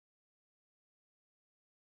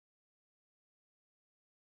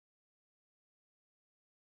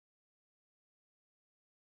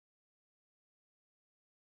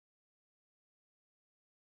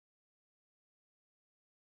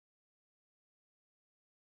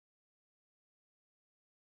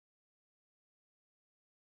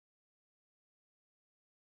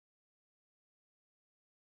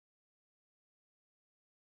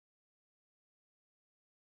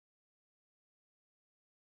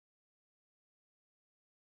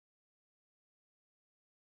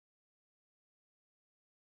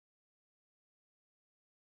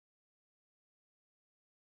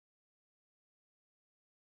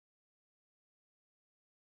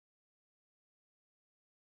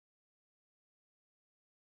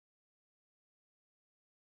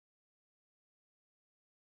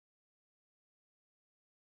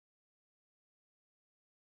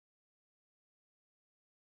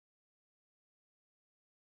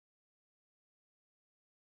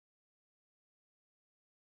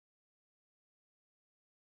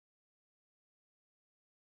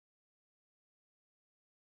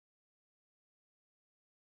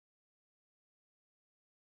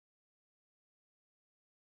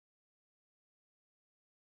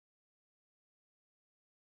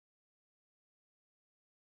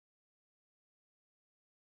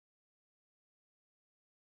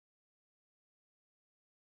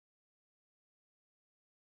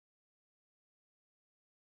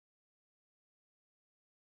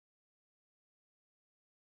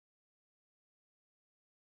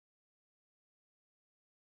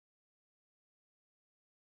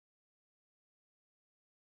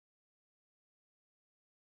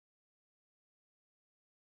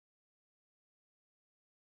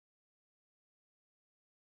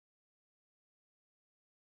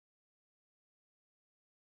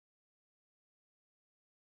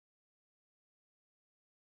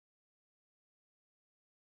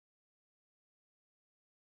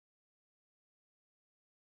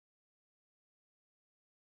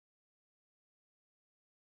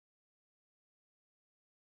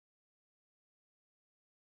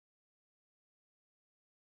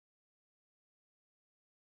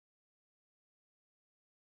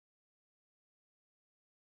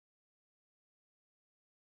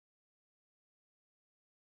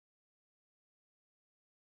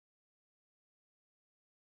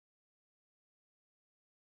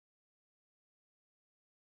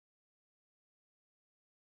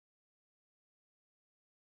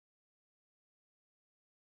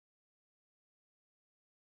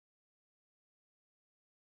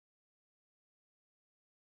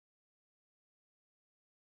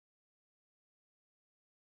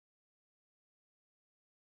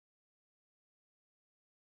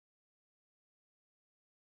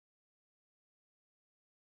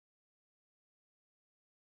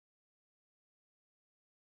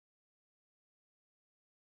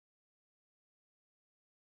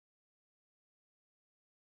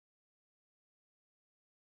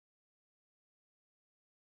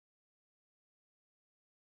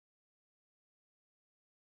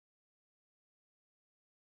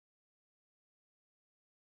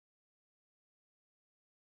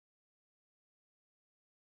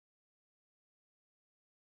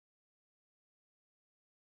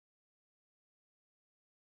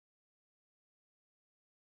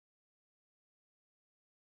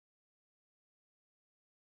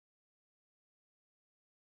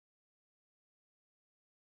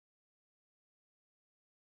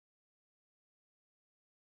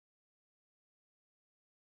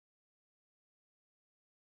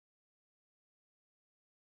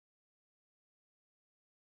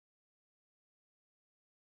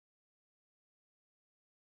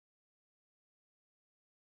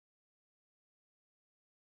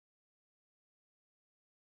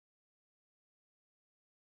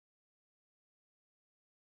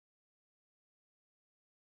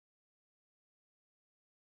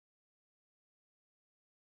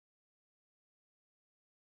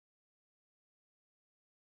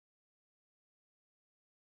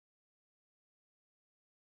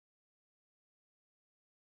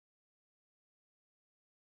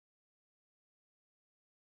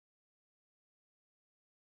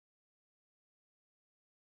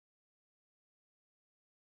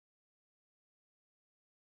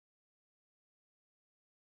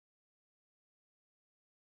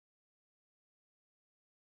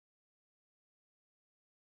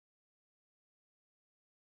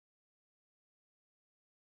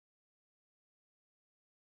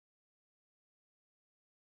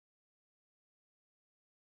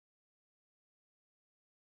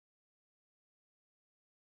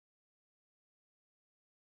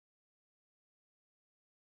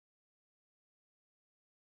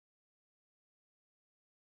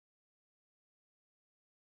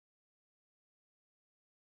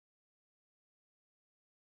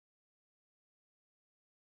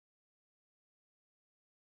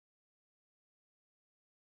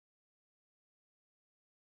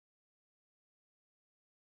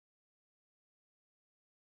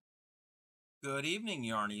Good evening,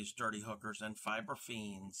 Yarnies, Dirty Hookers, and Fiber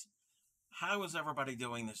Fiends. How is everybody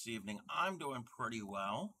doing this evening? I'm doing pretty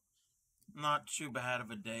well. Not too bad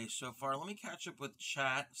of a day so far. Let me catch up with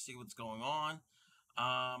chat, see what's going on.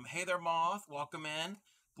 Hey there, Moth. Welcome in.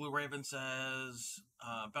 Blue Raven says,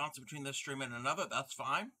 bouncing between this stream and another. That's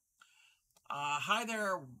fine. Hi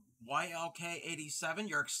there, YLK87.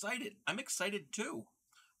 You're excited. I'm excited too.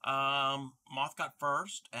 Moth got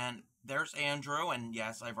first, and there's Andrew. And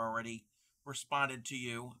yes, I've already responded to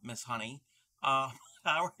you, Miss Honey. How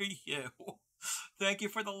are you? Thank you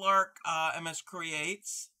for the lurk, MS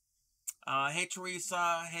Creates. Hey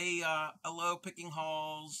Teresa. Hey, hello, Picking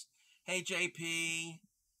Halls. Hey JP.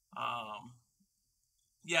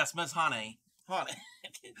 Yes, Miss Honey. Honey,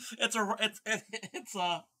 it's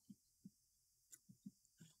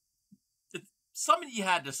something you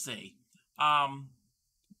had to see. How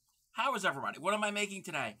is everybody? What am I making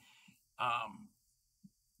today?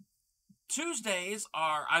 Tuesdays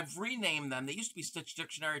are, I've renamed them. They used to be Stitch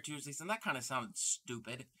Dictionary Tuesdays, and that kind of sounded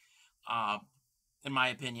stupid, in my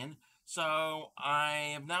opinion. So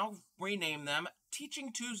I have now renamed them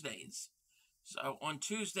Teaching Tuesdays. So on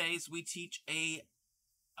Tuesdays, we teach a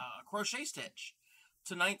crochet stitch.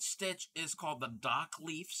 Tonight's stitch is called the dock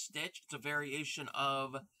leaf stitch. It's a variation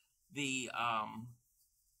of the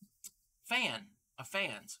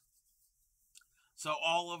fans. So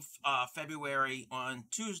all of February on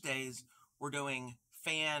Tuesdays, we're doing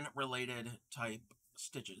fan-related type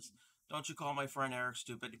stitches. Don't you call my friend Eric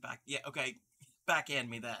stupid? Okay, backhand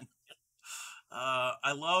me then.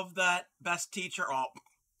 I love that best teacher. Oh,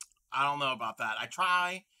 I don't know about that. I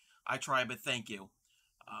try, but thank you.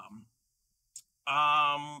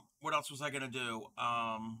 What else was I gonna do?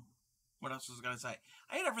 What else was I gonna say?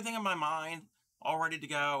 I had everything in my mind, all ready to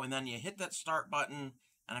go, and then you hit that start button,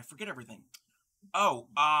 and I forget everything. Oh,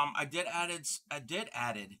 I did added.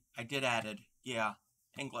 Yeah,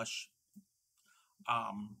 English.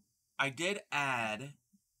 I did add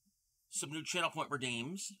some new channel point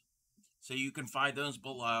redeems, so you can find those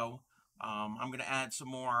below. I'm gonna add some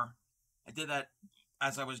more. I did that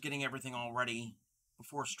as I was getting everything all ready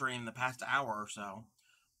before stream the past hour or so.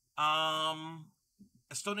 I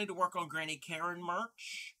still need to work on Granny Karen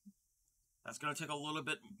merch. That's gonna take a little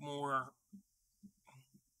bit more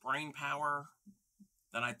brain power.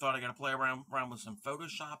 Then I thought I gotta play around with some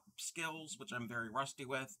Photoshop skills, which I'm very rusty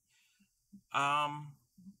with.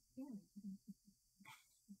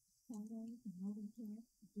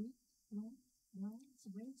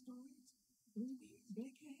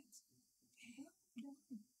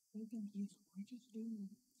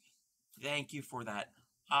 Thank you for that.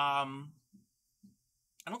 I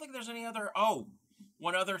don't think there's any other. Oh,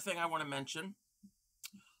 one other thing I want to mention.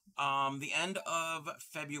 The end of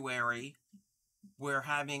February, we're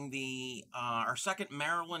having the our second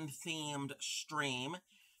Maryland themed stream.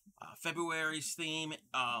 February's theme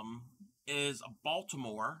is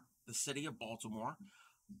Baltimore, the city of Baltimore.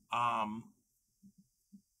 When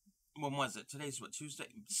was it? Today's what,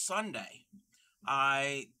 Tuesday? Sunday.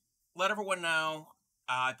 I let everyone know.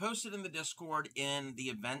 I posted in the Discord in the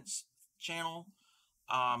events channel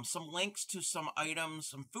some links to some items,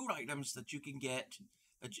 some food items that you can get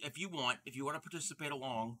that if you want to participate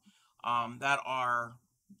along, that are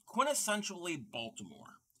quintessentially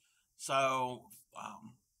Baltimore. So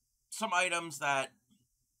some items that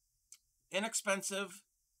inexpensive.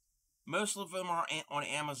 Most of them are on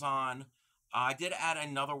Amazon. I did add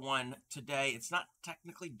another one today. It's not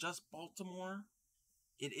technically just Baltimore.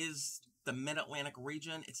 It is the Mid-Atlantic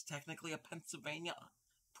region. It's technically a Pennsylvania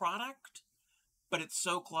product, but it's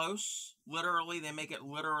so close. Literally, they make it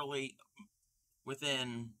literally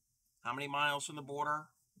within how many miles from the border?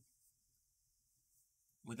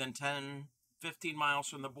 Within 10, 15 miles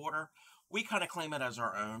from the border. We kind of claim it as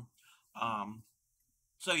our own.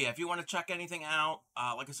 So yeah, if you want to check anything out,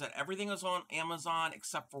 like I said, everything is on Amazon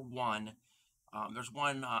except for one. There's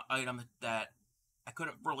one item that I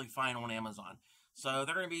couldn't really find on Amazon. So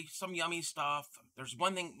there are going to be some yummy stuff. There's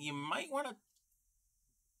one thing you might want to,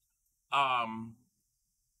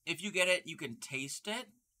 if you get it, you can taste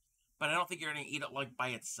it, but I don't think you're going to eat it like by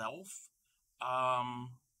itself.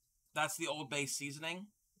 That's the Old Bay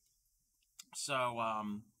seasoning. So,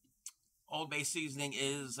 Old Bay seasoning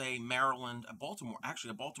is a Baltimore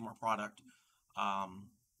product.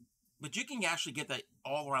 But you can actually get that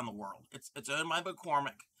all around the world. It's owned by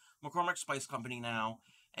McCormick Spice Company now,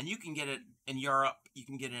 and you can get it in Europe, you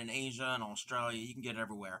can get it in Asia and Australia, you can get it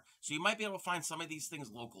everywhere. So you might be able to find some of these things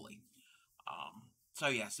locally. So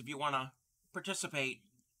yes, if you want to participate,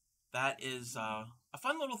 that is a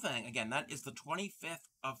fun little thing. Again, that is the 25th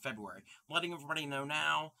of February. I'm letting everybody know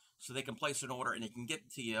now so they can place an order and it can get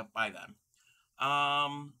to you by then.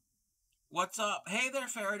 Um, what's up? Hey there,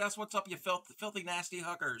 Fairy Dust. What's up, you filthy, nasty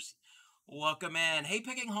hookers? Welcome in. Hey,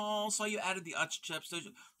 Picking Hall. Saw you added the Utz chips.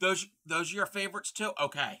 Those are your favorites too?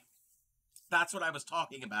 Okay. That's what I was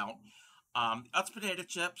talking about. Utz potato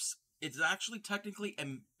chips. It's actually technically a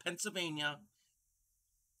Pennsylvania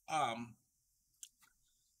um,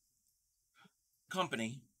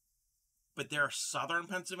 company, but they're southern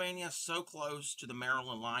Pennsylvania, so close to the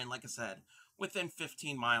Maryland line. Like I said, within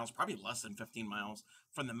 15 miles, probably less than 15 miles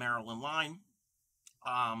from the Maryland line.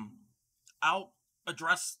 Um, I'll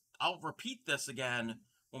I'll repeat this again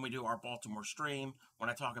when we do our Baltimore stream, when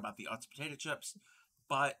I talk about the Utz potato chips.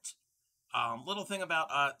 But little thing about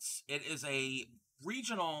Utz, it is a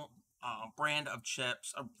regional brand of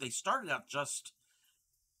chips. They started out just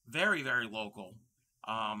very, very local.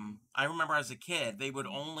 I remember as a kid, they would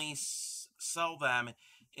only sell them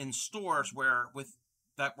in stores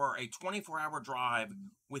that were a 24-hour drive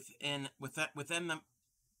within them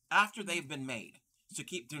after they've been made to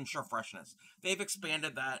ensure freshness. They've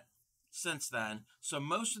expanded that since then. So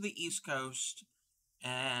most of the East Coast,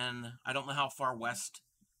 and I don't know how far west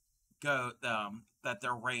that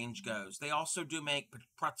their range goes. They also do make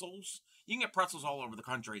pretzels. You can get pretzels all over the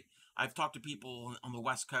country. I've talked to people on the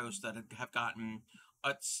West Coast that have gotten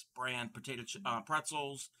Utz brand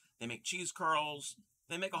pretzels. They make cheese curls.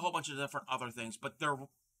 They make a whole bunch of different other things, but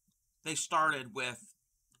they started with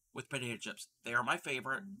potato chips. They are my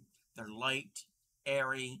favorite. They're light,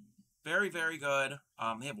 airy, very, very good.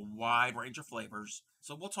 They have a wide range of flavors.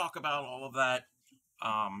 So we'll talk about all of that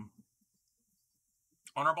on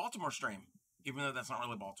our Baltimore stream, even though that's not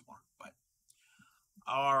really Baltimore. But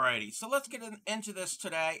alrighty, so let's get into this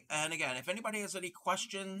today. And again, if anybody has any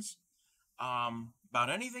questions about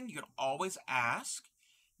anything, you can always ask.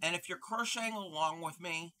 And if you're crocheting along with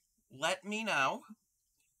me, let me know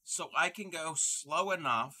so I can go slow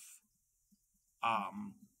enough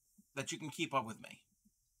that you can keep up with me.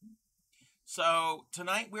 So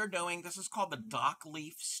tonight we're doing, this is called the Dock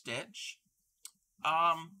Leaf Stitch.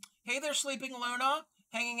 Hey there, Sleeping Luna.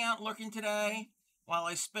 Hanging out, lurking today while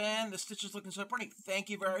I spin. The stitch is looking so pretty. Thank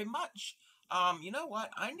you very much. You know what?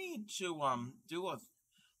 I need to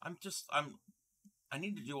I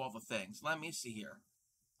need to do all the things. Let me see here.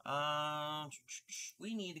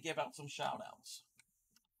 We need to give out some shout outs.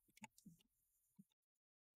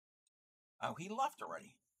 Oh, he left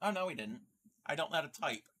already. Oh no, he didn't. I don't know how to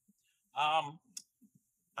type.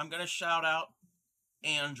 I'm gonna shout out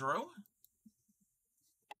Andrew.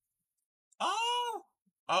 Oh!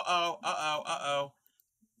 Uh-oh, uh-oh, uh-oh.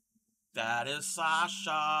 That is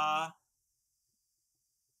Sasha.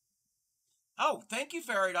 Oh, thank you,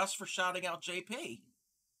 Fairy Dust, for shouting out JP.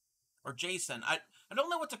 Or Jason. I don't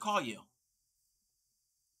know what to call you.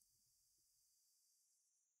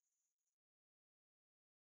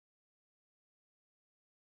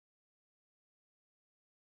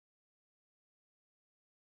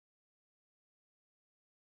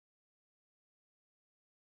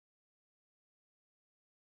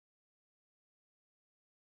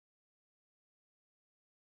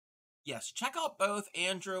 Yes, check out both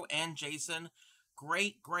Andrew and Jason.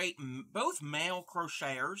 Great, both male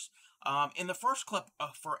crocheters. In the first clip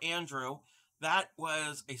for Andrew, that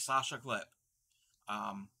was a Sasha clip.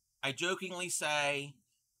 I jokingly say,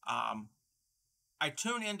 I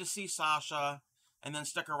tune in to see Sasha and then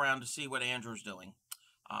stick around to see what Andrew's doing.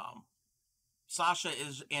 Sasha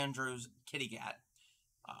is Andrew's kitty cat.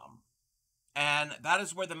 And that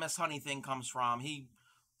is where the Miss Honey thing comes from. He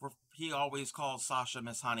always calls Sasha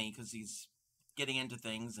Miss Honey because he's getting into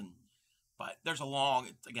things, but there's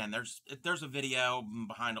a video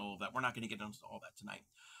behind all of that. We're not going to get into all that tonight.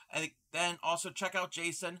 And then also check out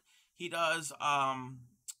Jason. He does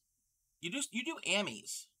you do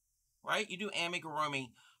Amis, right? You do amigurumi.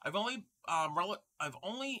 I've only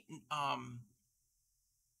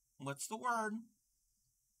what's the word?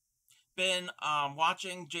 Been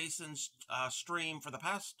watching Jason's stream for the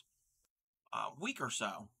past week or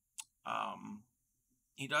so.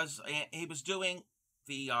 He was doing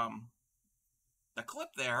the clip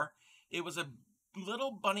there. It was a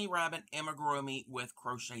little bunny rabbit amigurumi with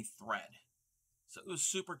crochet thread. So it was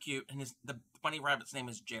super cute, and the bunny rabbit's name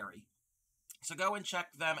is Jerry. So go and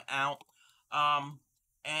check them out.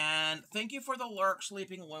 And thank you for the lurk,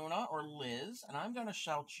 Sleeping Luna or Liz. And I'm going to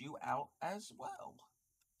shout you out as well.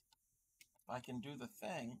 If I can do the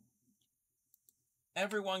thing.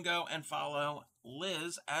 Everyone go and follow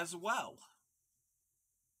Liz as well.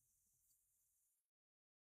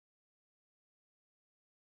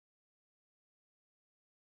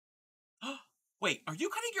 Wait, are you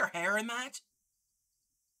cutting your hair in that?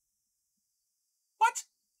 What?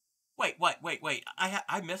 Wait.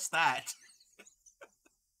 I missed that.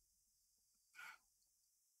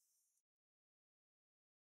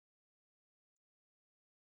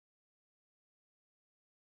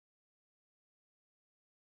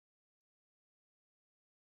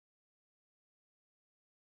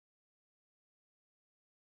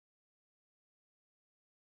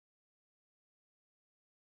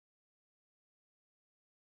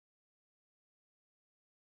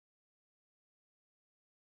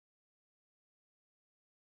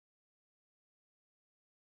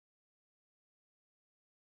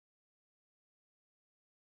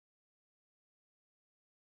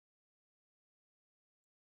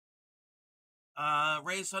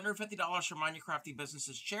 Raised $150 for Mind Your Crafty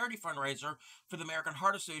Business's charity fundraiser for the American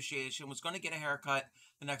Heart Association. Was going to get a haircut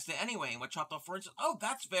the next day anyway, and what chopped off for instance. Oh,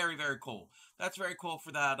 that's very, very cool. That's very cool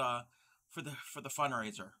for that. For the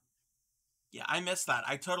fundraiser. Yeah, I missed that.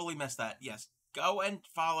 I totally missed that. Yes, go and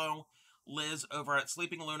follow Liz over at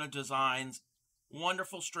Sleeping Luna Designs.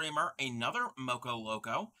 Wonderful streamer. Another Moco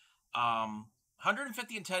Loco.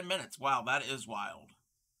 150 in 10 minutes. Wow, that is wild.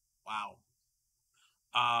 Wow.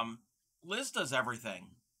 Liz does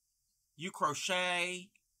everything. You crochet,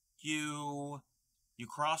 you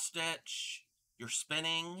cross stitch, you're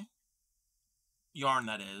spinning, yarn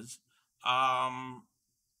that is.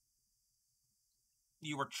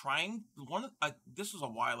 You were trying this was a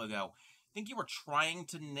while ago. I think you were trying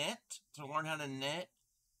to learn how to knit.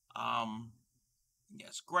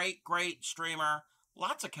 Yes, great streamer.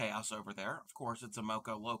 Lots of chaos over there. Of course, it's a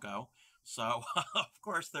Moco Loco. So, of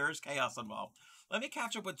course, there is chaos involved. Let me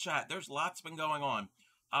catch up with chat. There's lots been going on.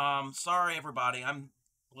 Sorry, everybody. I'm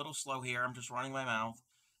a little slow here. I'm just running my mouth.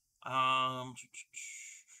 Come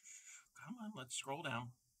on, let's scroll down.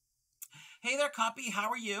 Hey there, Copy. How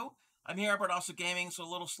are you? I'm here, but also gaming, so a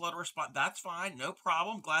little slow to respond. That's fine. No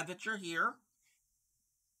problem. Glad that you're here.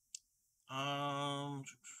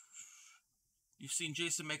 You've seen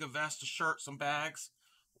Jason make a vest, a shirt, some bags.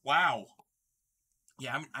 Wow.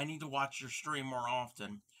 Yeah, I need to watch your stream more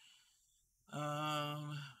often.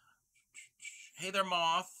 Hey there,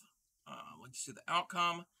 Moth. Let's see. The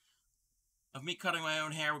outcome of me cutting my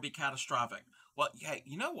own hair would be catastrophic. Well, hey,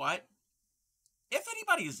 you know what? If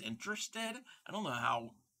anybody is interested, I don't know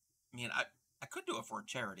how. I mean, I could do it for a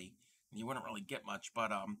charity. You wouldn't really get much,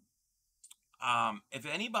 but if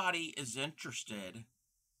anybody is interested,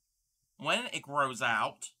 when it grows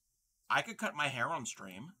out, I could cut my hair on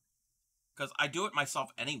stream because I do it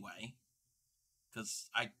myself anyway. Because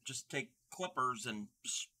I just take clippers and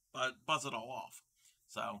buzz it all off.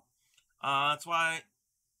 So that's why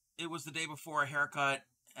it was the day before a haircut,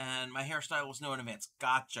 and my hairstylist knew in advance.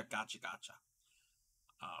 Gotcha.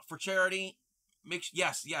 For charity,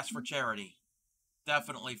 yes, for charity.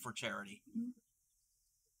 Definitely for charity.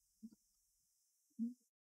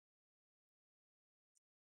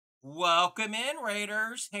 Welcome in,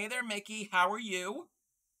 Raiders. Hey there, Mickey. How are you?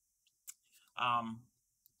 I'm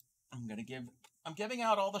giving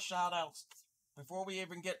out all the shout outs before we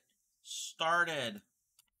even get started.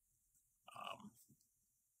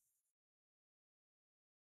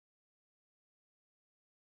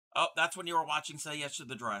 Oh, that's when you were watching Say Yes to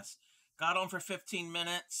the Dress. Got on for 15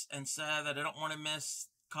 minutes and said that I don't want to miss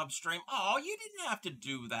Cub stream. Oh, you didn't have to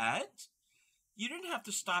do that. You didn't have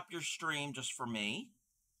to stop your stream just for me.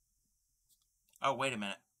 Oh, wait a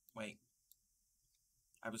minute. Wait.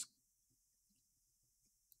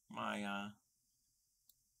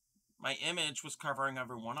 My image was covering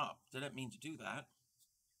everyone up. Didn't mean to do that.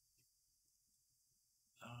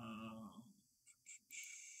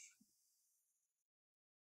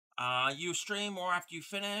 You stream more after you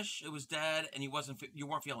finish. It was dead, and you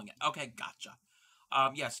weren't feeling it. Okay, gotcha.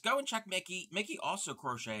 Yes, go and check Mickey. Mickey also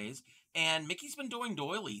crochets, and Mickey's been doing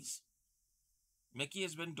doilies. Mickey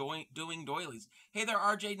has been doing doilies. Hey there,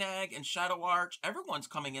 RJ Nag and Shadow Arch. Everyone's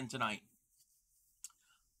coming in tonight.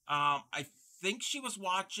 I think she was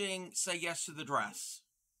watching Say Yes to the Dress.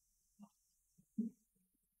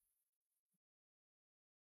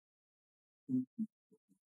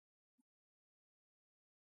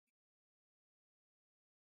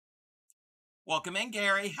 Welcome in,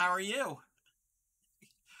 Gary. How are you?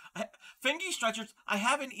 Fingy stretchers. I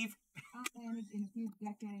haven't even. I managed in a few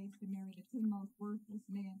decades to marry the two most worthless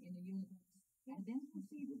men in the universe, and then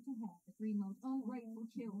proceeded to have the three most ungrateful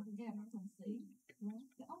children ever conceived.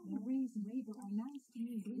 The only reason people are nice to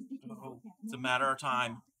me is because it's a matter of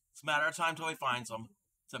time. It's a matter of time till he finds them.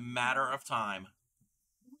 It's a matter of time.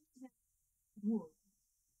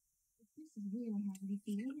 This is really having me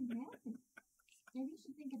feeling happy. Maybe you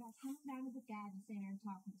should think about coming down to the guidance center and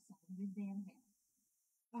talking to someone with their hair.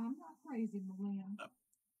 I'm not crazy, Malia.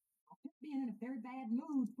 I've just been in a very bad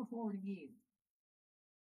mood for 40 years.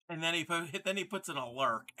 And then he puts in a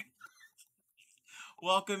lurk.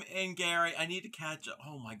 Welcome in, Gary. I need to catch up.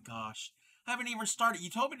 Oh my gosh. I haven't even started. You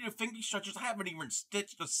told me to do finger stretchers. I haven't even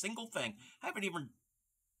stitched a single thing. I haven't even.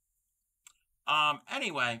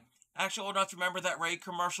 Anyway, actually, old enough to remember that Raid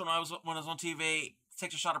commercial when I was on TV.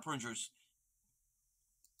 Takes a shot of prune juice.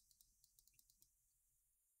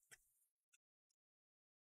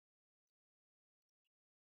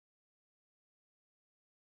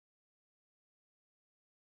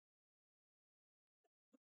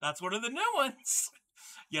 That's one of the new ones.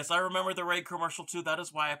 Yes, I remember the Raid commercial too. That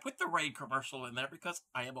is why I put the Raid commercial in there, because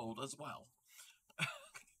I am old as well.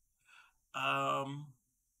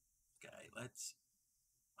 Okay, let's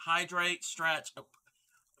hydrate, stretch. Oh,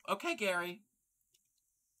 okay, Gary.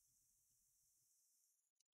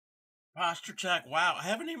 Posture check. Wow, I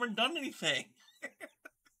haven't even done anything.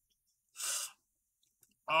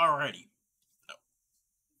 Alrighty.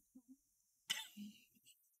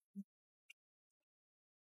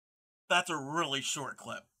 That's a really short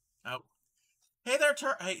clip. Oh, hey there,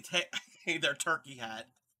 hey there, Turkey Hat.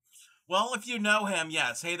 Well, if you know him,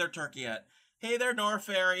 yes. Hey there, Turkey Hat. Hey there, Nor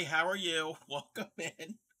Fairy. How are you? Welcome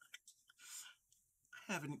in.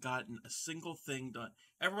 I haven't gotten a single thing done.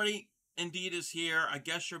 Everybody, Indeed is here. I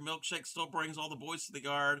guess your milkshake still brings all the boys to the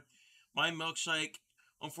yard. My milkshake,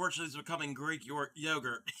 unfortunately, is becoming Greek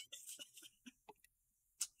yogurt.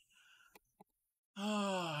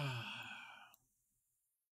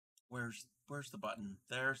 Where's the button?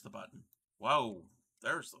 There's the button. Whoa,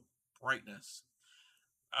 there's the brightness.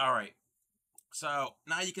 All right. So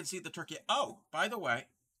now you can see the turkey. Oh, by the way,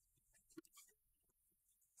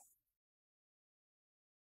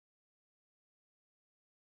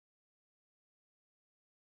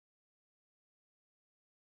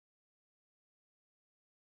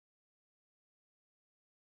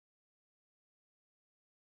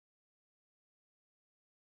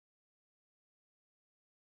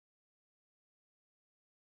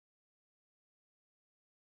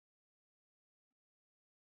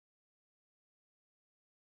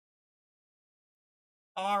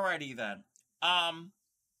 alrighty then. Um,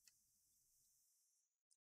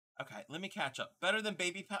 okay, let me catch up. Better than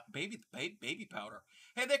baby powder.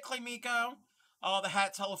 Hey there, Claymiko. Oh, the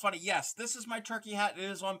hat's hella funny. Yes, this is my turkey hat. It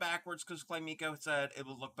is on backwards because Claymiko said it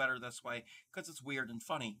would look better this way because it's weird and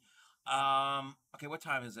funny. Okay, what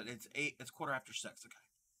time is it? It's 8. It's 6:15. Okay.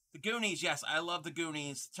 The Goonies. Yes, I love the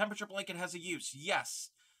Goonies. Temperature blanket has a use.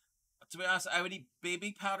 Yes. To be honest, I would eat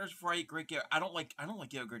baby powders before I eat Greek yogurt. I don't like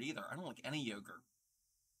yogurt either. I don't like any yogurt,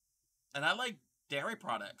 and I like dairy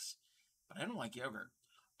products, but I don't like yogurt.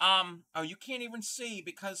 Oh, you can't even see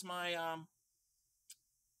because my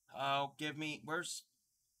oh,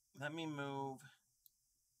 let me move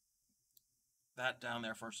that down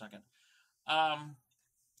there for a second. Um,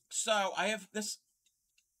 so I have this.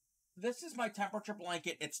 This is my temperature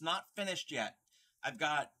blanket. It's not finished yet. I've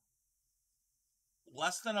got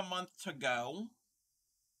less than a month to go.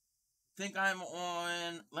 Think I'm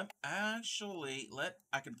on. I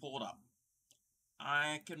can pull it up.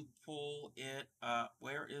 I can pull it up.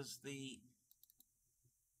 Where is the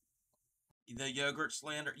yogurt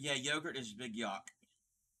slander? Yeah, yogurt is big yuck.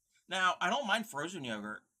 Now, I don't mind frozen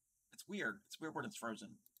yogurt. It's weird. It's weird when it's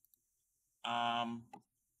frozen. Um,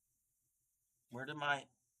 where did my...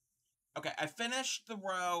 Okay, I finished the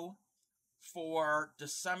row for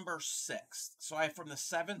December 6th. So I from the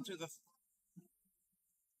 7th to the...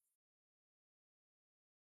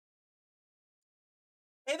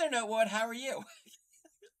 Hey there, Notewood. How are you?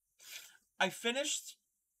 I finished...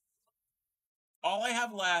 All I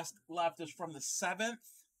have left is from the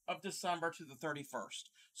 7th of December to the 31st.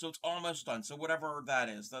 So it's almost done. So whatever that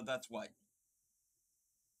is, that's what?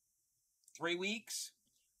 3 weeks?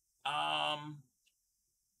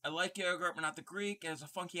 I like yogurt, but not the Greek. It has a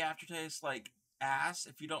funky aftertaste like ass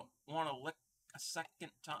if you don't want to lick a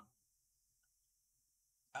second time.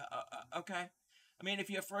 Okay. I mean, if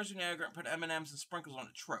you have frozen yogurt and put M&Ms and sprinkles on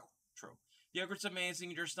it, true. True. Yogurt's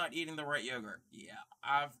amazing, you're just not eating the right yogurt. Yeah,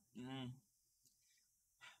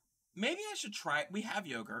 maybe I should try it. We have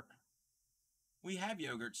yogurt.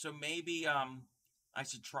 So maybe, I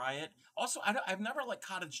should try it. Also, I've never liked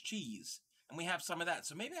cottage cheese, and we have some of that,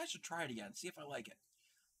 so maybe I should try it again, see if I like it.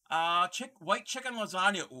 White chicken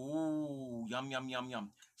lasagna. Ooh, yum, yum, yum,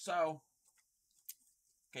 yum. So,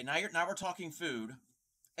 okay, now we're talking food.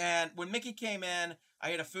 And when Mickey came in, I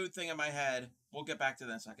had a food thing in my head. We'll get back to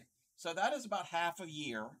that in a second. So that is about half a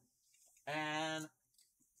year. And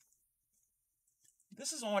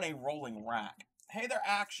this is on a rolling rack. Hey there,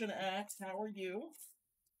 Action X. How are you?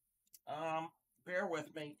 Bear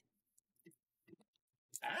with me.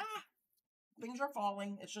 Ah, things are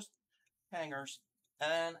falling. It's just hangers.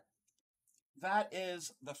 And that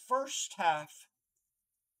is the first half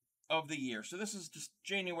of the year. So this is just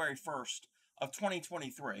January 1st of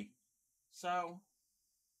 2023. So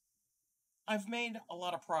I've made a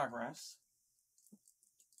lot of progress.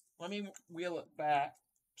 Let me wheel it back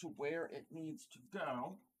to where it needs to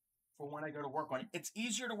go for when I go to work on it. It's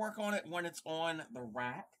easier to work on it when it's on the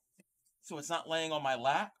rack, so it's not laying on my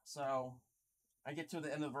lap. So I get to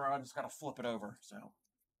the end of the row, I just gotta flip it over. So,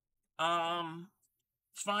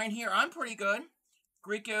 it's fine here. I'm pretty good.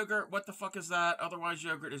 Greek yogurt, what the fuck is that? Otherwise,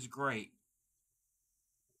 yogurt is great.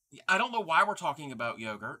 I don't know why we're talking about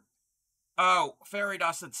yogurt. Oh, Fairy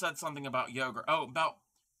Dust had said something about yogurt. Oh, about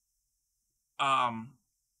um.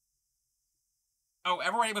 Oh,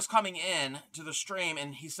 everybody was coming in to the stream,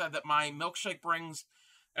 and he said that my milkshake brings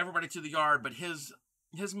everybody to the yard, but his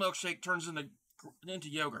milkshake turns into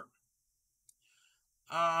yogurt.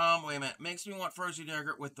 Wait a minute. Makes me want frozen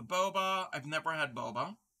yogurt with the boba. I've never had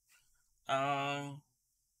boba. Um,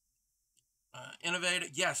 Innovative.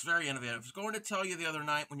 Yes, very innovative. I was going to tell you the other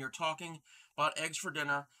night when you're talking about eggs for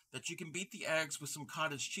dinner that you can beat the eggs with some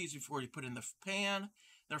cottage cheese before you put in the pan.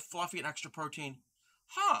 They're fluffy and extra protein.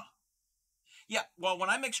 Huh. Yeah, well, when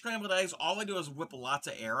I make scrambled eggs, all I do is whip lots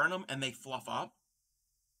of air in them and they fluff up.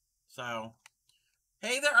 So,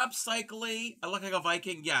 hey there, Upcycly. I look like a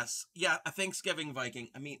Viking. Yes. Yeah, a Thanksgiving Viking.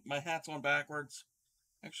 I mean, my hat's on backwards.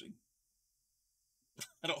 Actually,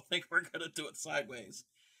 I don't think we're going to do it sideways.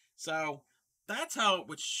 So, that's how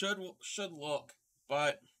it should look.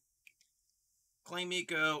 But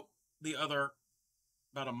Claymiko, the other,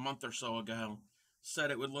 about a month or so ago,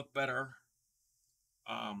 said it would look better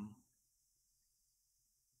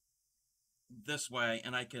this way,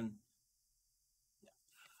 and I can.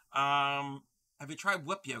 Have you tried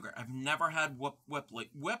whipped yogurt? I've never had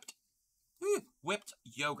whipped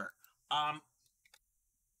yogurt.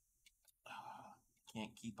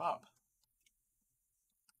 Can't keep up.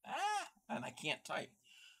 And I can't type.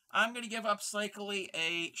 I'm gonna give Upcycly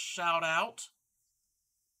a shout out.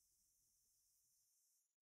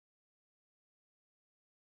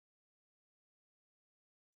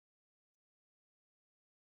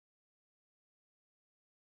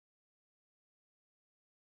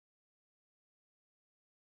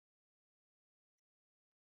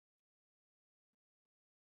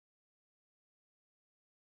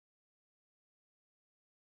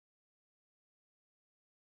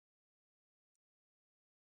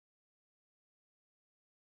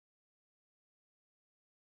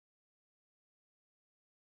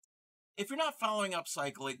 If you're not following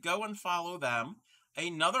Upcycly, go and follow them.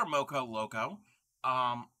 Another Moco Loco.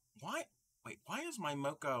 Why? Wait, why is my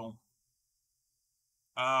Moco?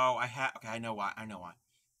 Oh, okay, I know why.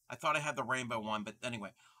 I thought I had the rainbow one, but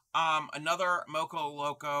anyway. Another Moco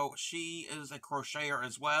Loco. She is a crocheter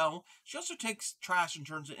as well. She also takes trash and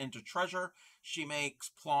turns it into treasure. She makes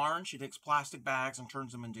plarn. She takes plastic bags and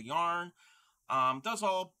turns them into yarn. Does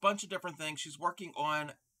a bunch of different things. She's working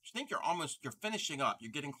on. I think you're finishing up.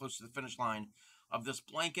 You're getting close to the finish line of this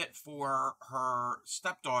blanket for her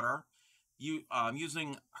stepdaughter.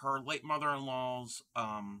 Using her late mother-in-law's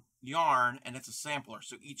yarn, and it's a sampler,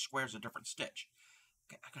 so each square is a different stitch.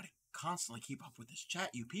 Okay, I gotta constantly keep up with this chat,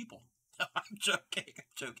 you people. I'm joking.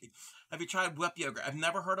 Have you tried whip yogurt? I've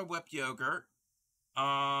never heard of whip yogurt.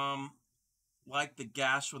 Like the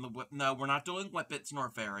gas from the whip. No, we're not doing whippets nor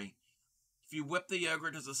fairy. If you whip the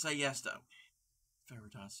yogurt, does it say yes though? Fairy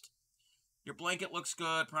dust. Your blanket looks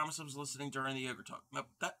good. Promise I was listening during the yogurt talk. Nope,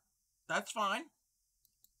 that's fine.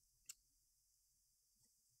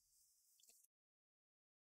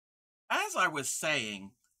 As I was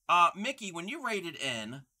saying, Mickey, when you rated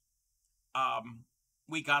in,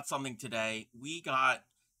 we got something today. We got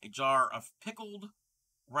a jar of pickled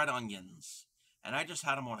red onions, and I just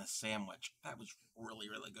had them on a sandwich. That was really,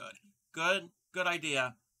 really good. Good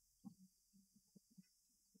idea.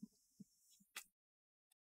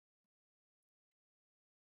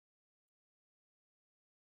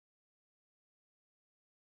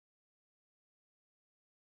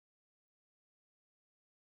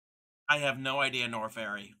 I have no idea, nor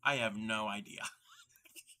fairy. I have no idea.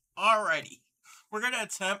 Alrighty. We're going to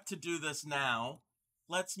attempt to do this now.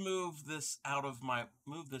 Let's move this out of my...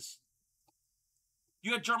 Move this...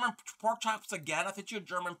 You had German pork chops again? I thought you had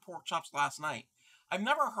German pork chops last night. I've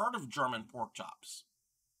never heard of German pork chops.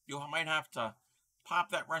 You might have to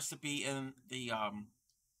pop that recipe in the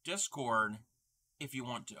Discord if you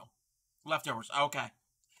want to. Leftovers. Okay.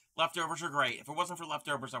 Leftovers are great. If it wasn't for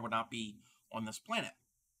leftovers, I would not be on this planet.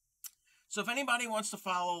 So if anybody wants to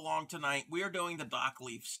follow along tonight, we are doing the dock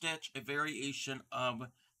leaf stitch, a variation of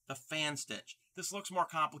the fan stitch. This looks more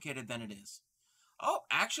complicated than it is. Oh,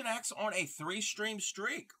 Action X on a 3-stream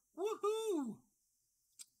streak. Woohoo!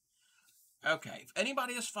 Okay, if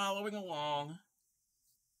anybody is following along,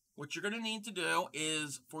 what you're going to need to do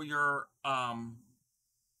is for your 30,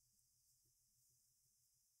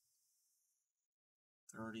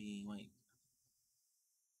 wait.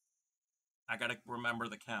 I got to remember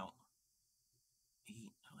the count. 8,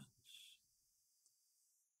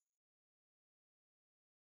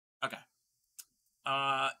 9. Okay.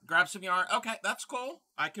 Grab some yarn. Okay, that's cool.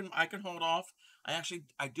 I can hold off. I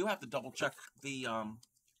do have to double check the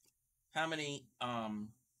how many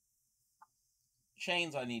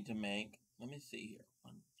chains I need to make. Let me see here.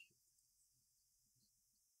 1,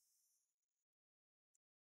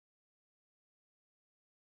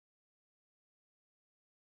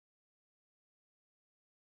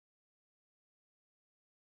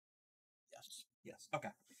 Yes. Okay.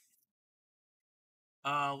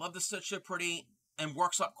 Love the stitch it pretty and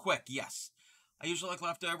works up quick. Yes. I usually like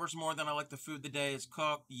leftovers more than I like the food the day is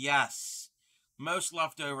cooked. Yes. Most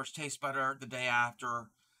leftovers taste better the day after,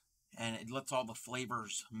 and it lets all the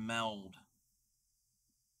flavors meld.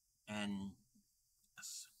 And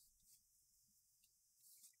yes.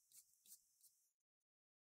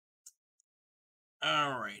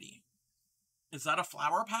 Alrighty. Is that a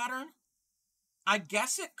flower pattern? I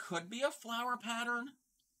guess it could be a flower pattern.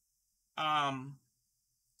 Um,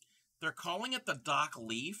 they're calling it the dock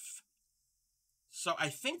leaf. So I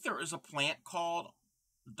think there is a plant called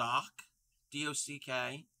dock,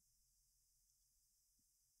 D-O-C-K.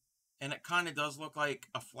 And it kind of does look like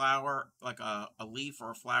a flower, like a leaf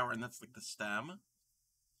or a flower, and that's like the stem.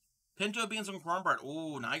 Pinto beans and cornbread.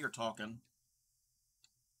 Ooh, now you're talking.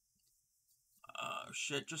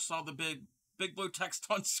 Shit, just saw the big blue text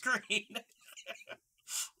on screen.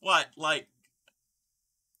 What, like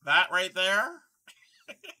that right there?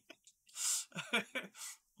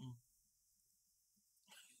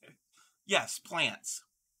 Yes, plants.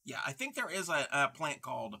 Yeah, I think there is a plant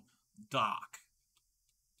called dock.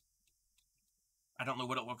 I don't know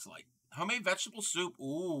what it looks like. Homemade vegetable soup.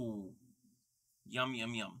 Ooh. Yum,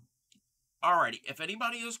 yum, yum. Alrighty, if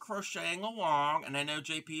anybody is crocheting along, and I know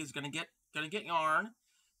JP is gonna get yarn,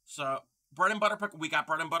 so bread and butter pickle. We got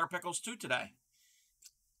bread and butter pickles too today.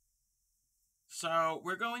 So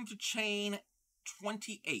we're going to chain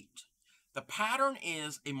 28. The pattern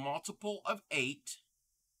is a multiple of 8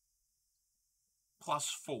 plus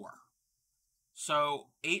 4. So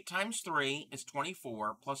 8 times 3 is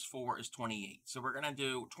 24, plus 4 is 28. So we're gonna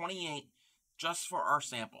do 28 just for our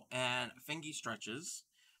sample. And fingy stretches.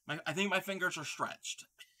 I think my fingers are stretched.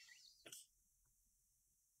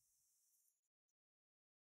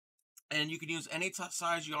 And you can use any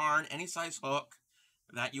size yarn, any size hook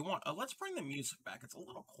that you want. Let's bring the music back. It's a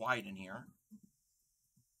little quiet in here.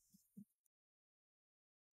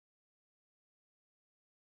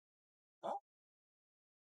 Oh,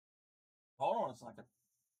 hold on a second.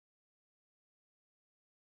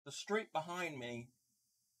 The street behind me,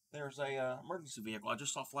 there's a emergency vehicle. I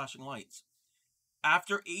just saw flashing lights.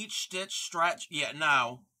 After each stitch stretch, yeah,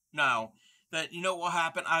 no. That, you know what will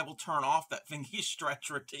happen? I will turn off that thingy stretch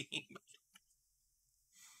routine.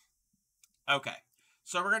 Okay,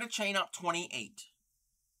 so we're going to chain up 28.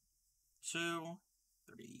 2,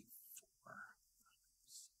 3, 4,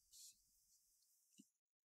 6.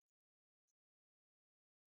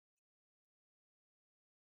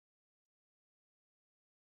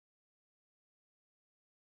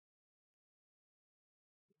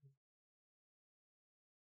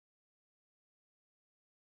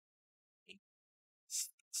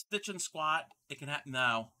 Stitch and squat. It can happen.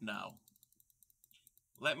 No.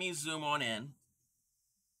 Let me zoom on in.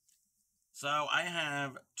 So I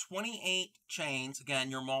have 28 chains. Again,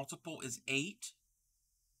 your multiple is 8.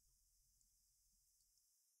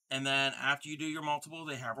 And then after you do your multiple,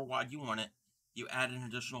 however wide you want it, you add an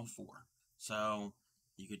additional 4. So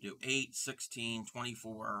you could do 8, 16,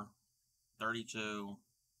 24, 32,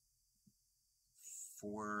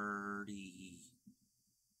 40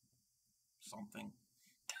 something.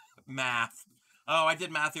 Math. Oh, I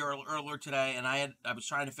did math earlier today, and I was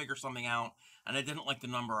trying to figure something out, and I didn't like the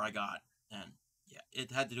number I got. And yeah,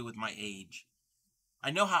 it had to do with my age.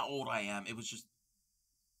 I know how old I am. It was just,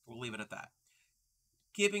 we'll leave it at that.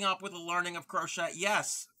 Keeping up with the learning of crochet.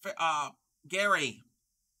 Yes, Gary,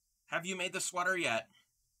 have you made the sweater yet?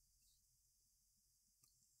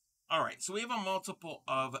 All right, so we have a multiple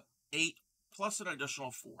of 8 plus an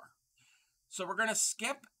additional 4. So we're going to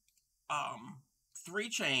skip 3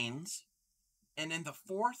 chains, and in the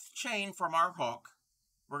 4th chain from our hook,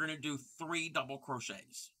 we're going to do 3 double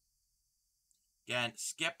crochets. Again,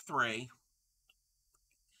 skip 3,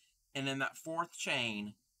 and in that 4th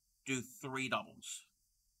chain, do 3 doubles.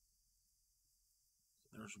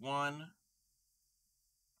 There's 1,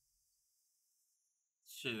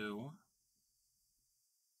 2,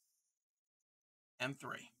 and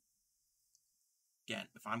 3. Again,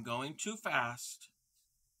 if I'm going too fast,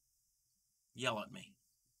 yell at me.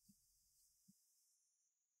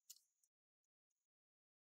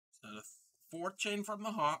 So the 4th chain from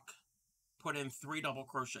the hook, put in 3 double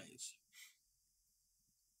crochets.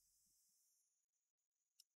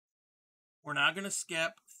 We're now going to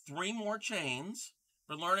skip 3 more chains.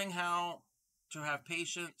 We're learning how to have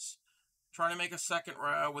patience, trying to make a second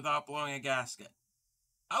row without blowing a gasket.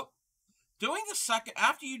 Oh, doing the second,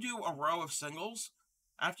 after you do a row of singles,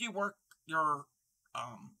 after you work your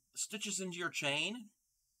stitches into your chain,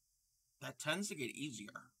 that tends to get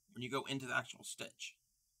easier when you go into the actual stitch.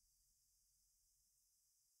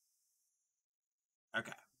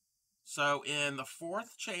 Okay. So in the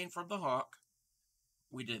fourth chain from the hook,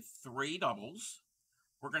 we did 3 doubles.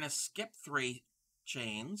 We're going to skip 3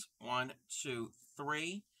 chains, 1, 2,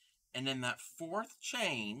 3, and in that fourth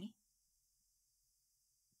chain,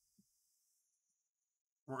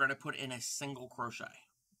 we're going to put in a single crochet.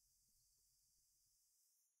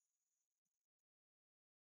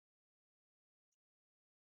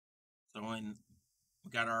 So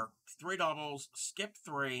we got our 3 doubles, skip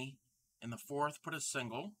 3, in the fourth put a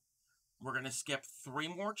single. We're going to skip 3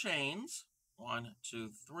 more chains, 1,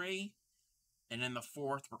 2, 3, and in the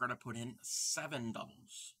fourth we're going to put in 7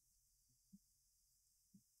 doubles.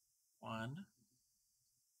 1,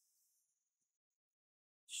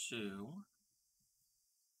 2,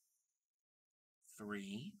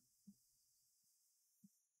 3,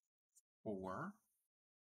 4,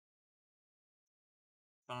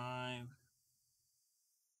 5,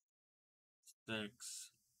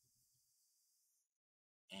 6,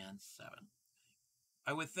 and 7.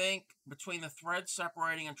 I would think between the threads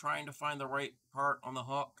separating and trying to find the right part on the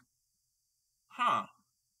hook,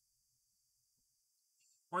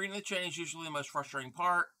 working the chain is usually the most frustrating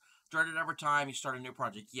part. Dreaded every time you start a new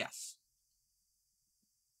project, yes.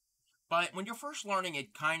 But when you're first learning,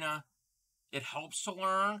 it helps to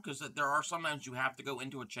learn, because there are sometimes you have to go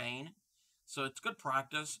into a chain. So it's good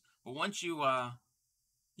practice. But once you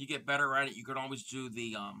get better at it, you can always do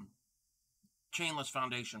the chainless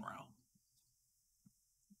foundation row.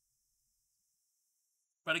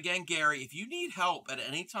 But again, Gary, if you need help at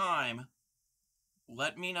any time,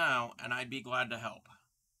 let me know, and I'd be glad to help.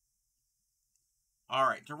 All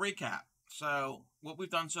right, to recap. So what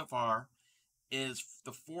we've done so far is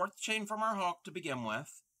the fourth chain from our hook to begin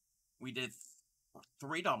with. We did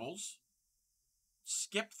 3 doubles,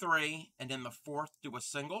 skip 3, and in the fourth do a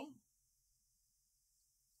single.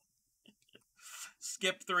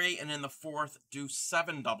 Skip 3, and in the fourth do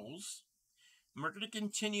 7 doubles. And we're going to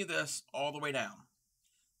continue this all the way down.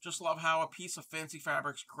 Just love how a piece of fancy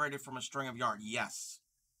fabric is created from a string of yarn. Yes.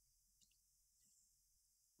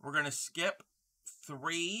 We're going to skip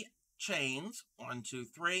 3 chains, 1, 2,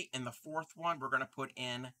 3. In the fourth one, we're going to put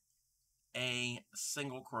in a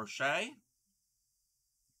single crochet.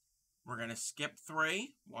 We're going to skip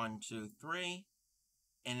 3, 1, 2, 3.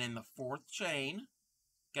 And in the fourth chain,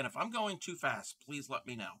 again, if I'm going too fast, please let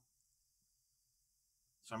me know.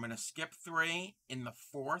 So I'm going to skip 3. In the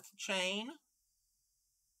fourth chain,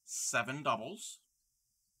 7 doubles.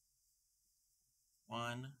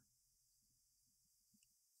 1,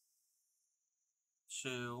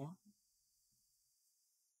 2,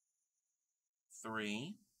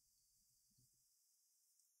 3,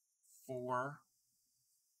 4,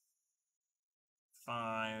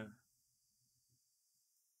 5,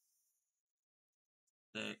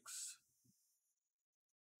 6,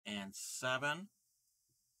 and 7.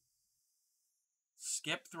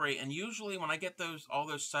 Skip 3, and usually when I get all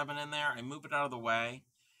those 7 in there, I move it out of the way,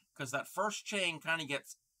 because that first chain kind of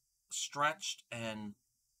gets stretched and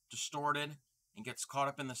distorted and gets caught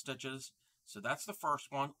up in the stitches. So that's the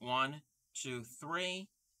first one. 1, 2, 3,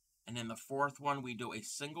 and in the fourth one we do a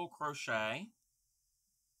single crochet.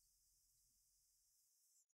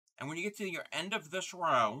 And when you get to your end of this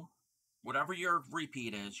row, whatever your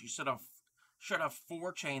repeat is, you should have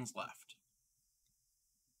 4 chains left.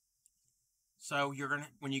 So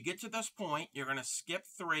when you get to this point, you're gonna skip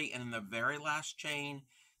 3, and in the very last chain,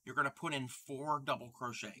 you're gonna put in 4 double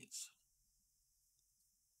crochets.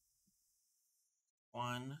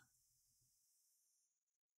 1,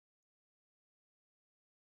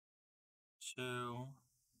 2,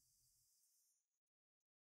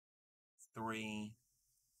 3,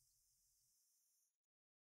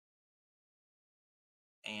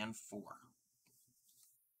 and 4.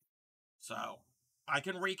 So I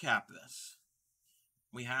can recap this.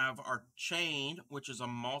 We have our chain, which is a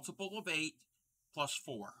multiple of 8 plus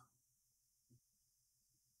 4.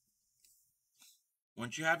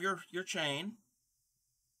 Once you have your chain,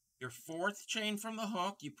 your fourth chain from the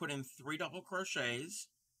hook, you put in 3 double crochets.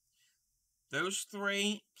 Those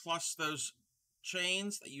 3 plus those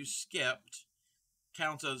chains that you skipped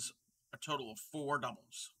counts as a total of 4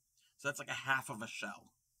 doubles. So that's like a half of a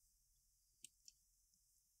shell.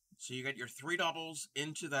 So you get your 3 doubles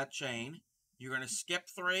into that chain. You're going to skip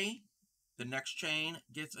 3. The next chain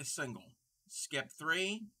gets a single. Skip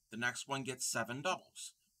 3. The next one gets 7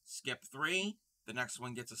 doubles. Skip 3. The next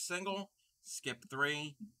one gets a single. Skip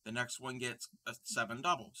 3. The next one gets 7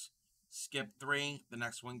 doubles. Skip 3. The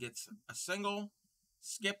next one gets a single.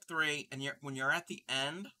 Skip 3. And when you're at the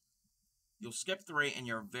end, you'll skip 3, and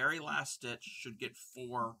your very last stitch should get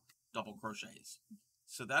 4 double crochets.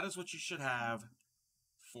 So that is what you should have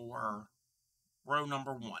for row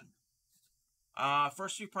number 1.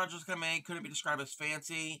 First few projects I made couldn't be described as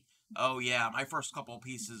fancy. Oh yeah, my first couple of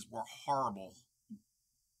pieces were horrible.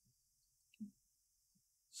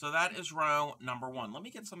 So that is row number 1. Let me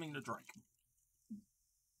get something to drink.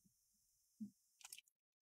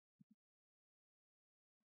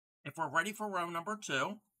 If we're ready for row number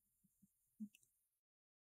 2,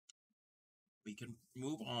 we can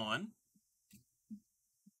move on.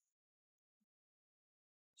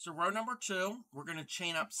 So row number 2, we're going to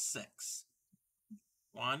chain up 6.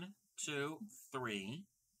 1, 2, 3,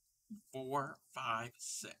 4, 5,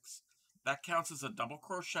 6. That counts as a double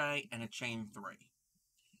crochet and a chain 3.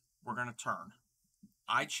 We're going to turn.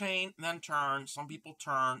 I chain, then turn. Some people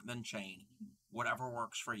turn, then chain. Whatever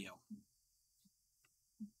works for you.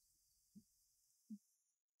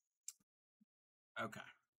 Okay.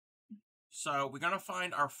 So we're going to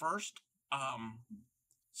find our first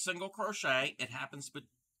single crochet. It happens to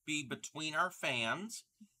be between our fans.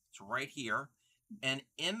 It's right here. And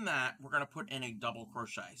in that, we're going to put in a double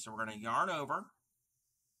crochet. So we're going to yarn over,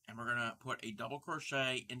 and we're going to put a double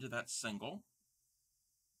crochet into that single.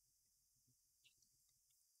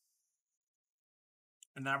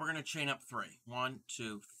 And now we're going to chain up 3. 1,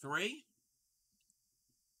 2, 3.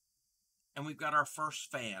 And we've got our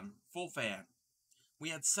first fan, full fan. We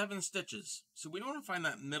had 7 stitches, so we don't want to find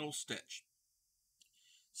that middle stitch.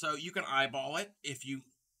 So you can eyeball it if you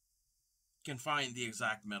can find the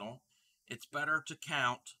exact middle. It's better to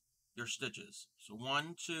count your stitches. So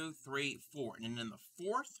 1, 2, 3, 4. And in the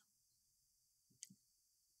 4th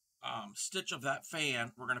stitch of that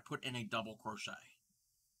fan, we're going to put in a double crochet.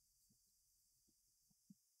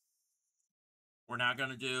 We're now going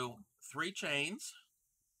to do 3 chains.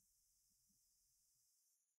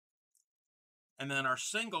 And then our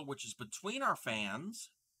single, which is between our fans,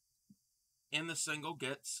 in the single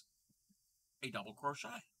gets a double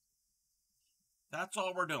crochet. That's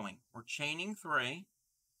all we're doing. We're chaining 3,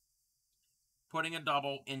 putting a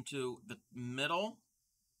double into the middle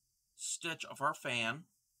stitch of our fan,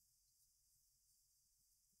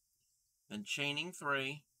 then chaining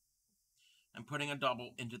 3, and putting a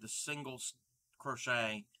double into the single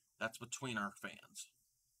crochet that's between our fans.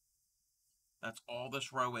 That's all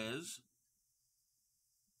this row is.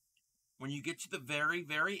 When you get to the very,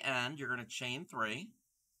 very end, you're going to chain 3.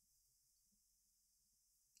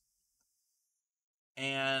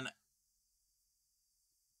 And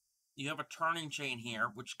you have a turning chain here,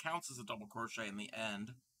 which counts as a double crochet in the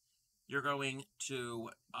end. You're going to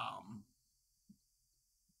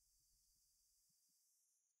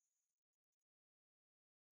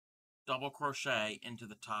double crochet into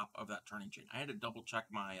the top of that turning chain. I had to double check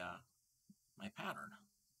my my pattern.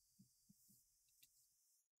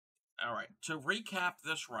 All right, to recap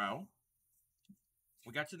this row,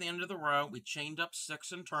 we got to the end of the row, we chained up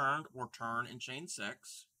 6 and turned, or turn and chain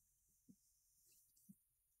 6.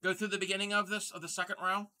 Go through the beginning of the second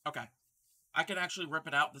row? Okay. I can actually rip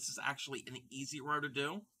it out. This is actually an easy row to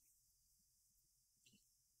do.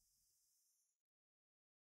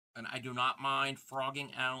 And I do not mind frogging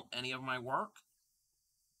out any of my work.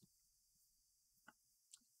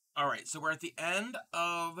 All right, so we're at the end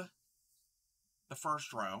of the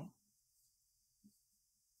first row.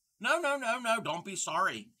 No, don't be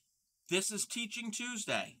sorry. This is Teaching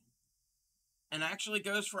Tuesday. And actually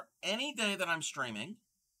goes for any day that I'm streaming,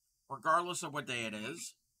 regardless of what day it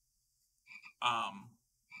is. I'm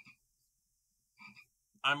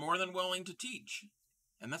more than willing to teach.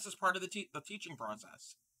 And this is part of the teaching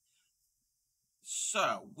process.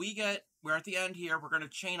 So, we're at the end here. We're going to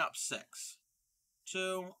chain up 6.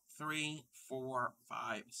 2, 3, 4,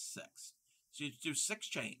 5, 6. So you do 6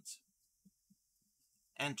 chains.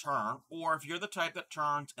 And turn. Or if you're the type that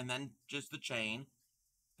turns and then just the chain,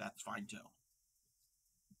 that's fine too.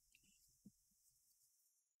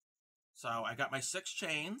 So I got my 6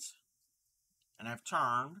 chains. And I've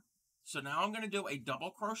turned. So now I'm going to do a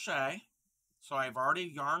double crochet. So I've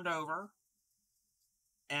already yarned over.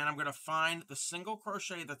 And I'm going to find the single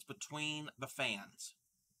crochet that's between the fans.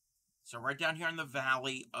 So right down here in the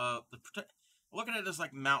valley of look at it as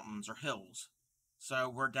like mountains or hills. So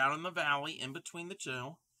we're down in the valley in between the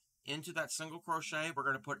two. Into that single crochet, we're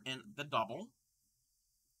going to put in the double.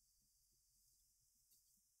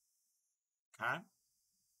 Okay.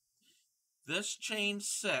 This chain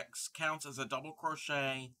 6 counts as a double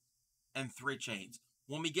crochet and 3 chains.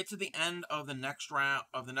 When we get to the end of the next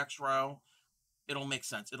row, it'll make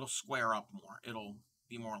sense. It'll square up more. It'll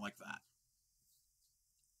be more like that.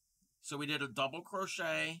 So we did a double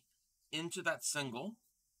crochet into that single.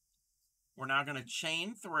 We're now going to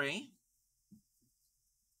chain 3.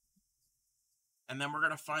 And then we're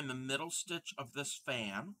going to find the middle stitch of this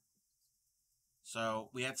fan. So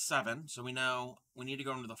we had 7, so we know we need to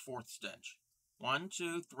go into the 4th stitch. 1,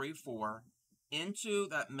 2, 3, 4. Into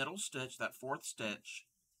that middle stitch, that 4th stitch,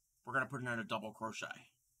 we're going to put in a double crochet.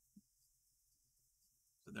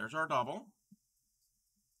 So there's our double.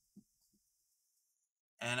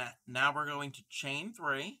 And now we're going to chain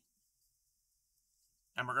 3.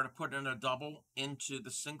 And we're going to put in a double into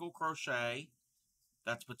the single crochet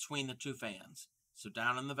that's between the 2 fans. So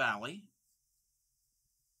down in the valley.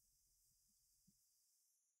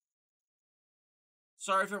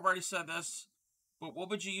 Sorry if I've already said this, but what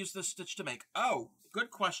would you use this stitch to make? Oh, good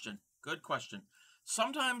question. Good question.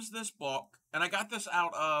 Sometimes this book, and I got this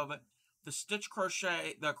out of the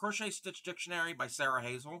Crochet Stitch Dictionary by Sarah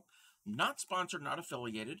Hazel. Not sponsored, not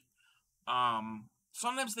affiliated.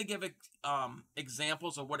 Sometimes they give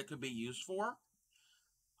examples of what it could be used for.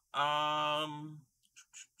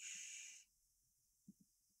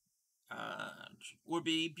 Would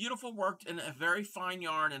be beautiful, worked in a very fine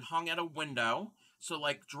yarn and hung at a window. So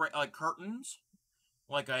like curtains,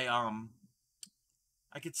 like a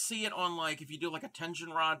I could see it on like if you do like a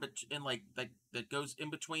tension rod, but in like that goes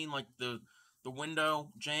in between like the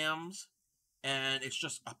window jambs, and it's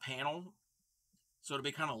just a panel, so it'll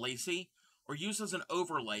be kind of lacy. Or used as an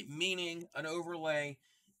overlay, meaning an overlay,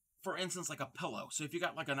 for instance, like a pillow. So if you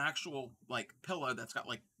got like an actual like pillow that's got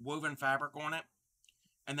like woven fabric on it,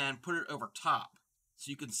 and then put it over top,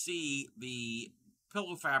 so you can see the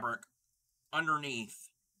pillow fabric underneath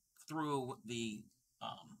through the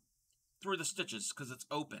stitches because it's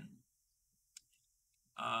open.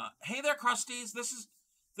 Hey there, Crusties. This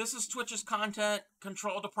is Twitch's content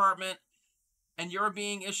control department, and you're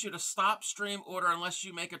being issued a stop stream order unless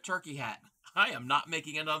you make a turkey hat. I am not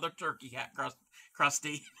making another turkey hat,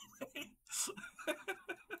 Krusty.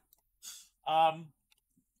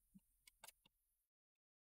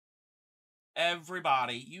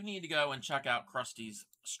 Everybody, you need to go and check out Krusty's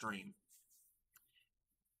stream.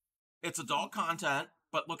 It's adult content,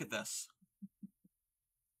 but look at this.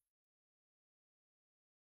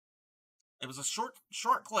 It was a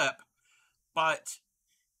short clip, but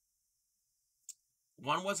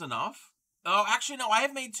one was enough. Oh, actually, no, I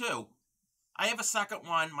have made 2. I have a second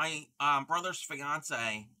one. My brother's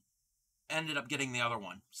fiance ended up getting the other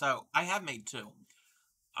one. So I have made 2.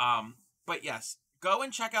 But yes, go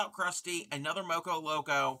and check out Krusty, another Moco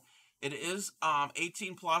Loco. It is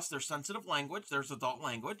 18 plus. There's sensitive language. There's adult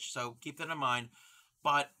language. So keep that in mind.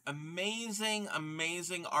 But amazing,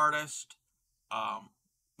 amazing artist.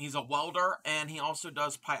 He's a welder, and he also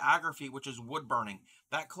does pyrography, which is wood burning.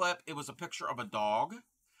 That clip, it was a picture of a dog.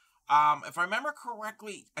 If I remember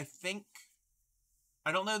correctly, I think,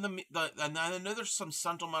 I don't know and I know there's some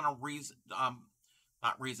sentimental reason,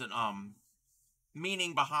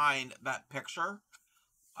 meaning behind that picture.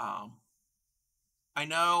 I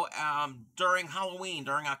know, during Halloween,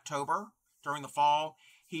 during October, during the fall,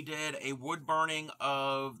 he did a wood burning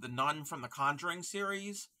of the nun from the Conjuring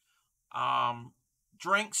series.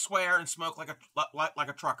 Drink, swear, and smoke like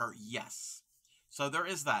a trucker. Yes. So there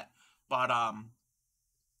is that. But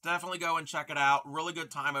definitely go and check it out. Really good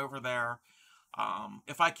time over there.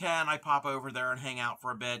 If I can, I pop over there and hang out for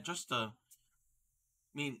a bit.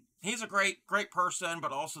 He's a great person,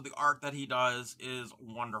 but also the art that he does is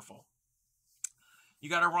wonderful. You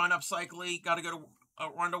got to run up cycling. Got to go to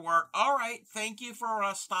run to work. All right. Thank you for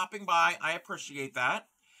stopping by. I appreciate that.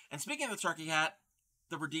 And speaking of the turkey hat,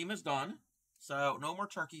 the redeem is done. So no more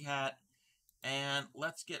turkey hat. And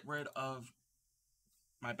let's get rid of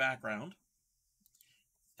my background.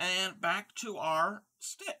 And back to our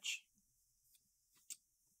stitch.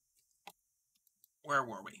 Where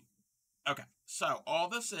were we? Okay, so all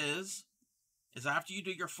this is after you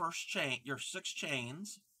do your first chain, your 6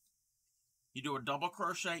 chains, you do a double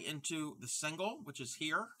crochet into the single, which is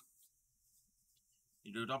here.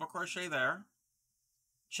 You do a double crochet there.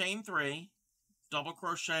 Chain 3, double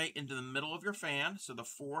crochet into the middle of your fan, so the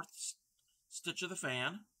 4th stitch of the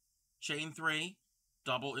fan. Chain 3,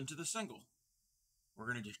 double into the single. We're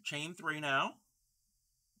going to do chain 3 now.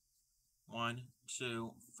 1,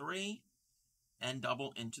 2, 3, and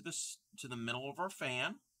double into the middle of our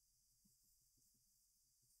fan.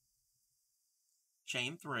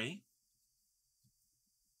 Chain 3,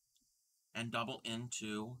 and double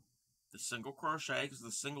into the single crochet because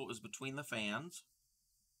the single is between the fans.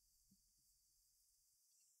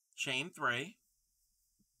 Chain 3,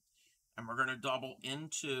 and we're going to double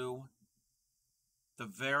into the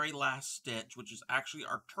very last stitch, which is actually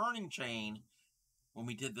our turning chain when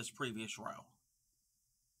we did this previous row,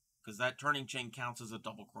 because that turning chain counts as a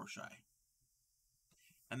double crochet.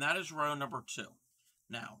 And that is row number 2.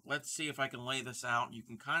 Now, let's see if I can lay this out. You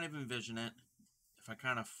can kind of envision it. if I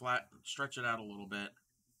kind of stretch it out a little bit.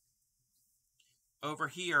 Over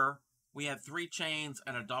here, we had 3 chains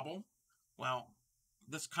and a double. Well,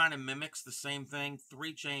 this kind of mimics the same thing,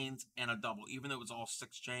 3 chains and a double. Even though it was all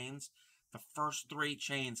 6 chains, the first 3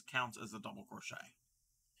 chains counts as a double crochet.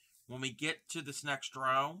 When we get to this next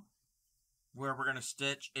row, where we're going to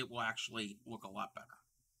stitch, it will actually look a lot better.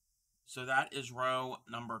 So that is row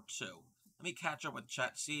number 2. Let me catch up with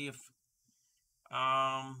chat, see if,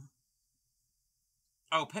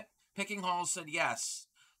 Picking Halls said yes.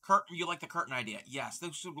 Curtain, you like the curtain idea? Yes,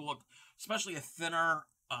 this would look, especially a thinner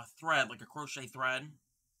thread, like a crochet thread,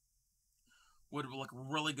 would look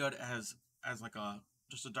really good as like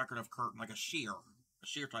just a decorative curtain, like a sheer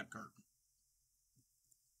type curtain.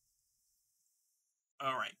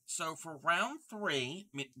 All right, so for row 3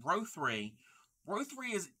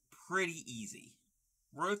 is pretty easy.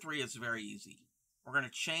 Row 3 is very easy. We're going to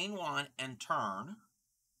chain 1 and turn.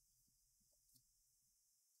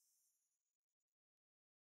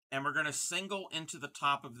 And we're going to single into the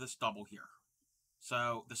top of this double here.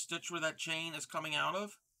 So the stitch where that chain is coming out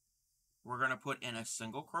of, we're going to put in a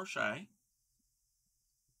single crochet.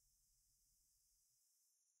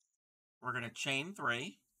 We're going to chain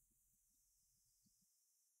 3.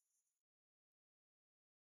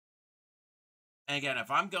 And again,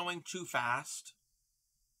 if I'm going too fast,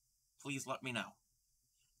 please let me know.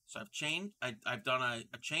 So I've done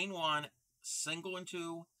a chain 1, single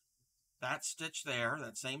into that stitch there,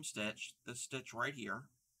 that same stitch, this stitch right here.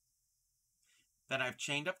 Then I've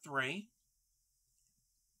chained up 3.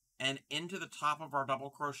 And into the top of our double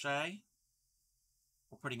crochet,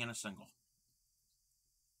 we're putting in a single.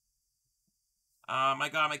 My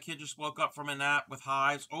God, my kid just woke up from a nap with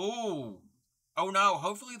hives. Oh no,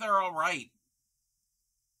 hopefully they're all right.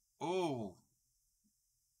 Oh.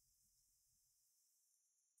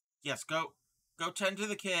 Yes, go tend to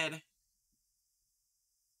the kid.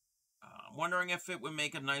 I'm wondering if it would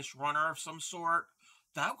make a nice runner of some sort.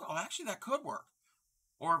 Actually, that could work.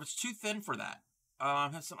 Or if it's too thin for that.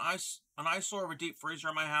 Has an eyesore of a deep freezer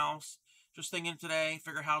in my house. Just thinking today,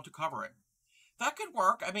 figure how to cover it. That could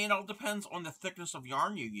work. I mean, it all depends on the thickness of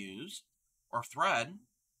yarn you use, or thread.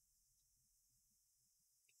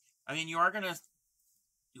 I mean, you are gonna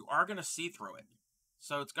see through it.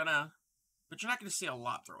 So it's gonna, but you're not gonna see a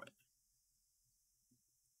lot through it.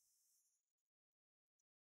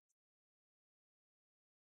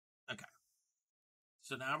 Okay.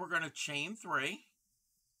 So now we're gonna chain 3.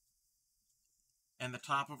 And the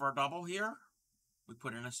top of our double here, we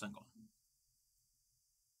put in a single.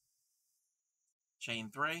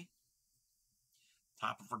 Chain 3.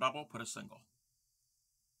 Top of our double, put a single.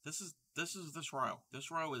 This is this row.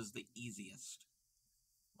 This row is the easiest.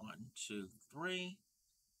 1, 2, 3.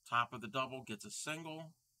 Top of the double gets a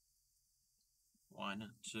single.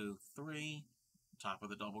 1, 2, 3. Top of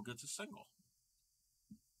the double gets a single.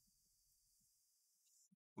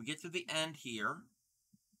 We get to the end here.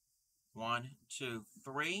 1, 2,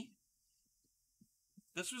 3.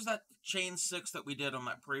 This was that chain 6 that we did on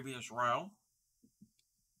that previous row.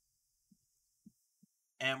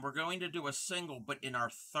 And we're going to do a single, but in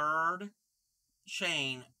our third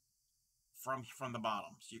chain from the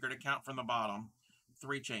bottom. So you're going to count from the bottom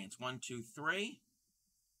 3 chains. 1, 2, 3.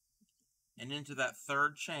 And into that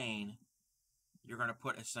third chain, you're going to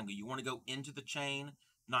put a single. You want to go into the chain,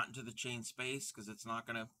 not into the chain space, because it's not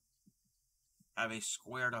going to have a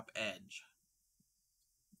squared up edge.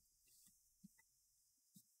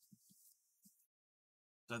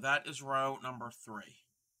 So that is row number 3.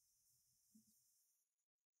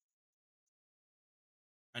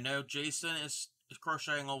 I know Jason is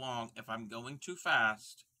crocheting along. If I'm going too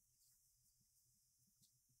fast,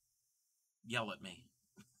 yell at me.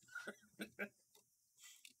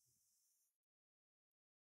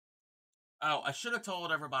 Oh, I should have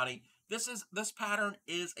told everybody, this pattern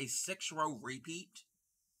is a 6-row repeat.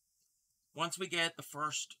 Once we get the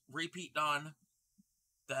first repeat done,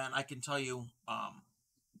 then I can tell you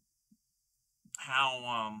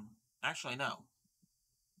how, actually no.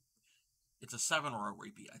 It's a 7-row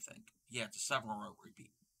repeat, I think. Yeah, it's a 7-row repeat.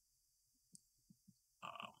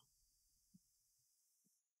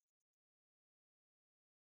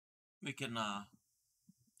 We can, I'll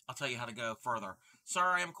tell you how to go further.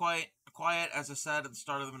 Sorry, I'm quiet, as I said at the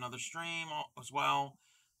start of another stream as well.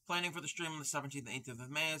 Planning for the stream on the 17th and 18th of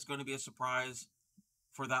May is going to be a surprise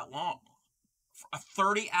for that long. For a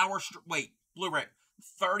 30-hour wait, Blu-ray,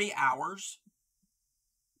 30 hours?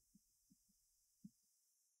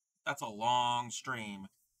 That's a long stream.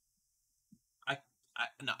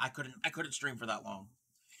 No, I couldn't stream for that long.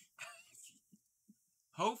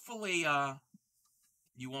 Hopefully,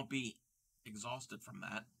 you won't be exhausted from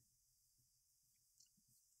that.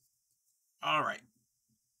 All right.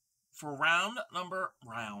 For row number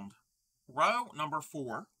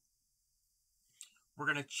 4, we're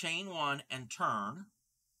going to chain 1 and turn.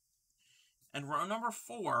 And row number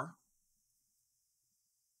 4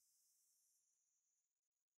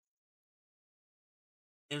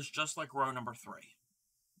 is just like row number 3.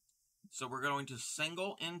 So we're going to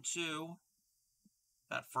single into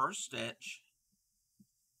that first stitch,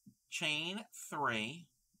 chain 3,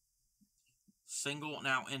 single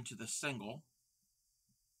now into the single.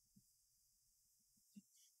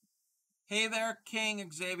 Hey there, King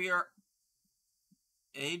Xavier.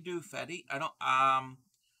 Edu Fetty.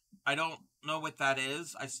 I don't know what that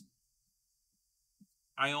is.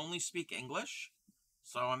 I only speak English,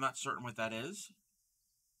 so I'm not certain what that is.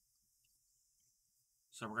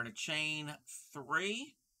 So we're going to chain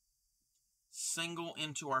 3, single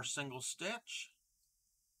into our single stitch.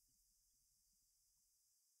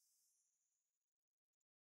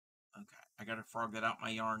 Okay, I got to frog that out my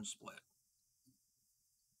yarn split.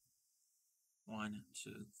 1,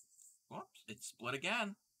 2, whoops, it split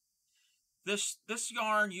again. This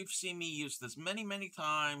yarn, you've seen me use this many, many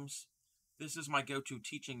times. This is my go-to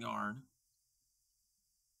teaching yarn.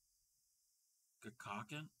 Good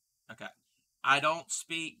cocking. Okay. I don't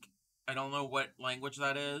know what language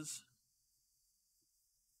that is.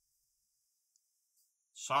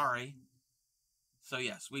 Sorry. So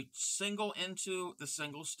yes, we single into the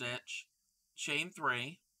single stitch, chain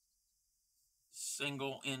 3,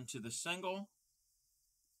 single into the single,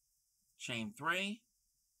 chain 3,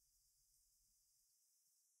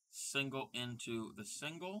 single into the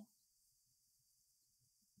single.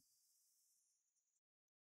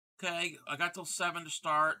 Okay, I got till 7 to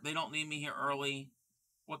start. They don't need me here early.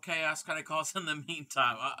 What chaos can I cause in the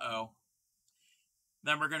meantime? Uh-oh.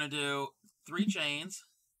 Then we're going to do 3 chains,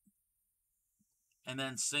 and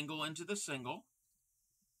then single into the single.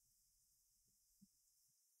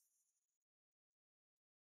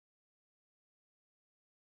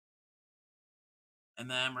 And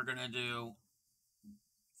then we're going to do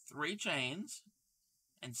 3 chains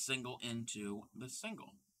and single into the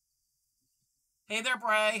single. Hey there,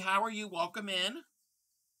 Bray. How are you? Welcome in.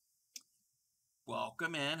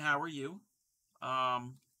 Welcome in. How are you?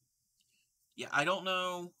 Yeah, I don't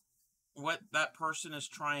know what that person is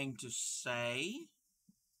trying to say.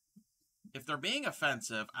 If they're being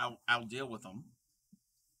offensive, I'll deal with them.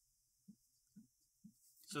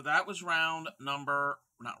 So that was round number,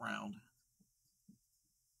 not round.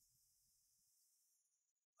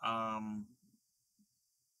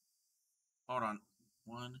 Hold on.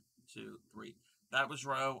 1, 2, 3. That was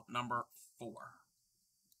row number 4.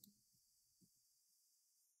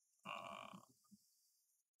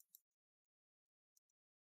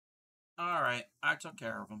 All right, I took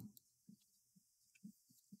care of them.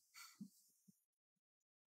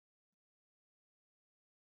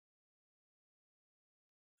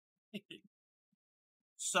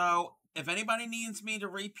 So, if anybody needs me to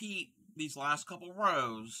repeat these last couple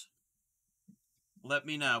rows, let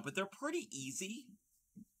me know. But they're pretty easy.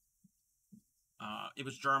 It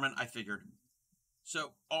was German, I figured.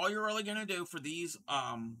 So, all you're really going to do for these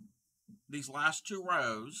last 2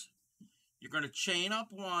 rows, you're going to chain up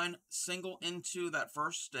 1, single into that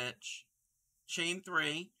first stitch, chain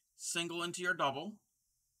 3, single into your double.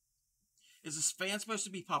 Is this fan supposed to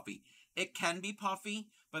be puffy? It can be puffy,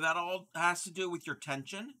 but that all has to do with your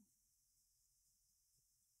tension.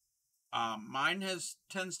 Mine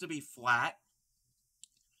tends to be flat.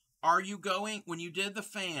 Are you going, when you did the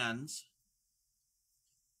fans,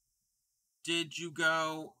 did you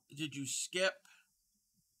skip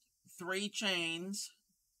 3 chains,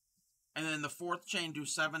 and then the 4th chain do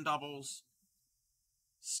 7 doubles,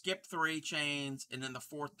 skip 3 chains, and then the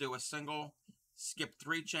 4th do a single, skip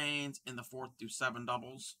 3 chains, and the 4th do 7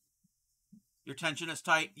 doubles? Your tension is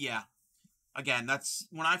tight? Yeah. Again, that's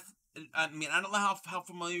when I mean, I don't know how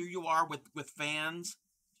familiar you are with fans,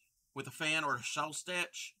 with a fan or a shell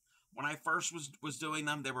stitch. When I first was doing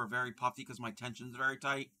them, they were very puffy because my tension's very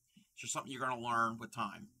tight. It's just something you're going to learn with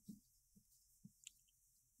time.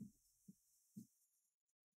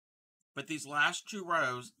 But these last 2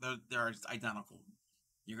 rows, they're identical.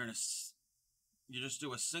 You just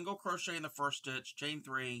do a single crochet in the first stitch, chain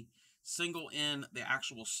 3, single in the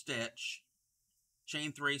actual stitch,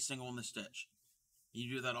 chain 3, single in the stitch. You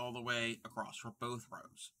do that all the way across for both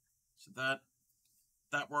rows. So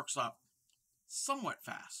that works up somewhat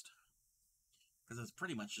fast because it's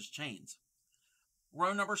pretty much just chains.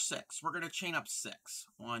 Row number 6, we're going to chain up 6.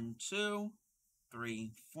 1, 2,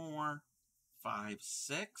 3, 4, 5,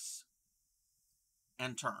 6,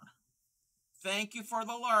 and turn. Thank you for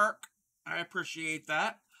the lurk. I appreciate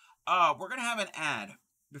that. We're going to have an ad.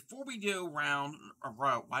 before we do round, or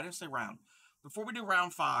row, why did I say round? Before we do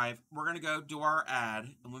round 5, we're going to go do our ad,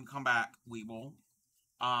 and when we come back, we will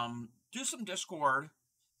do some Discord. I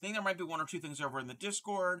think there might be 1 or 2 things over in the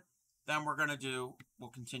Discord. Then we'll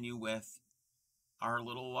continue with our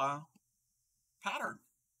little pattern.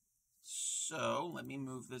 So let me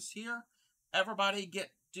move this here. Everybody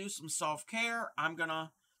do some self-care. I'm going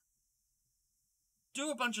to do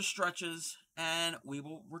a bunch of stretches, and we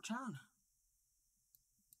will return.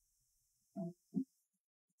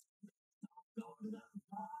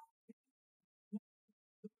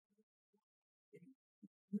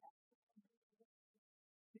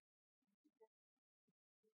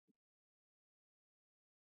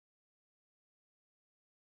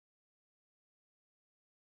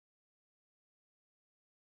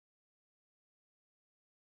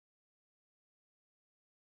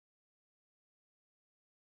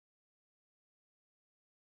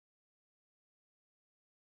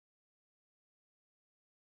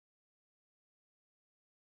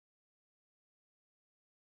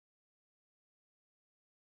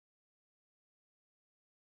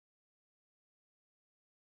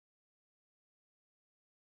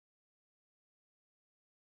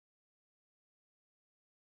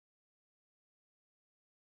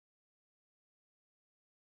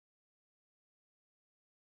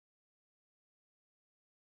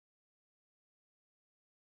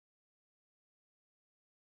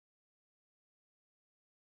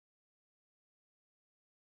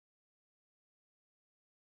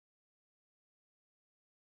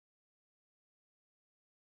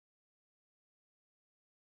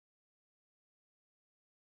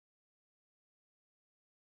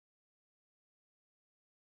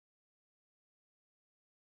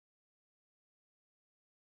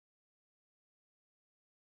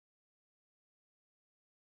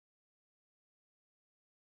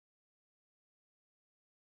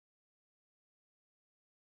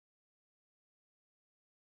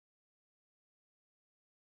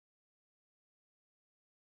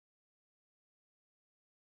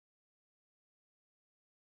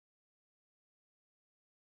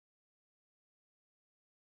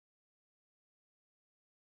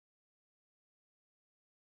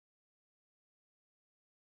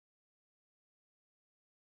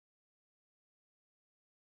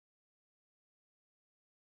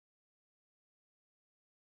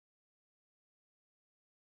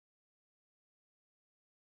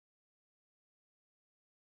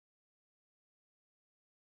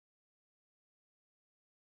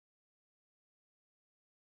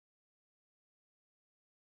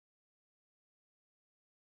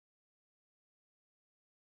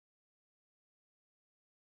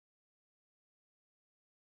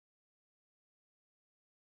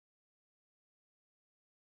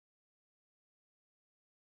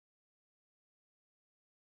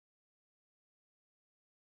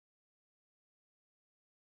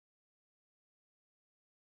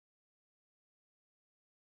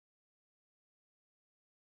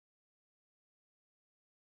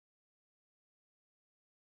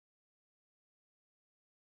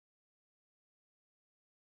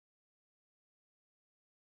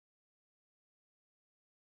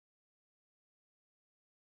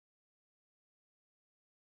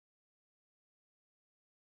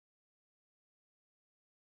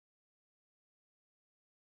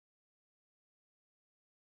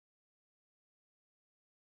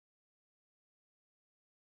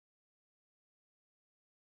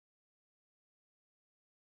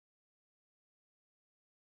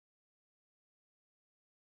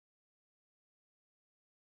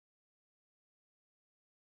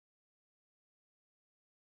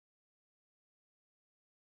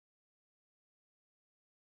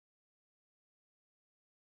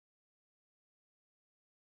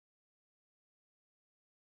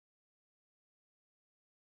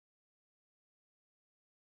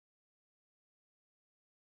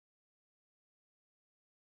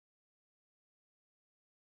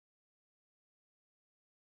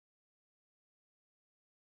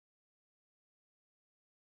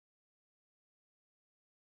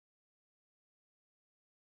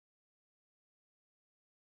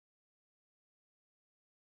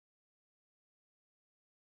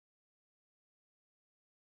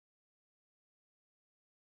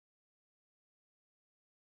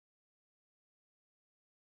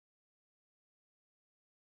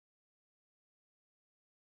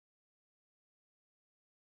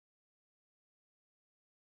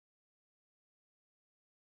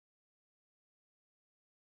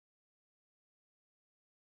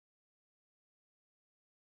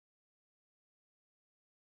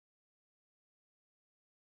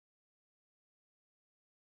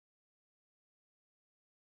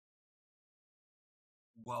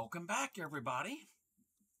 Welcome back, everybody.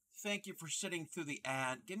 Thank you for sitting through the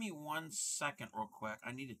ad. Give me 1 second real quick.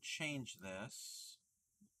 I need to change this.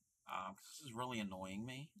 This is really annoying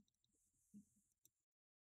me.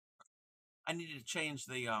 I needed to change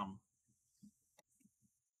the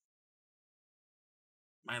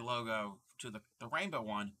my logo to the rainbow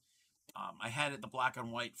one. I had it the black and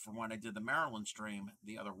white for when I did the Maryland stream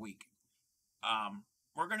the other week.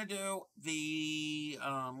 We're gonna do the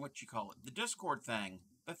the Discord thing,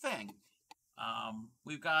 the thing.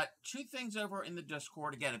 We've got 2 things over in the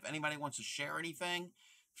Discord. Again, if anybody wants to share anything,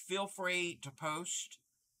 feel free to post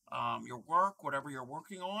your work, whatever you're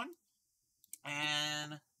working on.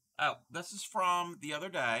 And oh, this is from the other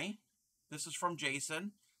day. This is from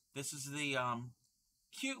Jason. This is the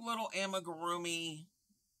cute little amigurumi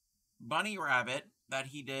bunny rabbit that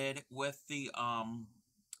he did with the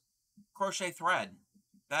crochet thread.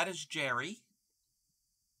 That is Jerry.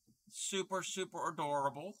 Super, super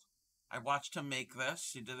adorable. I watched him make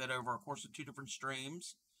this. He did that over a course of 2 different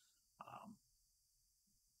streams.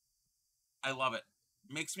 I love it.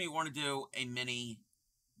 Makes me want to do a mini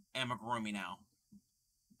amigurumi now.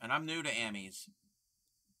 And I'm new to Amis.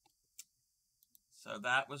 So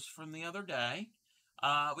that was from the other day.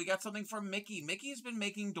 We got something from Mickey. Mickey's been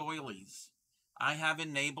making doilies. I have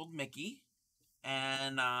enabled Mickey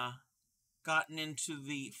and gotten into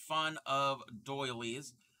the fun of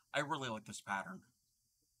doilies. I really like this pattern.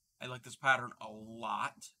 I like this pattern a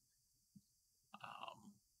lot.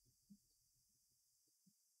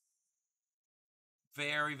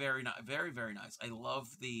 Very, very nice. Very, very nice. I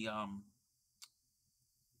love the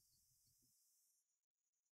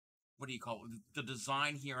what do you call it? The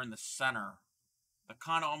design here in the center. It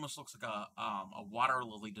kind of almost looks like a water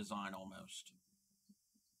lily design almost.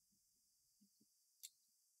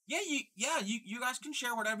 Yeah, you guys can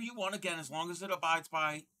share whatever you want, again, as long as it abides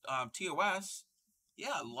by TOS.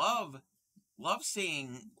 Yeah, love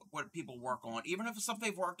seeing what people work on, even if it's something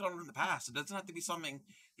they've worked on in the past. It doesn't have to be something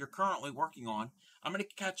you're currently working on. I'm going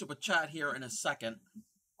to catch up with chat here in a second.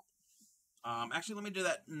 Actually, let me do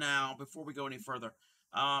that now before we go any further.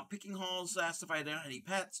 Picking Halls asked if I had any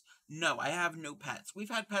pets. No, I have no pets. We've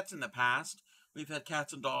had pets in the past. We've had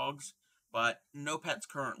cats and dogs, but no pets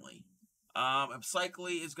currently.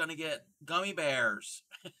 Psychly is going to get gummy bears.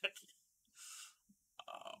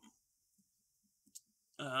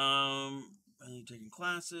 Are you taking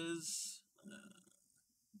classes?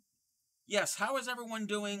 Yes, how is everyone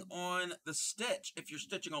doing on the stitch if you're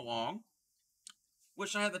stitching along?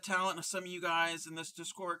 Wish I had the talent of some of you guys in this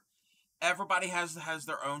Discord. Everybody has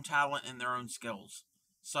their own talent and their own skills.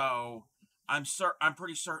 So I'm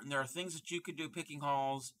pretty certain there are things that you could do picking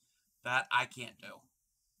hauls that I can't do.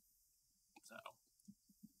 So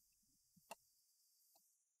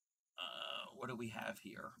what do we have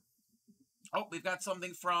here? Oh, we've got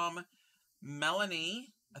something from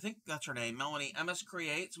Melanie. I think that's her name, Melanie MS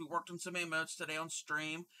Creates. We worked on some emotes today on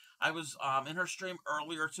stream. I was in her stream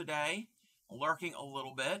earlier today, lurking a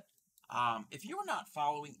little bit. If you are not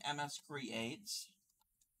following MS Creates,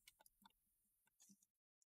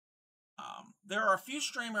 there are a few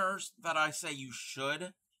streamers that I say you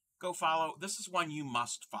should go follow. This is one you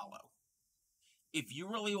must follow. If you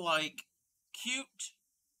really like cute,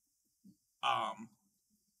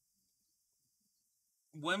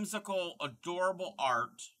 whimsical, adorable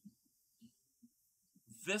art,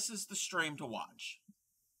 this is the stream to watch.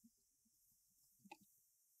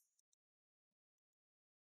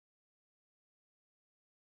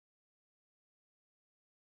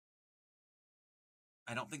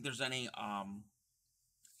 I don't think there's any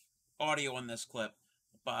audio in this clip,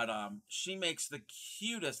 but she makes the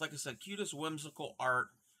cutest, like I said, cutest whimsical art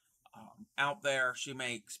out there. She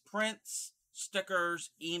makes prints, stickers,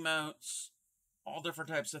 emotes, all different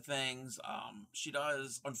types of things. She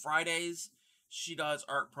does, on Fridays, she does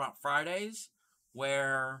Art Prompt Fridays,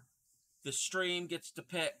 where the stream gets to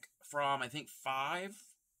pick from, I think,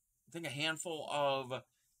 a handful of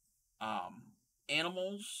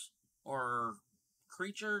animals or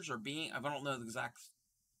creatures or being, I don't know the exact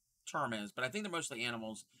term is, but I think they're mostly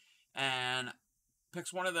animals, and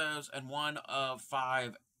picks one of those and one of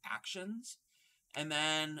 5 actions, and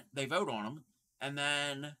then they vote on them, and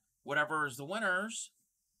then whatever is the winners,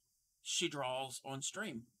 she draws on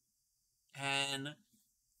stream, and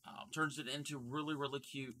turns it into really, really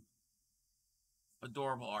cute,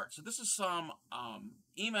 adorable art. So this is some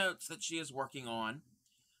emotes that she is working on.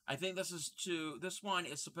 I think this one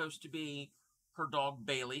is supposed to be her dog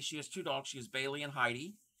Bailey. She has 2 dogs. She has Bailey and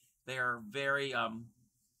Heidi. They are very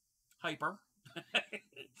hyper.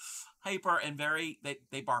 Hyper and very,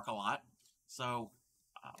 they bark a lot. So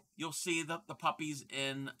You'll see the puppies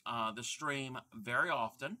in the stream very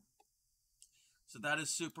often. So that is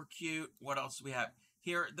super cute. What else do we have?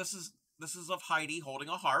 Here, this is of Heidi holding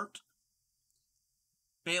a heart.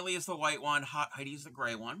 Bailey is the white one. Heidi is the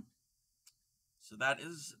gray one. So that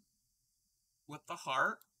is with the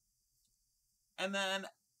heart. And then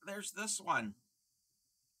there's this one.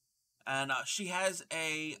 And she has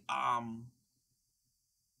a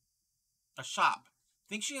shop. I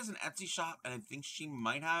think she has an Etsy shop, and I think she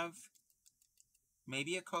might have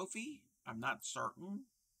maybe a Ko-fi. I'm not certain.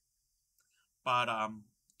 But,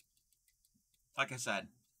 like I said,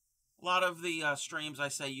 a lot of the streams I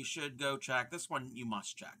say you should go check. This one you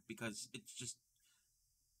must check, because it's just,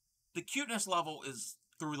 the cuteness level is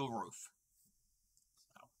through the roof.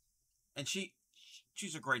 So, and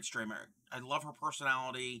she's a great streamer. I love her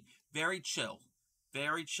personality. Very chill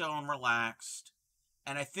and relaxed.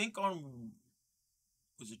 And I think on,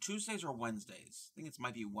 was it Tuesdays or Wednesdays? I think it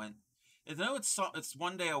might be I know it's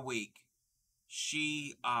one day a week.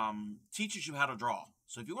 She teaches you how to draw.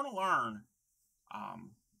 So if you want to learn,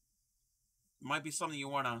 might be something you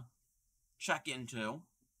want to check into.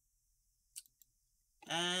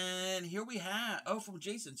 And here we have, from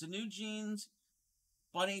Jason, it's a new jeans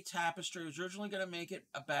bunny tapestry. I was originally going to make it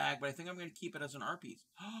a bag, but I think I'm going to keep it as an art piece.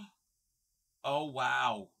 Oh,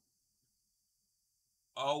 wow.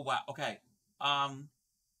 Oh, wow. Okay.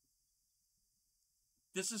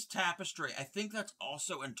 This is tapestry. I think that's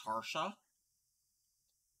also in Tarsha.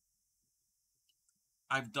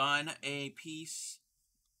 I've done a piece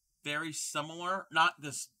very similar, not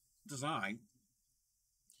this design,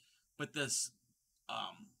 but this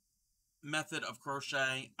method of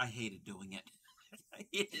crochet. I hated doing it. I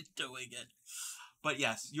hated doing it. But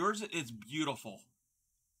yes, yours is beautiful.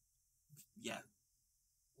 Yeah.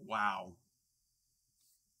 Wow.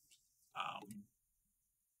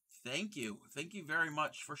 Thank you. Thank you very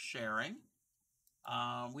much for sharing.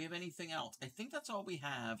 We have anything else? I think that's all we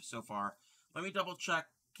have so far. Let me double check.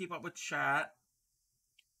 Keep up with chat.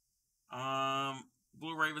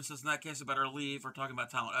 Blue Raven says, in that case, I better leave. We're talking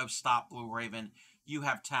about talent. Oh, stop, Blue Raven. You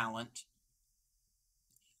have talent.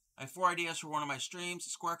 I have 4 ideas for one of my streams. A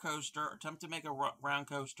square coaster. Attempt to make a round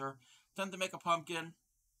coaster. Attempt to make a pumpkin.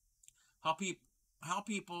 How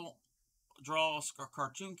people draw a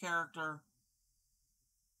cartoon character.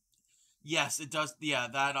 Yes, it does. Yeah,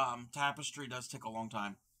 that tapestry does take a long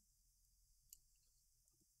time.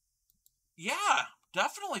 Yeah,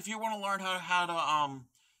 definitely. If you want to learn how to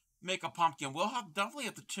make a pumpkin, we'll definitely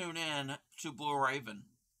have to tune in to Blue Raven.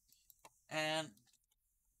 And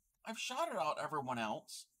I've shouted out everyone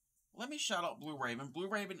else. Let me shout out Blue Raven. Blue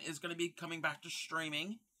Raven is going to be coming back to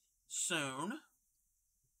streaming soon.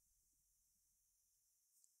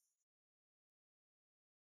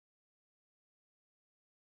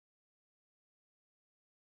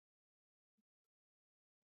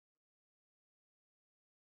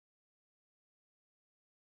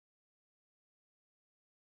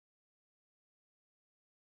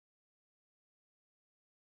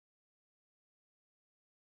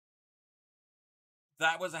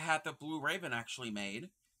 That was a hat that Blue Raven actually made.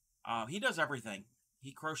 He does everything.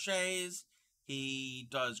 He crochets. He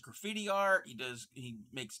does graffiti art. He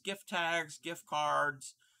makes gift tags, gift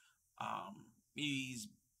cards. He's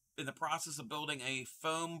in the process of building a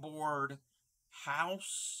foam board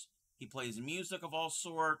house. He plays music of all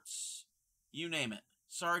sorts. You name it.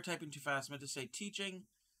 Sorry, typing too fast. I meant to say teaching.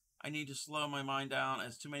 I need to slow my mind down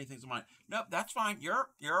as too many things in mind. Nope, that's fine. You're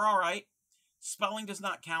all right. Spelling does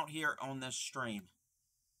not count here on this stream.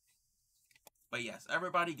 But yes,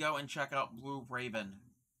 everybody go and check out Blue Raven.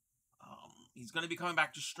 He's going to be coming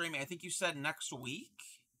back to streaming. I think you said next week.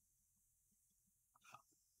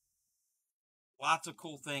 Lots of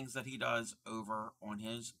cool things that he does over on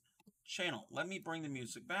his channel. Let me bring the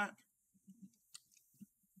music back.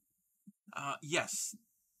 Yes,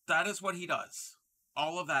 that is what he does.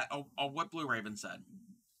 All of that, what Blue Raven said.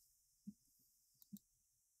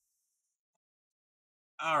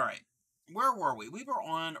 All right. Where were we? We were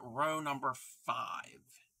on row number 5.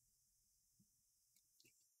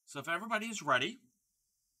 So if everybody's ready,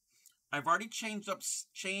 I've already chained up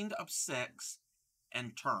 6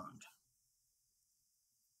 and turned.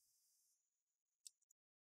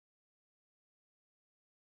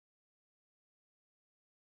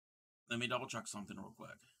 Let me double check something real quick.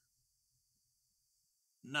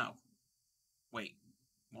 No. Wait.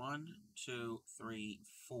 1, 2, 3,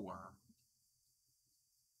 4.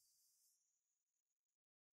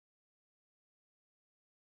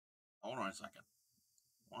 Hold on a second.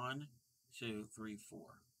 1, 2, 3, 4.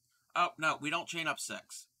 Oh, no, we don't chain up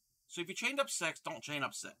 6. So if you chained up 6, don't chain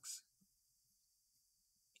up 6.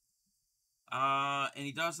 And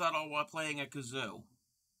he does that all while playing a kazoo.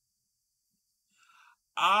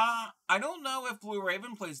 I don't know if Blue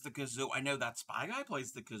Raven plays the kazoo. I know that Spy Guy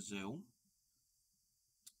plays the kazoo.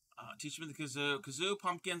 Teach me the kazoo. Kazoo,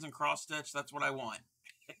 pumpkins, and cross stitch. That's what I want.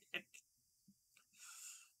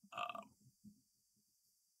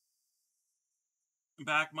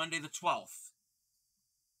 Back Monday the 12th.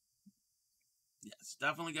 Yes,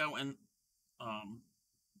 definitely go and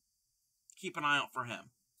keep an eye out for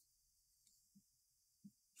him.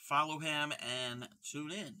 Follow him and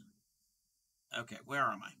tune in. Okay, where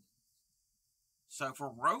am I? So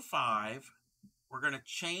for row 5, we're going to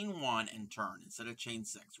chain 1 and turn instead of chain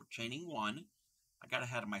 6. We're chaining 1. I got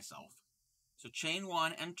ahead of myself. So chain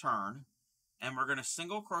 1 and turn, and we're going to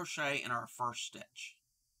single crochet in our first stitch.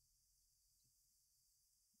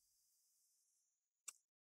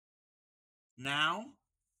 Now,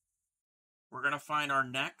 we're going to find our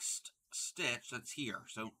next stitch that's here.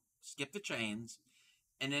 So skip the chains,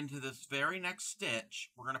 and into this very next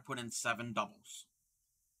stitch, we're going to put in 7 doubles.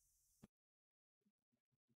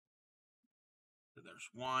 So there's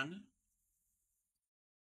 1,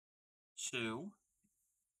 2,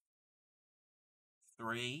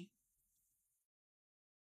 3,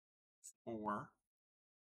 4,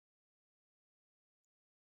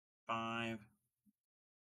 5,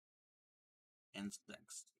 and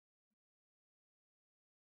 6.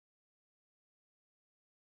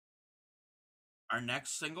 Our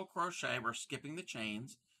next single crochet, we're skipping the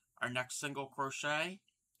chains. Our next single crochet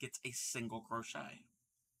gets a single crochet.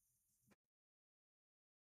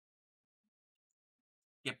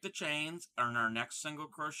 Skip the chains, and our next single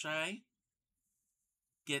crochet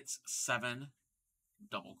gets 7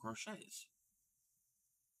 double crochets.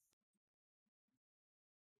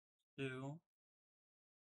 2,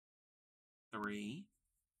 3,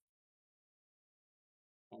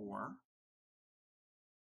 4,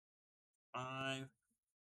 5,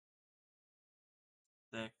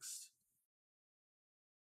 6,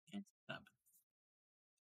 and 7.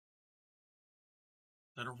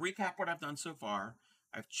 So to recap what I've done so far,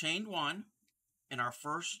 I've chained 1 in our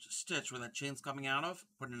first stitch where that chain's coming out of,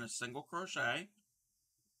 put in a single crochet.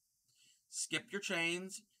 Skip your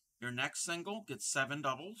chains, your next single gets 7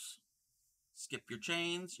 doubles. Skip your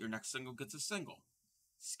chains, your next single gets a single.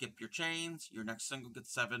 Skip your chains, your next single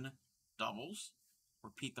gets 7 doubles.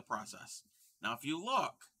 Repeat the process. Now if you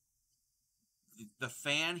look, the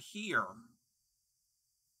fan here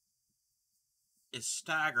is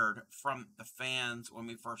staggered from the fans when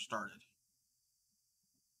we first started.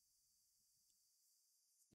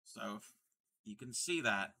 So if you can see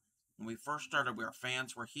that when we first started, our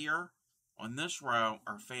fans were here. On this row,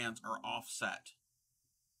 our fans are offset.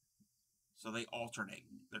 So they alternate.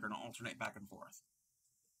 They're going to alternate back and forth.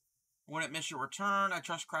 Wouldn't miss your return. I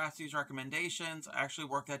trust Crasty's recommendations. I actually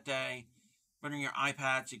work that day. Put in your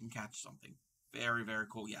iPad so you can catch something. Very, very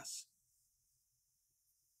cool, yes.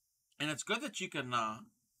 And it's good that you can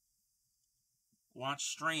watch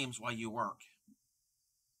streams while you work.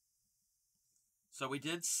 So we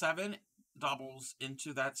did 7 doubles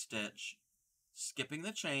into that stitch, skipping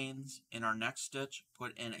the chains. In our next stitch,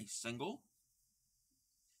 put in a single.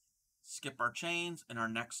 Skip our chains. In our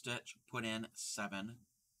next stitch, put in 7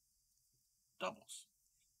 doubles.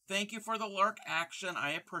 Thank you for the lurk action.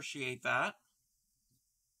 I appreciate that.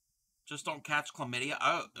 Just don't catch chlamydia.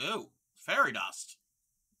 Oh, ew. Fairy dust.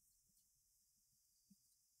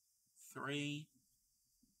 3,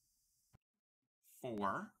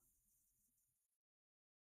 4,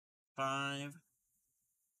 5,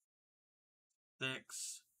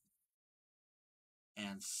 6,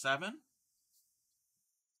 and 7.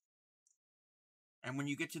 And when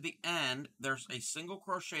you get to the end, there's a single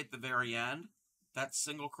crochet at the very end. That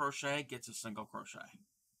single crochet gets a single crochet.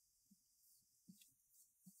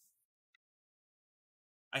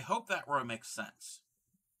 I hope that row makes sense.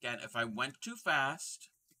 Again, if I went too fast,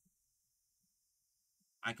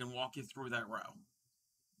 I can walk you through that row.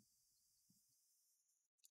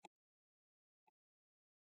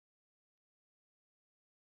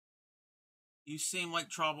 You seem like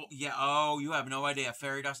trouble. Yeah, oh, you have no idea.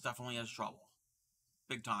 Fairy dust definitely has trouble.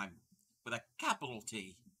 Big time. With a capital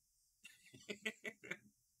T.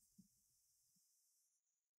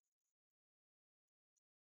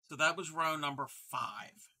 So that was row number 5.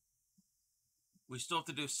 We still have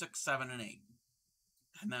to do 6, 7, and 8.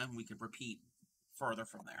 And then we can repeat further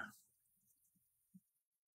from there.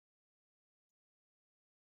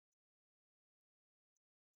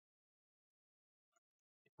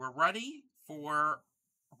 We're ready for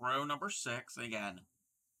row number 6. Again,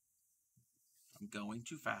 I'm going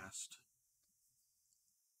too fast.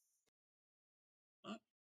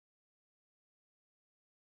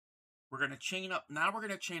 We're going to chain up. Now we're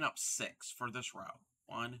going to chain up 6 for this row.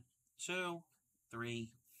 1, 2,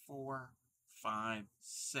 3, 4, 5,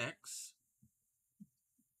 6.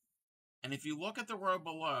 And if you look at the row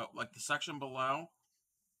below, like the section below,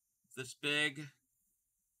 this big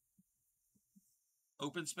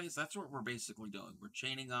open space, that's what we're basically doing. We're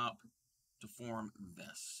chaining up to form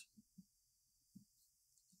this.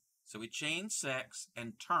 So we chain 6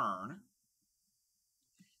 and turn.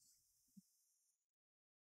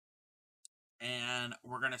 And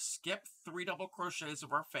we're going to skip 3 double crochets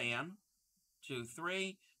of our fan. 2,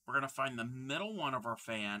 3. We're going to find the middle one of our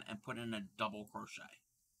fan and put in a double crochet.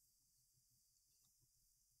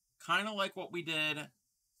 Kind of like what we did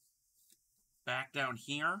back down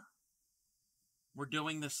here. We're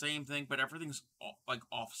doing the same thing, but everything's like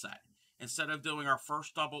offset. Instead of doing our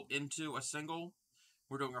first double into a single,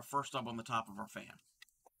 we're doing our first double on the top of our fan.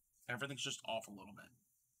 Everything's just off a little bit.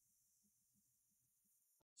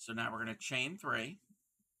 So now we're going to chain 3,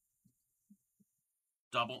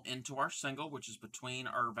 double into our single, which is between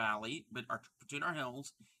our valley, between our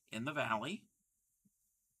hills in the valley.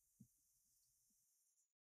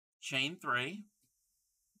 Chain 3,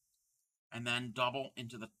 and then double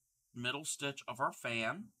into the middle stitch of our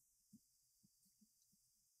fan.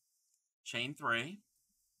 Chain 3,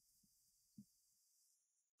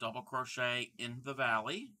 double crochet in the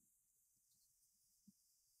valley.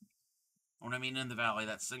 When I mean in the valley,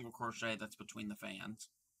 that's single crochet that's between the fans.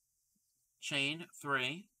 Chain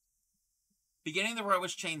 3. Beginning of the row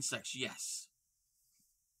is chain 6, yes.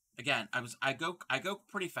 Again, I go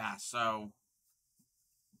pretty fast, so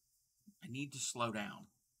I need to slow down.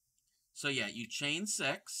 So yeah, you chain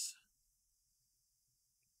 6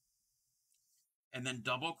 and then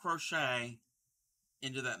double crochet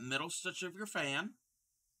into that middle stitch of your fan,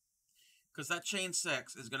 because that chain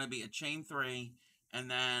 6 is going to be a chain 3, and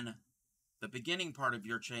then the beginning part of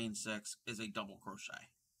your chain 6 is a double crochet,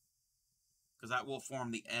 because that will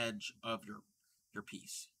form the edge of your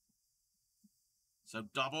piece. So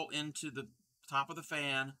double into the top of the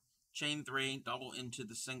fan, chain 3, double into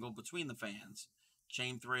the single between the fans,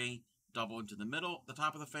 chain 3, double into the middle, the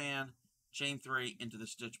top of the fan, chain 3 into the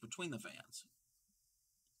stitch between the fans.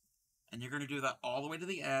 And you're going to do that all the way to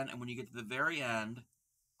the end, and when you get to the very end,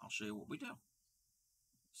 I'll show you what we do.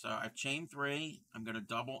 So I've chained 3, I'm going to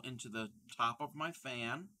double into the top of my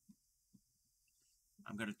fan,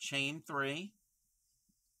 I'm going to chain 3,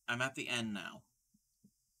 I'm at the end now.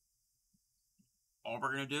 All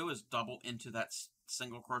we're going to do is double into that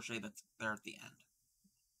single crochet that's there at the end.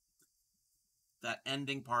 That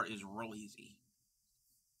ending part is real easy.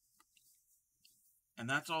 And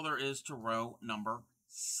that's all there is to row number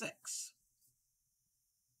 6.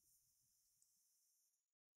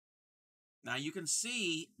 Now you can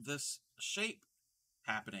see this shape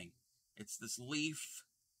happening. It's this leaf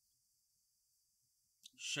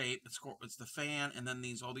shape. It's the fan, and then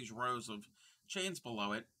all these rows of chains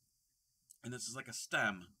below it. And this is like a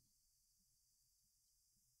stem.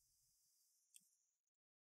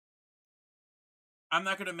 I'm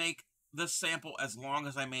not going to make this sample as long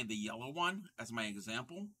as I made the yellow one as my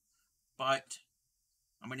example, but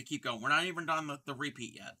I'm going to keep going. We're not even done the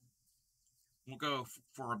repeat yet. We'll go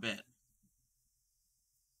for a bit.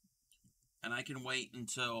 And I can wait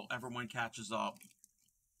until everyone catches up.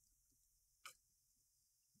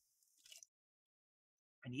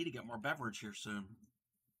 I need to get more beverage here soon.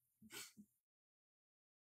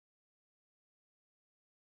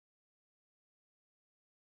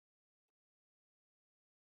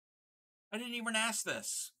 I didn't even ask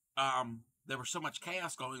this. There was so much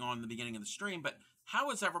chaos going on in the beginning of the stream, but how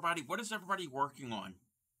is everybody, what is everybody working on?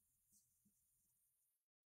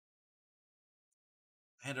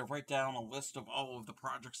 I had to write down a list of all of the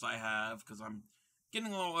projects I have because I'm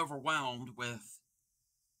getting a little overwhelmed with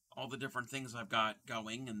all the different things I've got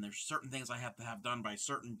going, and there's certain things I have to have done by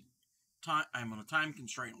certain time. I'm on a time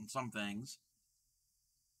constraint on some things.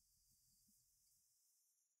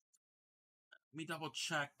 Let me double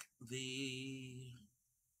check the...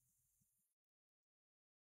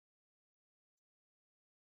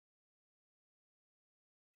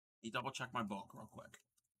 Let me double check my book real quick.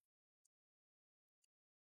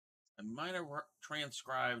 I might have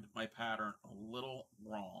transcribed my pattern a little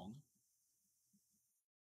wrong.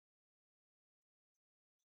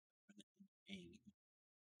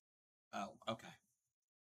 Oh, okay.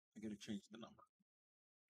 I gotta change the number.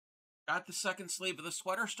 Got the second sleeve of the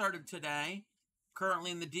sweater started today.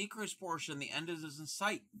 Currently in the decrease portion, the end is in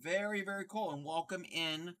sight. Very, very cool. And welcome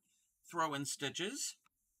in throw-in stitches.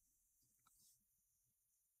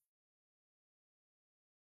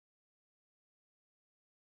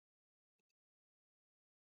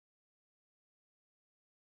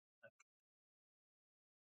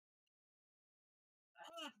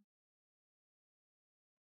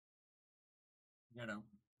 you know,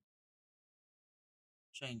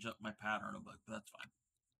 change up my pattern a bit, but that's fine.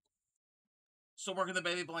 So working the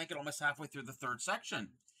baby blanket almost halfway through the third section.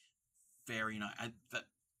 Very nice.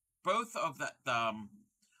 Both of that, I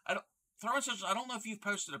don't know if you've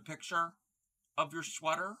posted a picture of your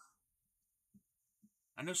sweater.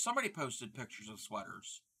 I know somebody posted pictures of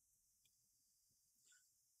sweaters.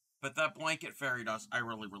 But that blanket fairy dust, I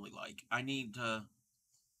really, really like. I need to,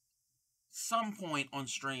 some point on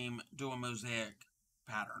stream, do a mosaic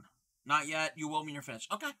pattern. Not yet. You will when you're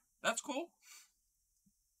finished. Okay, that's cool.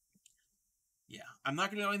 Yeah, I'm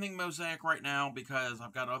not going to do anything mosaic right now because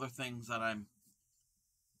I've got other things that I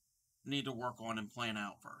need to work on and plan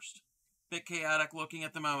out first. Bit chaotic looking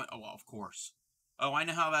at the moment. Oh, well, of course. Oh, I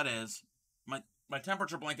know how that is. My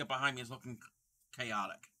temperature blanket behind me is looking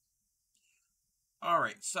chaotic. All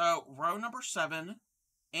right, so row number 7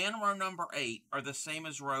 and row number 8 are the same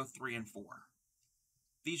as row 3 and 4.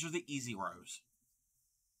 These are the easy rows.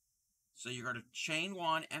 So you're going to chain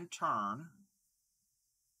 1 and turn,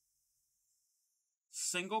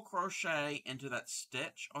 single crochet into that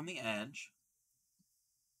stitch on the edge,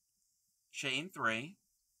 chain 3,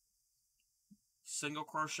 single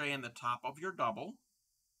crochet in the top of your double,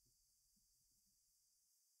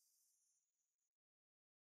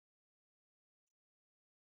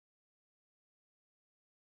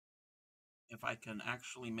 if I can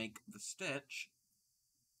actually make the stitch.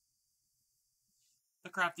 The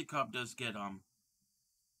Crafty Cub does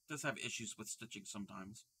have issues with stitching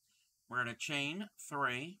sometimes. We're going to chain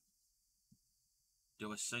 3,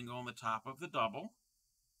 do a single on the top of the double,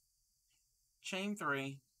 chain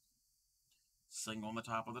 3, single on the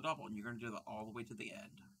top of the double, and you're going to do that all the way to the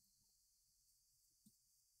end.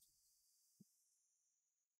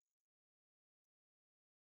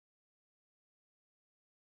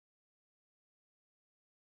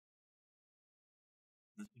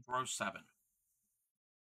 This is row 7.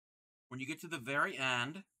 When you get to the very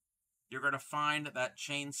end, you're going to find that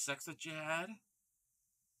chain 6 that you had,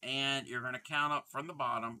 and you're going to count up from the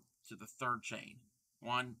bottom to the third chain.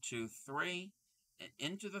 1, 2, 3, and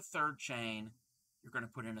into the third chain, you're going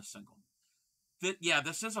to put in a single. Yeah,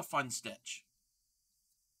 this is a fun stitch.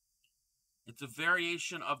 It's a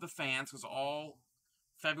variation of the fans, because all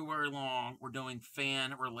February long, we're doing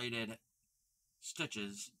fan-related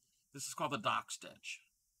stitches. This is called the dock stitch.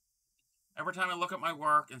 Every time I look at my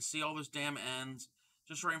work and see all those damn ends,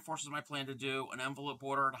 just reinforces my plan to do an envelope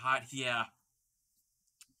border to hide. Yeah.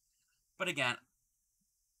 But again,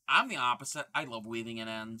 I'm the opposite. I love weaving in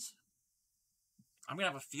ends. I'm going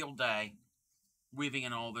to have a field day weaving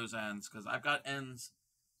in all those ends, because I've got ends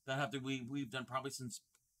that have to be weaved in probably since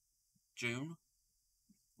June.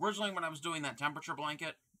 Originally, when I was doing that temperature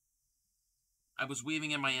blanket, I was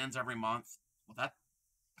weaving in my ends every month. Well,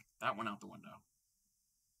 that went out the window.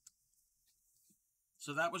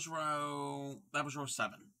 So that was row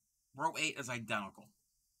 7. Row 8 is identical.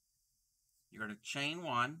 You're going to chain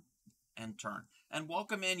 1 and turn. And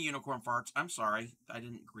welcome in, Unicorn Farts. I'm sorry, I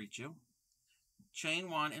didn't greet you. Chain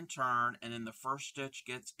 1 and turn, and then the first stitch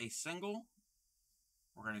gets a single.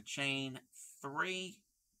 We're going to chain 3,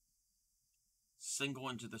 single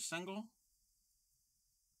into the single.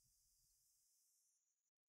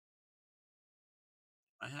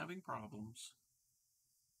 I'm having problems.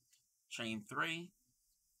 Chain 3,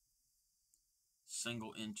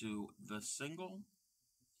 single into the single.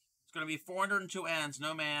 It's going to be 402 ends.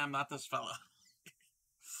 No, ma'am, not this fella.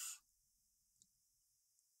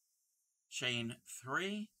 Chain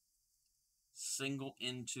 3, single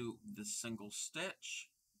into the single stitch.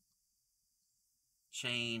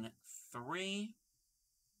 Chain 3,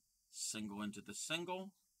 single into the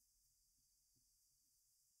single.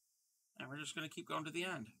 And we're just going to keep going to the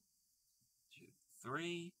end. 2,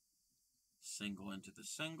 3, single into the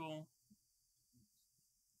single.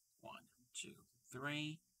 1, 2,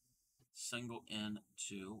 3, single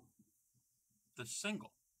into the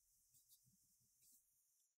single.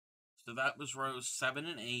 So that was rows 7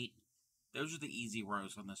 and 8. Those are the easy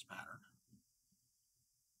rows on this pattern.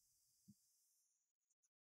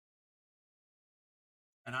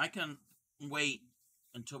 And I can wait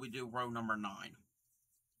until we do row number 9.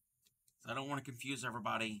 I don't want to confuse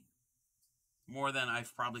everybody more than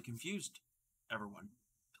I've probably confused everyone.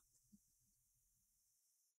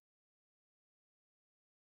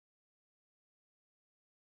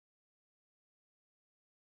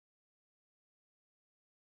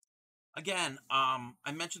 Again,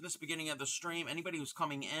 I mentioned this beginning of the stream. Anybody who's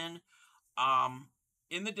coming in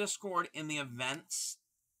the Discord, in the events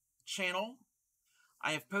channel,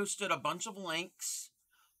 I have posted a bunch of links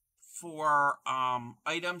for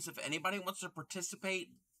items if anybody wants to participate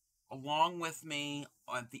along with me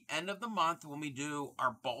at the end of the month when we do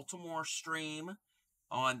our Baltimore stream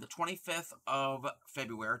on the 25th of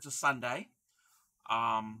February. It's a Sunday.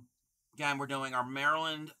 Again, we're doing our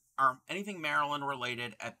anything Maryland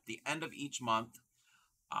related at the end of each month.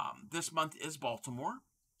 This month is Baltimore.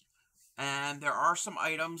 And there are some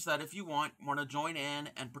items that if you want to join in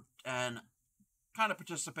and kind of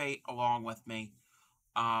participate along with me.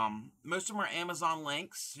 Most of them are Amazon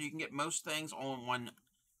links, so you can get most things all in one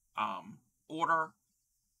order.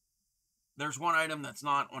 There's one item that's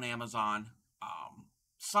not on Amazon.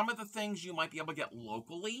 Some of the things you might be able to get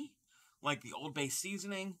locally, like the Old Bay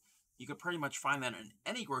seasoning, you could pretty much find that in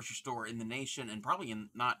any grocery store in the nation, and probably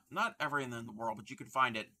in not every in the world, but you could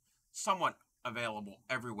find it somewhat available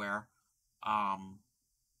everywhere. And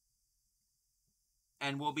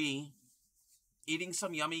we'll be eating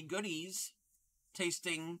some yummy goodies,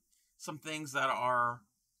 tasting some things that are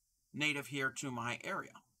native here to my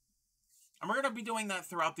area. And we're going to be doing that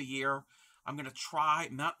throughout the year. I'm going to try,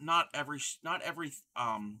 not every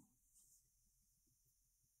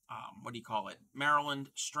what do you call it? Maryland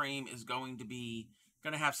stream is going to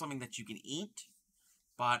have something that you can eat,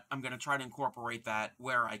 but I'm going to try to incorporate that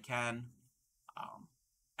where I can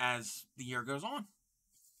as the year goes on.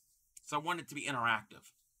 So I want it to be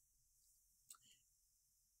interactive.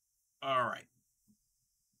 All right.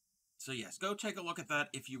 So yes, go take a look at that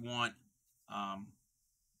if you want.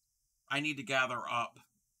 I need to gather up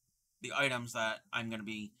the items that I'm going to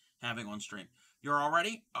be having on stream. You're all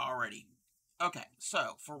ready? Alrighty. Okay,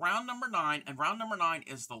 so for round number 9, and round number 9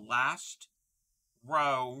 is the last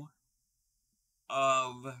row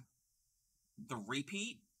of the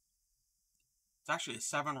repeat. It's actually a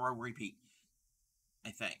 7-row repeat, I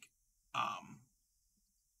think.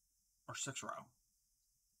 Or 6-row.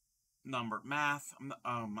 Number math.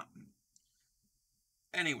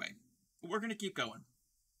 Anyway, we're going to keep going.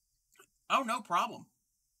 Oh, no problem.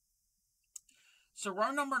 So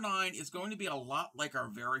row number 9 is going to be a lot like our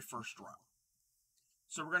very first row.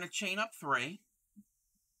 So we're going to chain up 3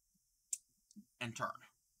 and turn.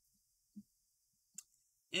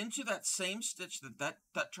 Into that same stitch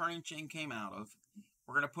that turning chain came out of,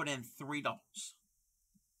 we're going to put in 3 doubles.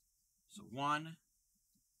 So 1,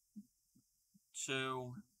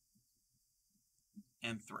 2,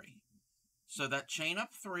 and 3. So that chain up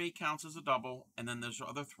 3 counts as a double, and then those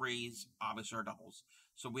other 3s obviously are doubles.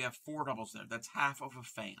 So we have 4 doubles there. That's half of a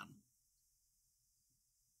fan.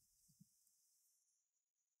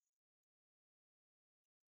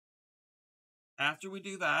 After we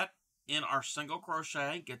do that, in our single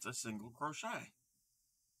crochet gets a single crochet.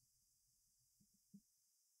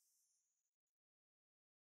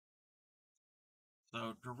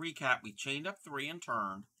 So to recap, we chained up 3 and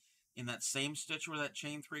turned. In that same stitch where that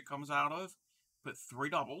chain 3 comes out of, put 3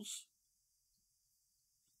 doubles.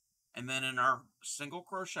 And then in our single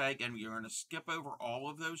crochet, again, we're going to skip over all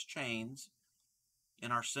of those chains.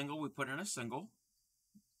 In our single, we put in a single.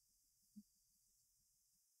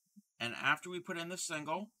 And after we put in the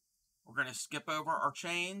single, we're going to skip over our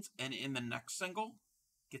chains, and in the next single,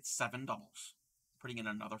 get 7 doubles, putting in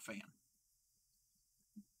another fan.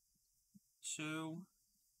 2,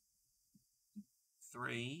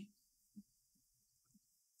 3,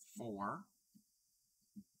 4,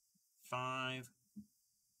 5,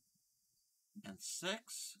 and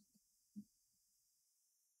 6.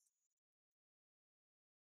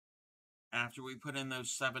 After we put in those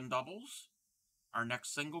 7 doubles, our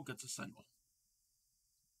next single gets a single.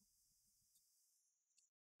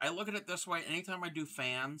 I look at it this way: anytime I do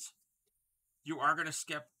fans, you are going to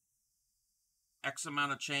skip X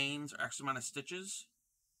amount of chains or X amount of stitches.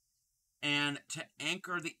 And to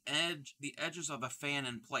anchor the edges of the fan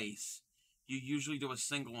in place, you usually do a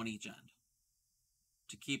single on each end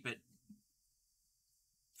to keep it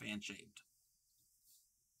fan shaped.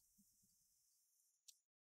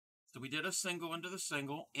 So we did a single into the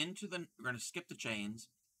single, we're going to skip the chains.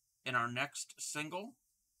 In our next single,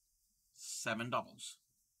 7 doubles.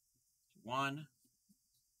 1,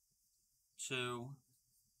 2,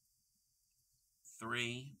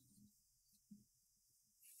 3,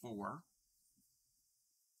 4,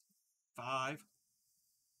 5,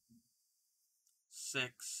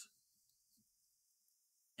 6,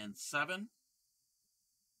 and 7.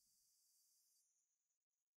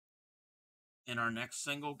 In our next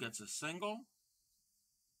single gets a single.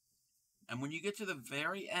 And when you get to the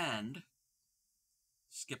very end,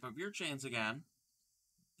 skip over your chains again.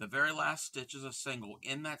 The very last stitch is a single.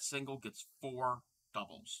 In that single gets 4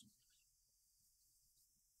 doubles.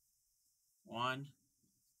 1,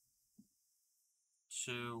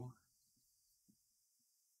 2,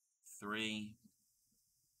 3,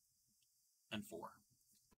 and 4.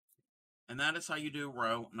 And that is how you do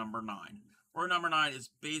row number 9. Row number 9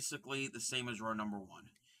 is basically the same as row number 1.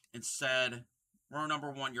 Instead, row number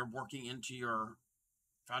 1, you're working into your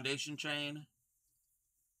foundation chain,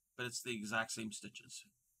 but it's the exact same stitches.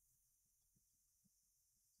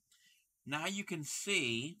 Now you can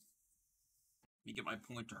see, let me get my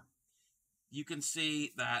pointer. You can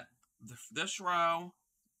see that this row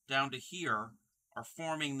down to here are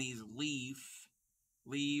forming these leaf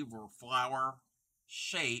or flower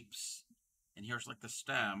shapes. And here's like the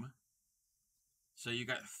stem. So you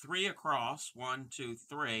got 3 across, 1, 2,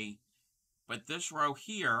 3. But this row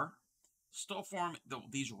here still form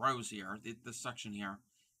these rows here, this section here.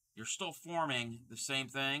 You're still forming the same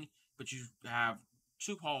thing, but you have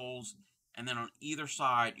 2 holes, and then on either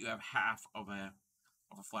side you have half of a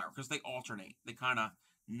flower because they alternate. They kind of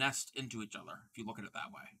nest into each other if you look at it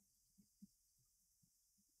that way.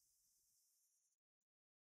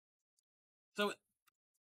 So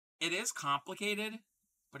it is complicated,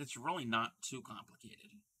 but it's really not too complicated.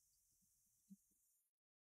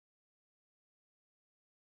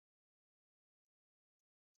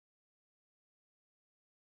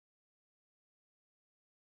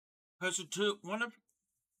 So one of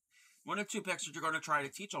 2 picks that you're going to try to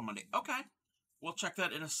teach on Monday. Okay, we'll check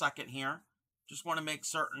that in a second here. Just want to make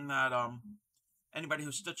certain that anybody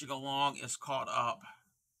who's stitching along is caught up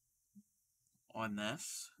on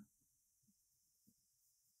this.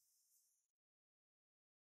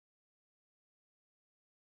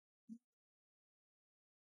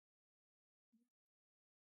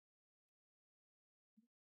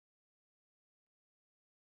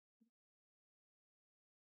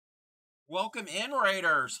 Welcome in,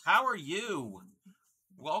 Raiders. How are you?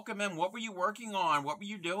 Welcome in. What were you working on? What were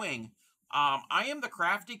you doing? I am the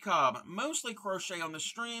Crafty Cub. Mostly crochet on the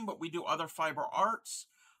stream, but we do other fiber arts.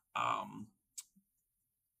 I'm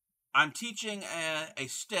teaching a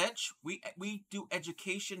stitch. We do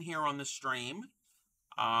education here on the stream.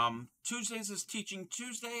 Tuesdays is Teaching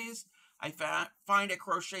Tuesdays. I find a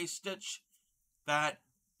crochet stitch that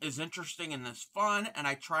is interesting and is fun, and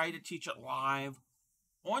I try to teach it live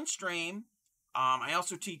on stream. I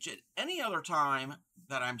also teach it any other time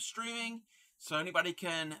that I'm streaming, so anybody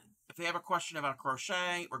can, if they have a question about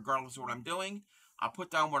crochet, regardless of what I'm doing, I'll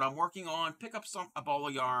put down what I'm working on, pick up a ball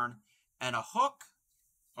of yarn, and a hook,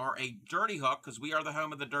 or a dirty hook, because we are the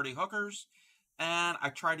home of the dirty hookers, and I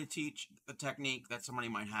try to teach the technique that somebody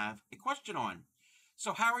might have a question on.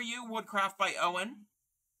 So how are you, Woodcraft by Owen?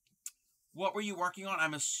 What were you working on?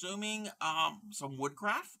 I'm assuming some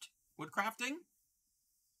woodcrafting.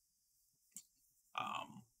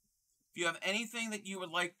 If you have anything that you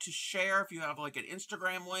would like to share, if you have like an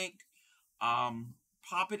Instagram link,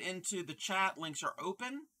 pop it into the chat. Links are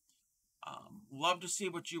open. Love to see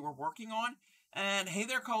what you were working on. And hey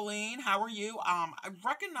there, Colleen. How are you? I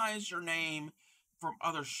recognize your name from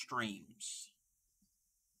other streams.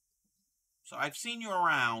 So I've seen you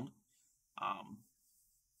around.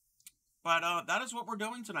 But that is what we're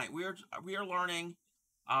doing tonight. We are learning.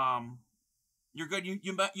 You're good.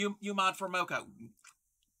 You mod for Moko.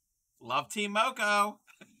 Love Team Moko.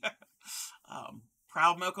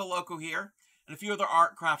 Proud Moko Loco here, and a few other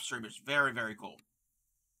art craft streamers. Very, very cool.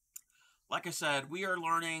 Like I said, we are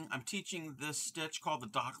learning. I'm teaching this stitch called the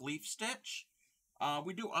Dock Leaf Stitch.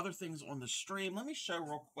 We do other things on the stream. Let me show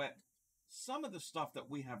real quick some of the stuff that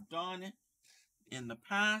we have done in the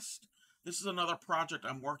past. This is another project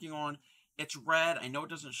I'm working on. It's red. I know it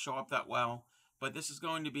doesn't show up that well, but this is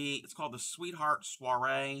going to be, it's called the Sweetheart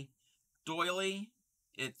Soiree Doily.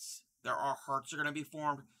 There are hearts that are going to be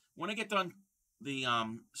formed. When I get done the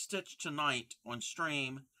stitch tonight on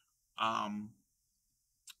stream, I'm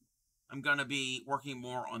going to be working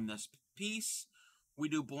more on this piece. We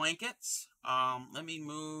do blankets. Let me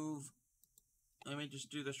just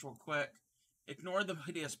do this real quick. Ignore the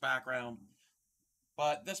hideous background.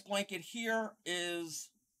 But this blanket here is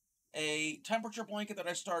a temperature blanket that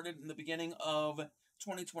I started in the beginning of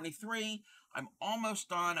 2023. I'm almost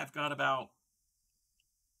done. I've got about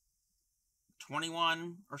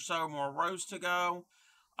 21 or so more rows to go.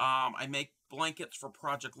 I make blankets for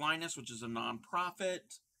Project Linus, which is a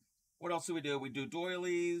nonprofit. What else do? We do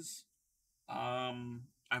doilies.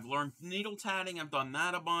 I've learned needle tatting. I've done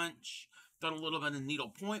that a bunch. Done a little bit of needle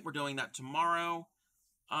point. We're doing that tomorrow.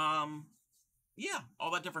 Yeah,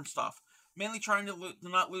 all that different stuff. Mainly trying to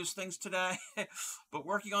not lose things today, but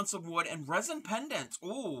working on some wood and resin pendants.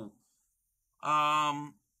 Ooh.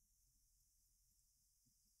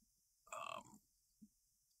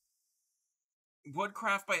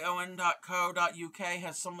 Woodcraftbyowen.co.uk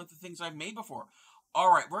has some of the things I've made before.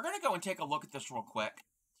 All right, we're going to go and take a look at this real quick.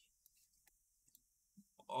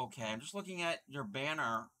 Okay, I'm just looking at your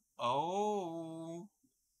banner Oh.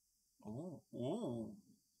 Ooh. Ooh.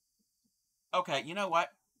 Okay, you know what?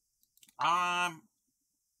 I'm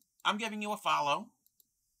giving you a follow.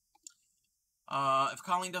 If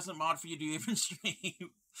Colleen doesn't mod for you, do you even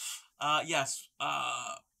stream? Yes.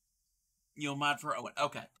 You'll mod for Owen.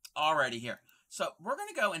 Okay. Alrighty here. So we're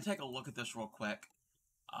gonna go and take a look at this real quick.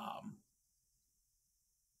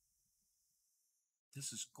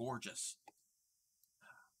 This is gorgeous.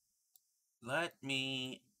 Let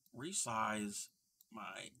me resize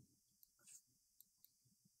my.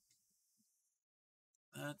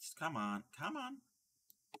 Come on.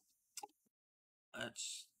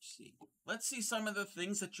 Let's see. Let's see some of the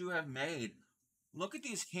things that you have made. Look at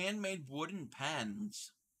these handmade wooden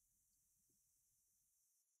pens.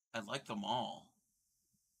 I like them all.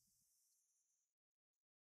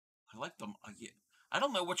 I like them. I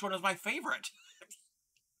don't know which one is my favorite.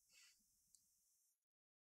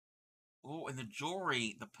 Oh, and the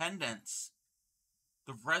jewelry, the pendants,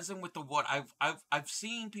 the resin with the wood. I've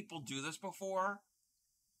seen people do this before.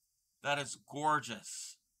 That is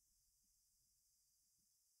gorgeous.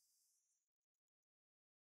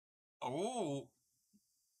 Oh,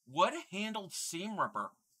 wood-handled seam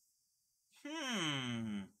ripper.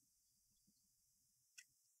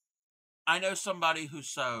 I know somebody who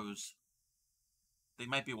sews. They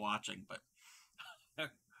might be watching, but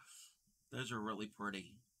those are really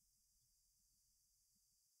pretty.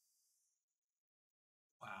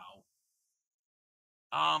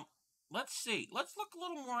 Wow. Let's see. Let's look a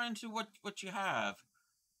little more into what you have.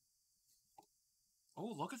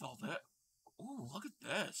 Oh, look at all that. Oh, look at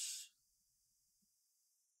this.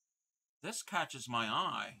 This catches my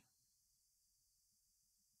eye.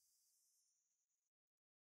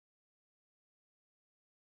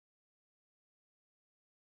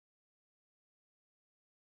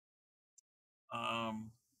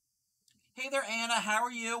 Hey there, Anna. How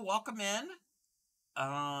are you? Welcome in.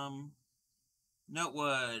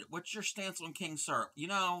 Notewood, what's your stance on king syrup? You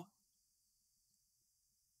know,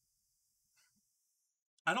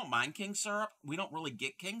 I don't mind king syrup. We don't really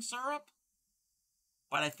get king syrup,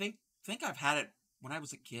 but I think I've had it when I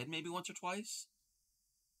was a kid, maybe once or twice.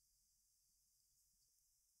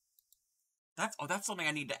 That's something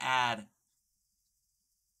I need to add.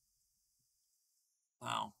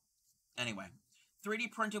 Wow. Anyway,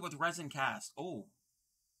 3D printed with resin cast. Oh,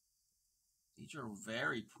 these are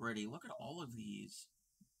very pretty. Look at all of these.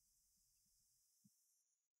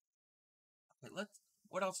 Okay,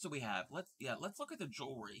 what else do we have? Let's look at the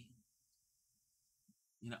jewelry.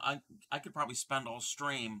 You know, I could probably spend all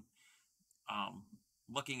stream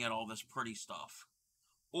looking at all this pretty stuff.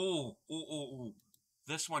 Oh,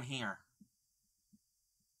 this one here.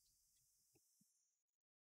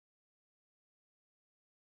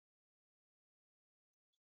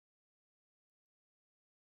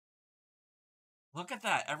 Look at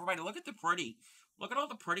that. Everybody, look at the pretty. Look at all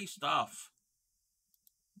the pretty stuff.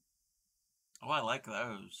 Oh, I like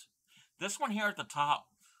those. This one here at the top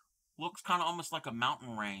looks kind of almost like a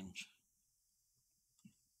mountain range.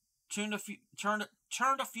 Turned a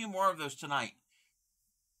few more of those tonight.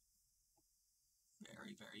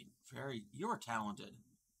 Very, very, very. You are talented.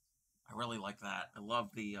 I really like that. I love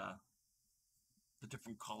the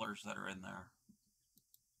different colors that are in there.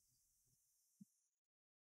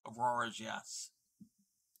 Auroras, yes.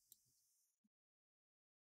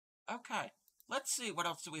 Okay. Let's see. What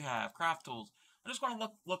else do we have? Craft tools. I just want to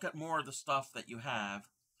look at more of the stuff that you have.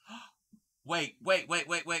 Wait.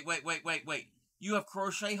 You have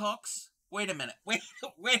crochet hooks? Wait a minute. Wait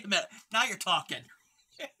a minute. Now you're talking.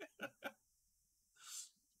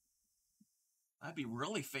 I'd be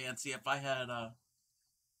really fancy if I had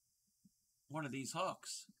one of these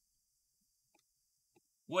hooks.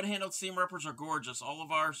 Wood-handled seam rippers are gorgeous. All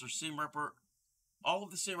of ours are seam ripper. All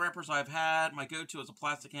of the seam rippers I've had, my go-to is a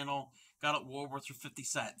plastic handle. Got it at Woolworths for 50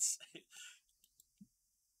 cents.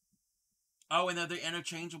 Oh, and they're the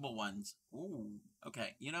interchangeable ones. Ooh,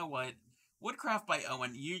 okay. You know what? Woodcraft by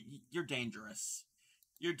Owen, you're dangerous.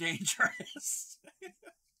 You're dangerous.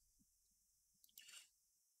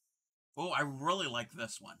 Oh, I really like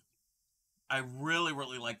this one. I really,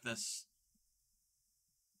 really like this.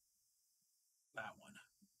 That one.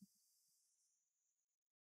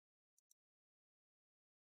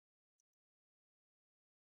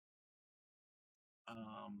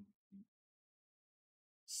 Um,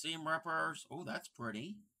 Seam rippers. Oh, that's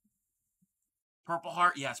pretty. Purple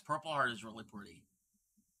heart. Yes, purple heart is really pretty.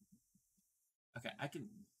 Okay,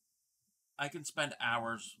 I can spend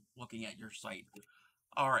hours looking at your site.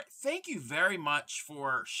 All right, thank you very much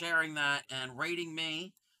for sharing that and rating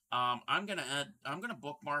me. I'm gonna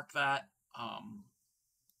bookmark that.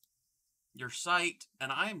 your site,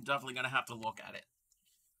 and I am definitely going to have to look at it.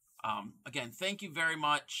 Again, thank you very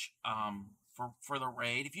much for the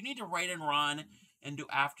raid. If you need to raid and run and do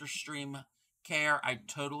after stream care, I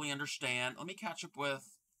totally understand. Let me catch up with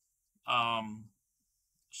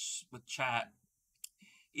chat.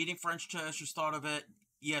 Eating French toast, just thought of it.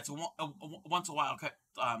 Yeah, it's a once a while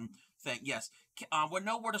thing. Yes. What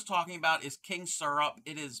No Word is talking about is king syrup.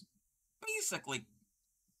 It is basically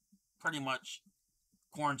pretty much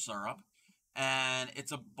corn syrup, and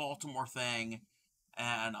it's a Baltimore thing,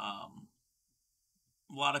 and a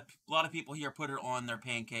lot of people here put it on their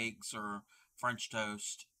pancakes or French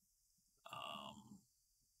toast.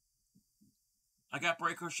 I got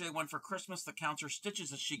Bray Crochet one for Christmas that counts her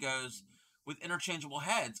stitches as she goes with interchangeable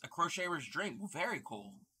heads. A crocheter's dream. Well, very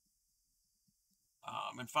cool.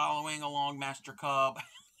 And following along Master Cub.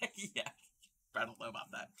 Yeah, I don't know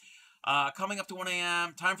about that. Coming up to 1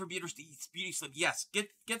 a.m. Time for beauty sleep. Yes,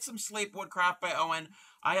 get some sleep. Woodcraft by Owen.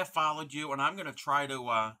 I have followed you, and I'm going to try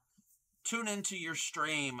to tune into your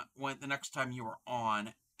stream when the next time you are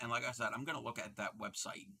on. And like I said, I'm going to look at that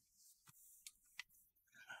website.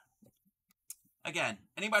 Again,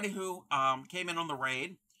 anybody who came in on the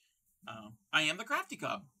raid, I am the Crafty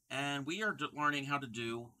Cub, and we are learning how to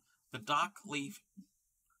do the dock leaf.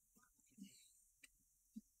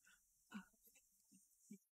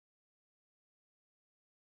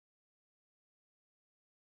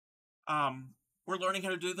 We're learning how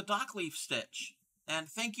to do the dock leaf stitch. And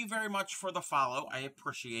thank you very much for the follow. I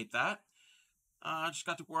appreciate that. I just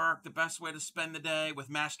got to work. The best way to spend the day with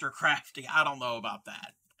Master Crafty. I don't know about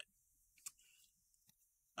that.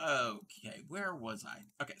 Okay, where was I?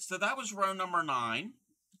 Okay, so that was row number 9.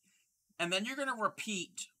 And then you're going to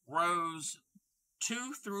repeat rows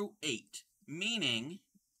 2 through 8. Meaning,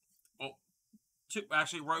 well,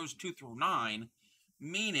 rows 2 through 9.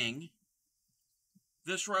 Meaning,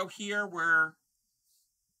 this row here where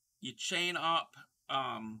you chain up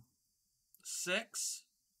 6,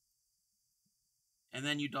 and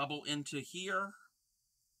then you double into here,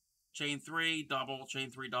 chain 3, double, chain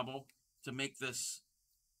 3, double, to make this,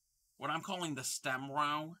 what I'm calling the stem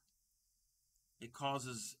row. It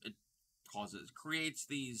creates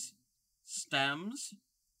these stems,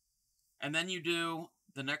 and then you do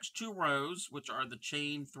the next 2 rows, which are the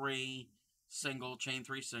chain 3, single, chain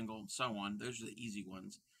 3, single, and so on. Those are the easy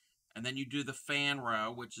ones. And then you do the fan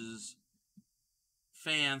row, which is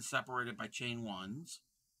fans separated by chain 1s.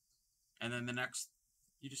 And then the next,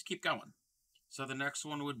 you just keep going. So the next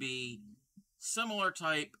one would be similar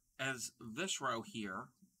type as this row here.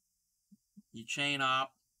 You chain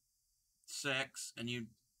up 6, and you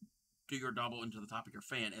do your double into the top of your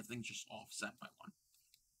fan. Everything's just offset by 1.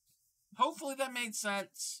 Hopefully that made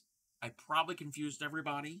sense. I probably confused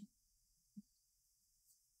everybody.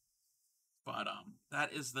 But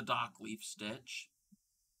that is the dock leaf stitch.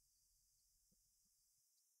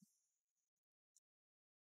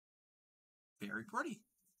 Very pretty.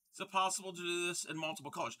 Is it possible to do this in multiple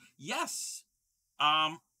colors? Yes.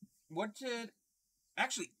 Actually,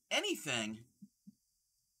 anything's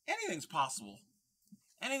possible.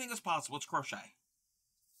 Anything is possible. It's crochet.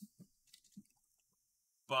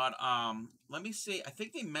 But let me see. I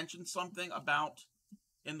think they mentioned something about,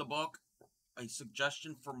 in the book, a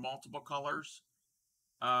suggestion for multiple colors.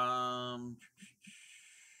 Or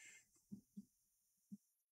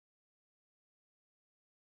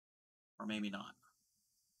maybe not.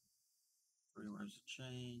 3 rows of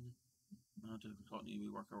chain. Not difficult. Need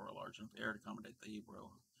to work over a large enough area to accommodate the Hebrew.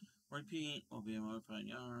 Repeat will be a modified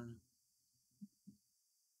yarn.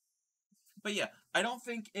 But yeah, I don't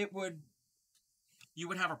think you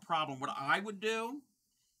would have a problem. What I would do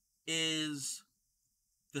is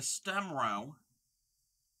the stem row.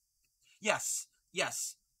 Yes.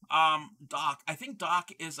 Dock. I think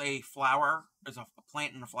dock is a flower, is a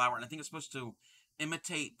plant and a flower, and I think it's supposed to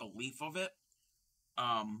imitate the leaf of it.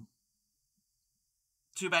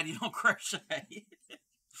 Too bad you don't crochet.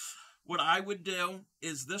 What I would do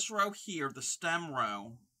is this row here, the stem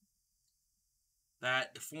row,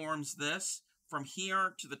 that forms this, from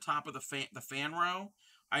here to the top of the fan row,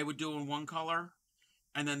 I would do in one color,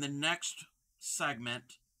 and then the next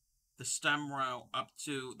segment, the stem row up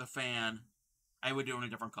to the fan, I would do in a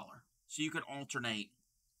different color. So you could alternate.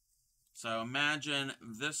 So imagine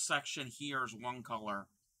this section here is one color,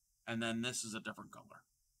 and then this is a different color.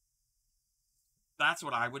 That's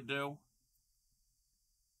what I would do.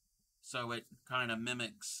 So it kind of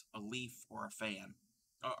mimics a leaf or a fan,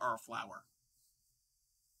 or a flower.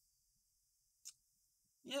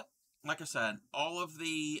 Yep. Like I said, all of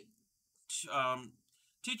the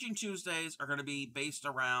Teaching Tuesdays are going to be based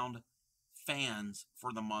around fans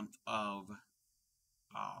for the month of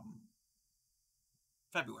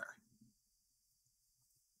February.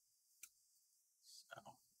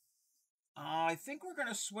 So, I think we're going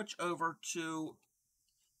to switch over to...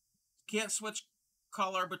 Can't switch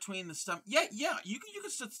color between the stem. Yeah. You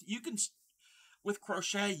can with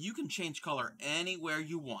crochet, you can change color anywhere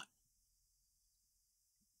you want.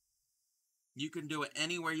 You can do it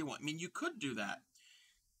anywhere you want. I mean, you could do that.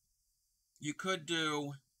 You could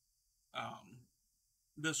do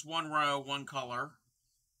this one row, one color,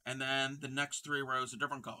 and then the next 3 rows a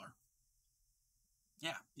different color.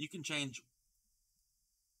 Yeah, you can change.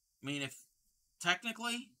 I mean, if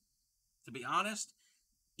technically, to be honest,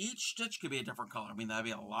 each stitch could be a different color. I mean, that'd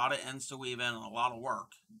be a lot of ends to weave in and a lot of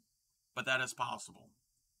work, but that is possible.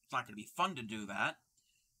 It's not going to be fun to do that.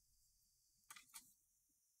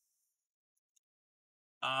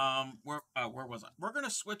 Where was I? We're going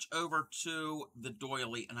to switch over to the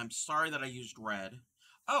doily, and I'm sorry that I used red.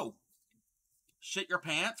 Oh, shit your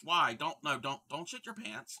pants? Why? Don't shit your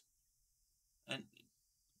pants. And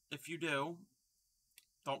if you do,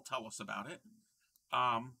 don't tell us about it.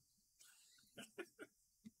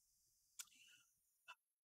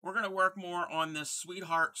 We're going to work more on this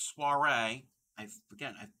Sweetheart Soiree. I've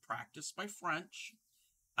practiced my French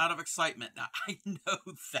out of excitement. Now, I know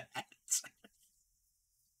that.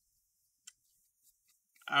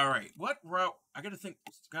 All right, what row? I got to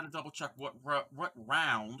double check what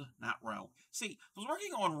round, not row. See, I was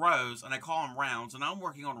working on rows and I call them rounds, and now I'm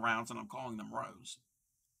working on rounds and I'm calling them rows.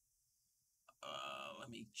 Let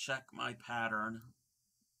me check my pattern.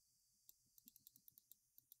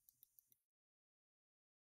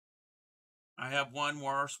 I have one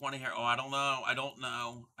worse, one here. Oh, I don't know.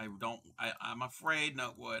 I'm afraid no,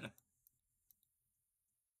 it would.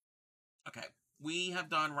 Okay, we have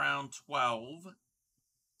done round 12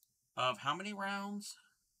 of how many rounds?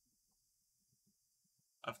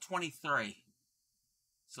 Of 23.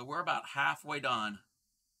 So we're about halfway done.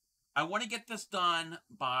 I want to get this done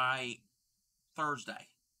by Thursday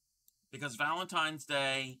because Valentine's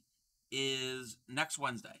Day is next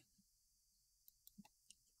Wednesday.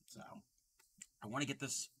 So I want to get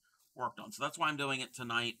this worked on. So that's why I'm doing it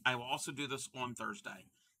tonight. I will also do this on Thursday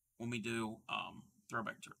when we do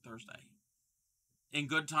Throwback Thursday. In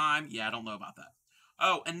good time? Yeah, I don't know about that.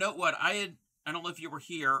 Oh, and note what I don't know if you were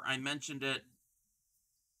here. I mentioned it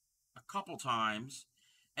a couple times,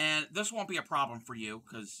 and this won't be a problem for you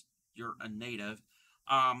because you're a native.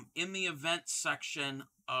 In the events section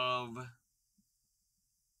of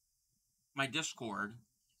my Discord,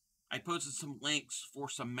 I posted some links for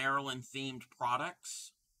some Maryland themed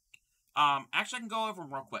products. Actually, I can go over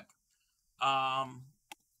them real quick.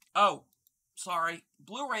 Oh, sorry.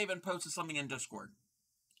 Blue Raven posted something in Discord.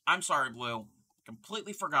 I'm sorry, Blue.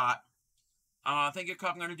 Completely forgot. I think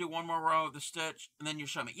I'm going to do one more row of the stitch, and then you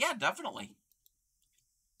show me. Yeah, definitely.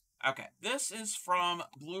 Okay, this is from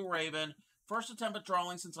Blue Raven. First attempt at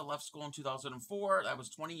drawing since I left school in 2004. That was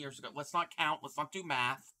 20 years ago. Let's not count. Let's not do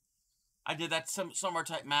math. I did that summer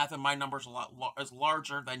type math, and my number's is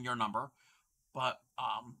larger than your number. But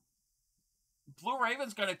Blue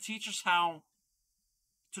Raven's going to teach us how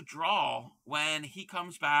to draw when he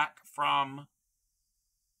comes back to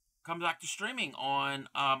streaming on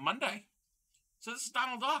Monday. So this is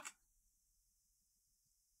Donald Duck.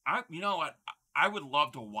 You know what? I would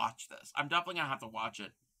love to watch this. I'm definitely going to have to watch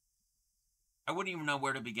it. I wouldn't even know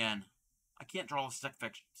where to begin. I can't draw a stick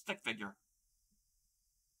figure.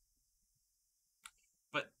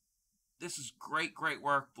 But this is great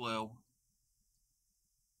work, Blue.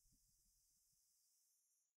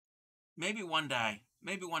 Maybe one day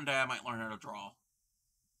I might learn how to draw.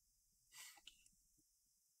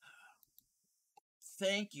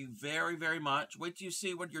 Thank you very, very much. Wait till you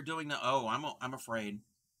see what you're doing now. Oh, I'm afraid.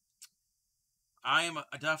 I am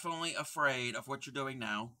definitely afraid of what you're doing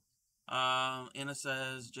now. Anna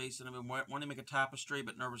says, Jason, I've been wanting to make a tapestry,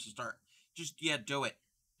 but nervous to start. Just, yeah, do it.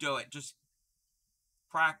 Do it. Just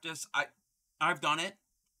practice. I've done it.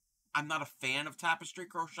 I'm not a fan of tapestry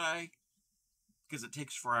crochet because it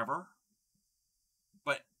takes forever.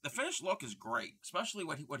 But the finished look is great, especially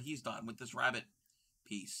what he's done with this rabbit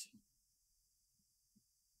piece.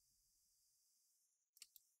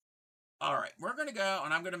 All right, we're going to go,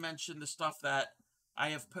 and I'm going to mention the stuff that I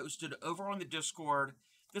have posted over on the Discord.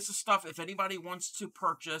 This is stuff, if anybody wants to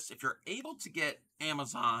purchase, if you're able to get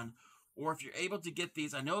Amazon, or if you're able to get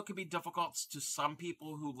these, I know it can be difficult to some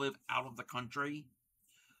people who live out of the country.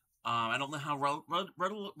 I don't know how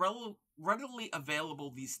readily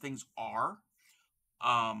available these things are.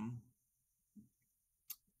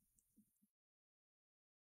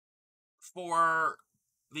 For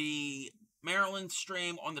the Maryland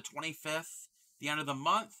stream on the 25th, the end of the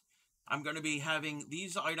month, I'm going to be having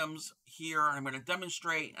these items here. I'm going to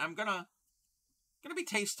demonstrate. I'm going to be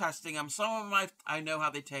taste testing them. Some of them I know how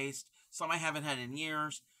they taste. Some I haven't had in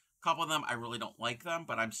years. A couple of them I really don't like them,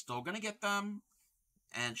 but I'm still going to get them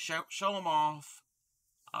and show them off.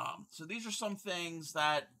 So these are some things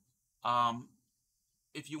that,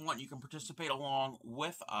 if you want, you can participate along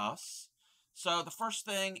with us. So the first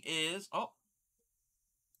thing is,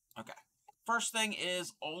 First thing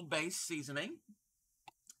is Old Bay seasoning.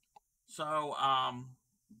 So,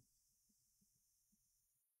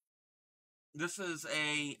 this is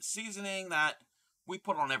a seasoning that we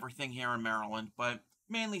put on everything here in Maryland, but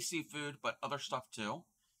mainly seafood, but other stuff too.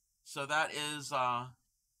 So that is,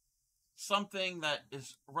 something that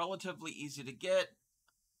is relatively easy to get.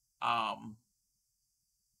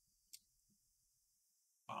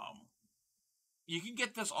 You can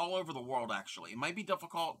get this all over the world, actually. It might be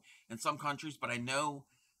difficult in some countries, but I know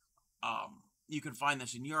you can find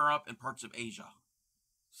this in Europe and parts of Asia.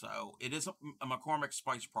 So it is a McCormick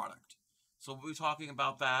spice product. So we'll be talking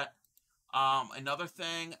about that. Another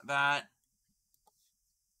thing that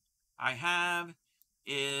I have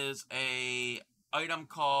is a item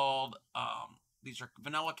called, these are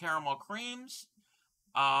vanilla caramel creams.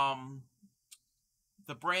 The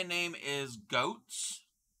brand name is Goats.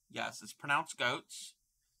 Yes, it's pronounced Goats.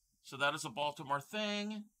 So that is a Baltimore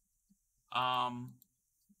thing.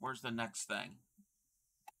 Where's the next thing?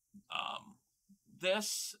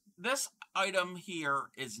 This item here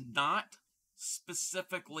is not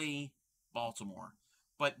specifically Baltimore,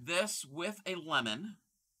 but this with a lemon.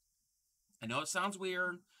 I know it sounds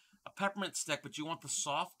weird. A peppermint stick, but you want the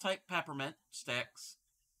soft type peppermint sticks.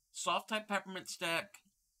 Soft type peppermint stick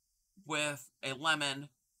with a lemon.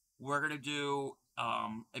 We're going to do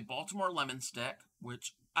a Baltimore lemon stick,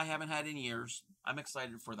 which I haven't had in years. I'm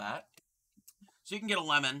excited for that. So you can get a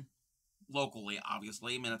lemon locally,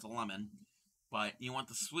 obviously. I mean, it's a lemon. But you want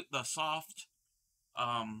the soft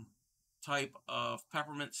type of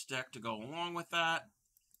peppermint stick to go along with that.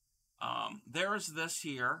 There's this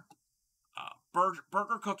here.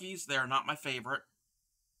 Burger cookies. They're not my favorite.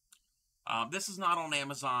 This is not on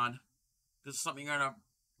Amazon. This is something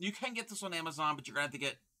you can get this on Amazon, but you're going to have to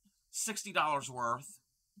get $60 worth.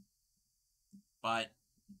 But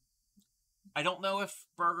I don't know if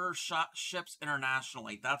Burger ships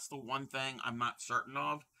internationally. That's the one thing I'm not certain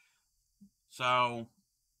of. So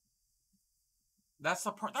that's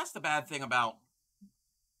the bad thing about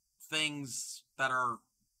things that are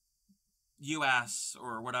U.S.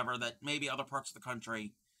 or whatever that maybe other parts of the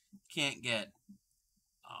country can't get.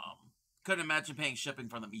 Couldn't imagine paying shipping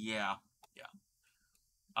for them. Yeah.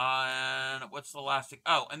 And what's the last thing?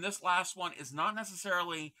 Oh, and this last one is not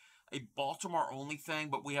necessarily a Baltimore-only thing,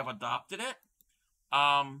 but we have adopted it.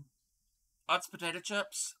 Utz potato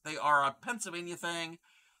chips. They are a Pennsylvania thing,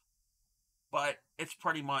 but it's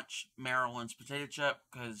pretty much Maryland's potato chip,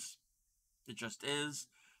 because it just is.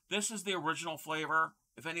 This is the original flavor.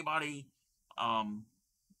 If anybody,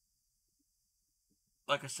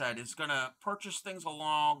 like I said, is going to purchase things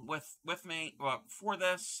along with me for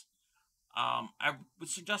this, I would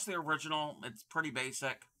suggest the original. It's pretty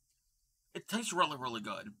basic. It tastes really, really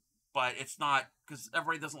good, but it's not, because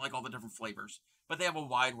everybody doesn't like all the different flavors. But they have a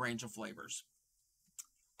wide range of flavors.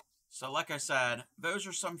 So like I said, those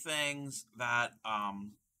are some things that I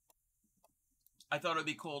thought it would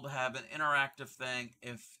be cool to have an interactive thing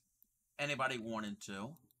if anybody wanted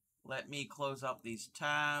to. Let me close up these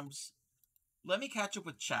tabs. Let me catch up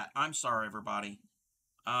with chat. I'm sorry, everybody.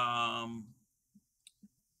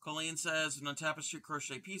 Colleen says, in the tapestry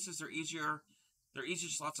crochet pieces, they're easier. They're easier,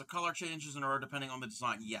 just lots of color changes in order depending on the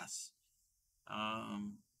design. Yes.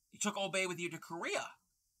 You took Old Bay with you to Korea.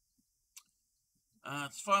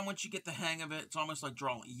 It's fun once you get the hang of it. It's almost like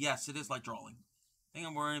drawing. Yes, it is like drawing. I think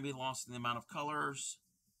I'm worried to be lost in the amount of colors.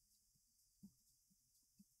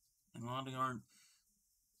 And a lot of yarn.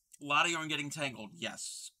 A lot of yarn getting tangled.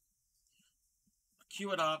 Yes.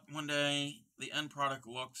 Cue it up one day. The end product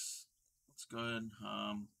looks good.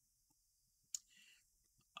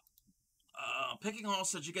 Picking Hall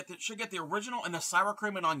said should get the original and the sour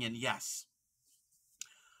cream and onion. Yes.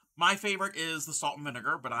 My favorite is the salt and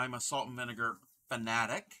vinegar, but I'm a salt and vinegar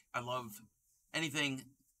fanatic. I love anything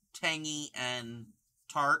tangy and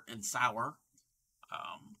tart and sour.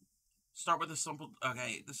 Start with a simple.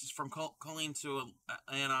 Okay, this is from Colleen to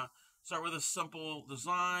Anna. Start with a simple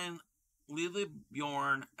design. Lily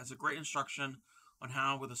Bjorn has a great instruction on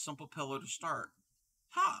how with a simple pillow to start.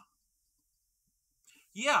 Huh.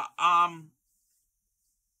 Yeah,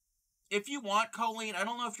 if you want, Colleen, I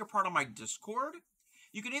don't know if you're part of my Discord.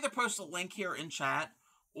 You can either post a link here in chat,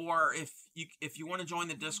 or if you want to join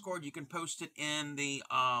the Discord, you can post it in the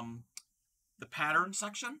the pattern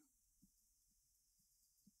section.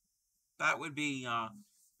 That would be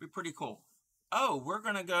pretty cool. Oh, we're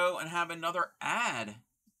gonna go and have another ad.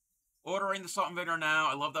 Ordering the salt and vinegar now.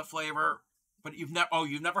 I love that flavor. But you've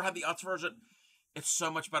never had the Utz version? It's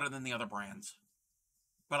so much better than the other brands.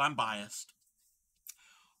 But I'm biased.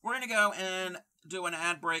 We're gonna go and do an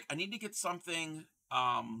ad break. I need to get something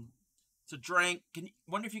to drink.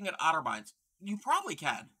 Wonder if you can get Otterbeins. You probably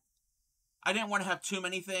can. I didn't want to have too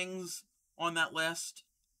many things on that list.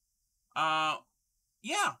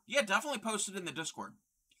 Yeah, definitely post it in the Discord.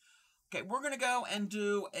 Okay, we're gonna go and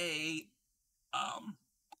do a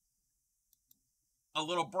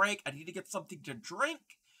little break. I need to get something to drink.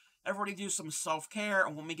 Everybody do some self-care,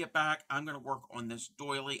 and when we get back, I'm gonna work on this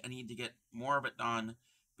doily. I need to get more of it done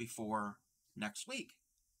before next week.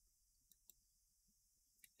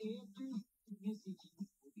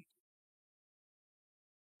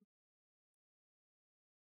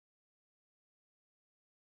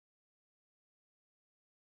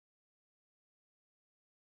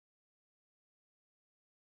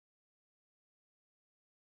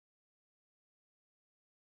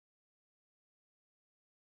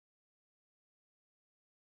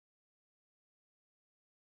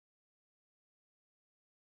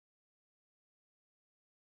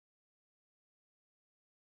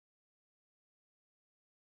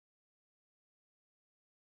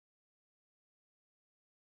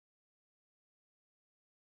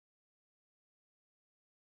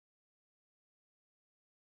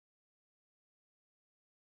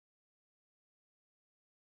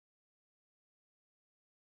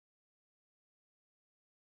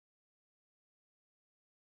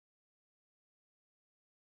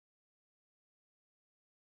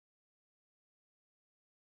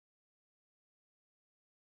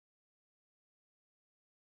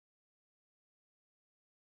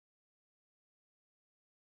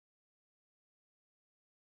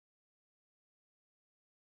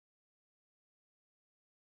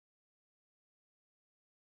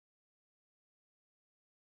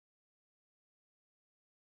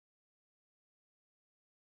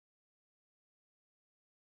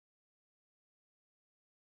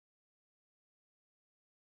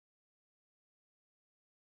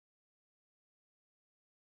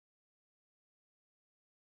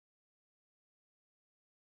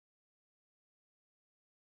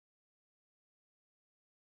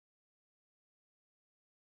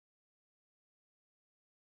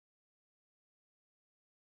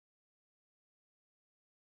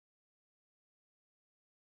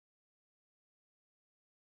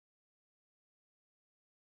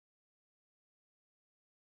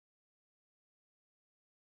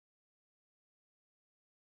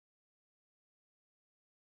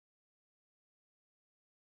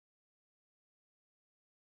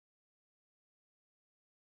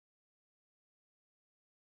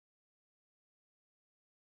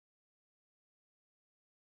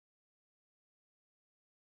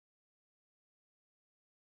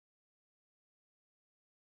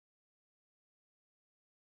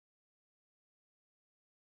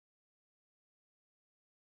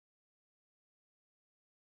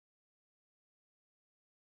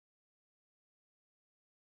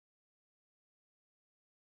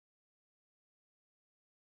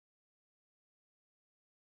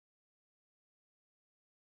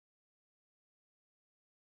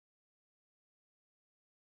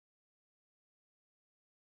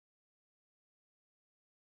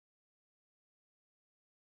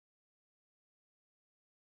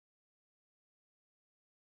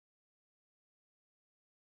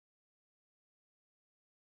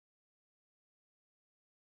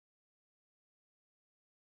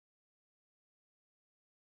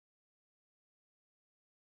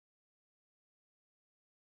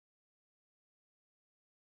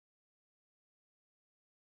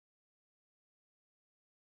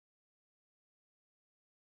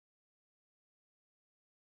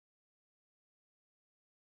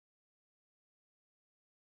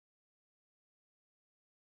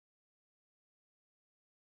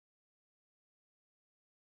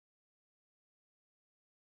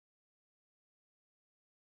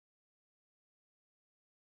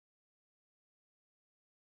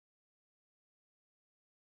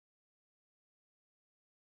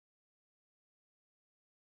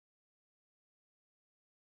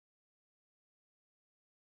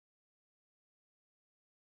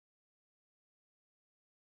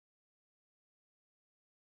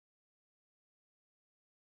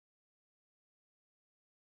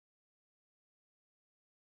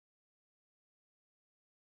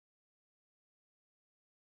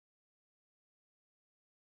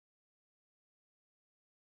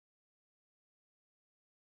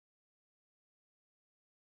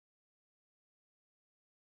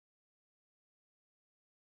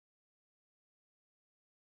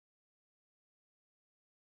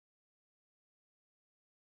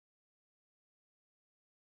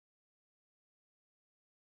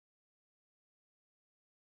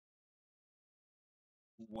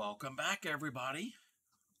 Welcome back, everybody.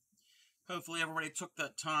 Hopefully everybody took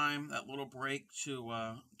that time, that little break,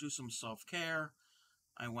 to do some self-care.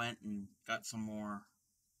 I went and got some more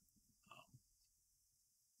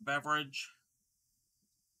beverage,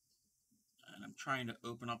 and I'm trying to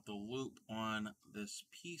open up the loop on this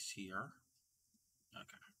piece here.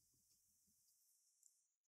 Okay.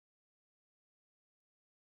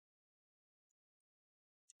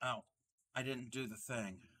 Oh, I didn't do the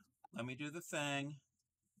thing. Let me do the thing.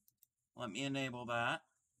 Let me enable that.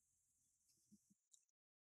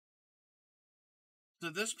 So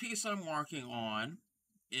this piece I'm working on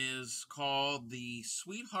is called the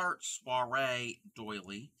Sweetheart Soiree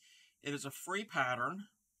Doily. It is a free pattern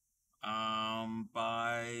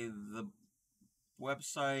by the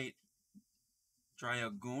website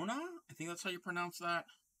Draguna. I think that's how you pronounce that.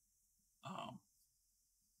 Um,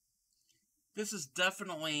 this is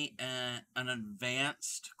definitely an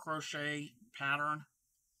advanced crochet pattern.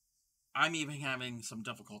 I'm even having some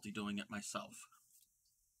difficulty doing it myself.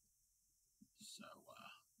 So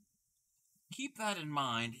keep that in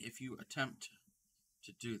mind if you attempt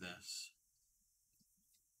to do this.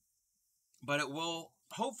 But it will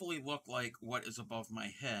hopefully look like what is above my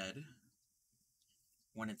head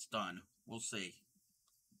when it's done. We'll see.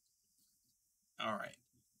 All right.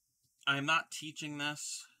 I'm not teaching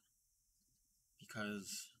this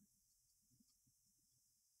because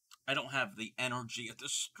I don't have the energy or the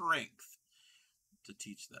strength to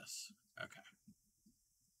teach this. Okay.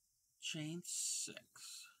 Chain 6.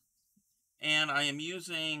 And I am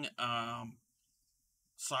using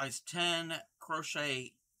size 10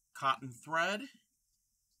 crochet cotton thread.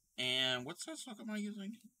 And what size hook am I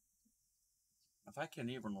using? If I can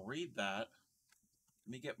even read that,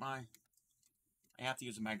 let me get my... I have to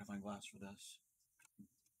use a magnifying glass for this,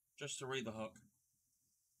 just to read the hook.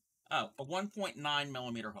 Oh, a 1.9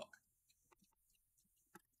 millimeter hook.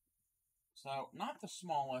 So, not the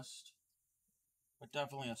smallest, but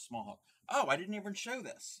definitely a small hook. Oh, I didn't even show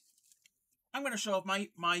this. I'm going to show off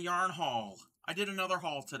my yarn haul. I did another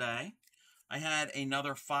haul today. I had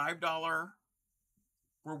another $5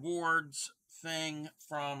 rewards thing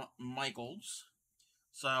from Michaels.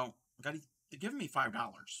 So, they're giving me $5.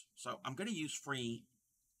 So, I'm going to use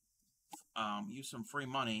some free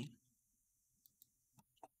money.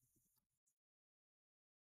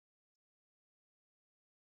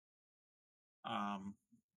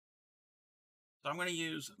 So I'm going to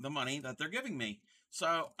use the money that they're giving me.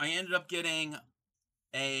 So I ended up getting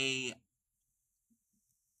a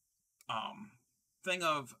thing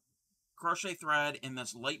of crochet thread in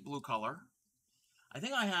this light blue color. I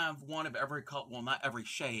think I have one of every color, well, not every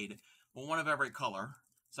shade, but one of every color.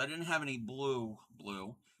 So I didn't have any blue.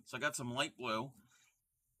 So I got some light blue.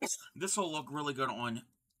 This will look really good on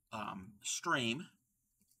stream.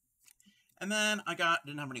 And then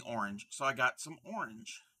didn't have any orange, so I got some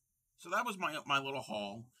orange. So that was my little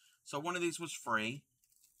haul. So one of these was free.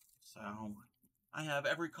 So I have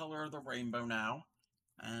every color of the rainbow now.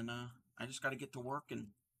 And I just got to get to work and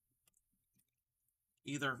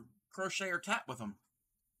either crochet or tap with them.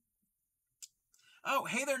 Oh,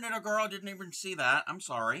 hey there, Knitter Girl. Didn't even see that. I'm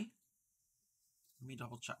sorry. Let me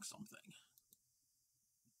double check something.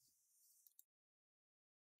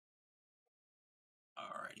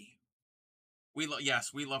 Alrighty.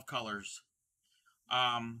 Yes, we love colors.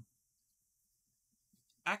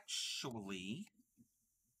 Actually,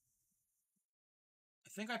 I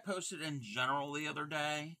think I posted in general the other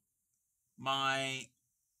day my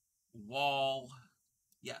wall.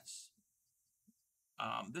 Yes.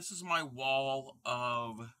 This is my wall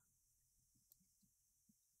of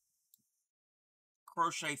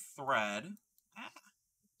crochet thread.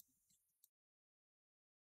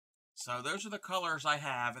 So those are the colors I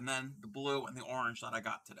have, and then the blue and the orange that I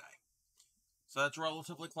got today. So that's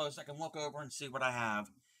relatively close. I can look over and see what I have.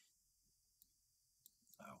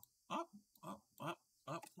 So,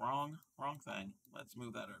 up, wrong thing. Let's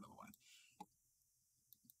move that out of the way.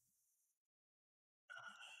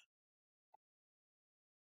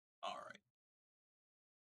 All right.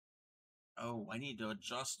 Oh, I need to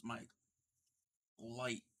adjust my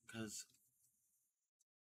light because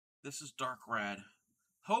this is dark red.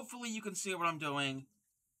 Hopefully you can see what I'm doing.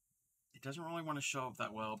 It doesn't really want to show up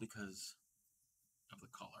that well because of the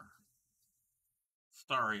color.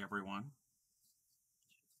 Sorry, everyone.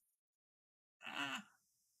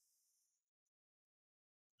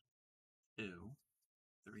 2,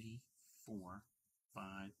 3, 4, 5,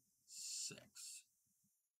 6.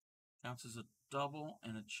 Counts as a double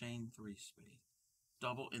and a chain 3 space.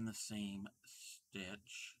 Double in the same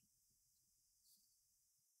stitch.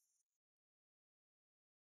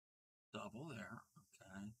 Double there,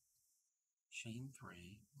 okay. chain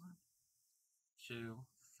 3. 1, 2,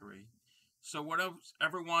 3. So what is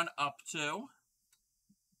everyone up to?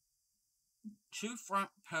 2 front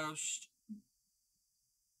post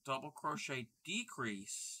double crochet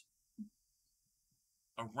decrease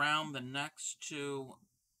around the next 2.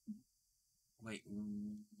 Wait,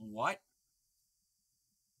 what?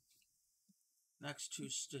 Next 2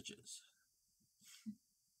 stitches.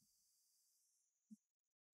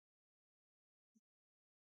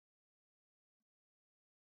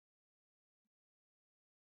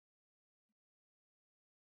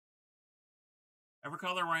 Every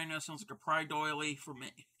color rainbow sounds like a pride doily for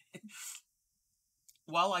me.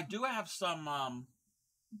 Well, I do have some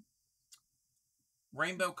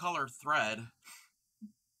rainbow color thread.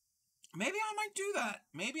 Maybe I might do that.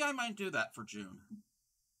 Maybe I might do that for June.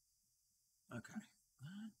 Okay.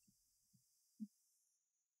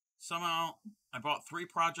 Somehow, I bought 3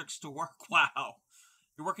 projects to work. Wow.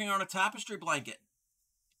 You're working on a tapestry blanket.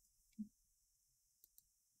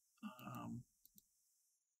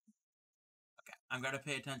 Okay, I'm going to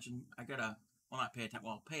pay attention. I got to, well, not pay attention.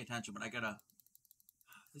 Well, pay attention, but I got to,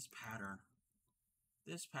 this pattern.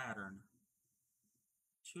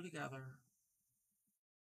 2 together.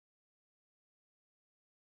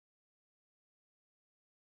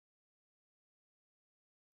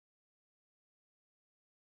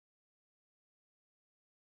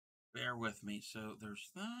 Bear with me. So there's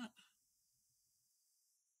that.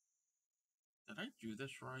 Did I do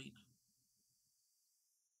this right?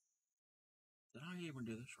 Did I even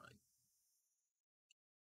do this right?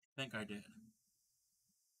 I think I did.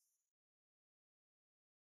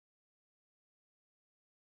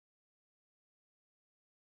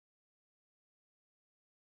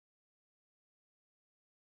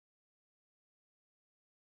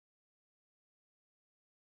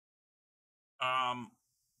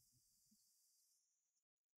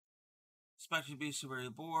 Especially be super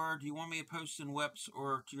bored. Do you want me to post in whips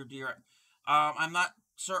or to your direct? I'm not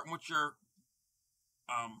certain what you're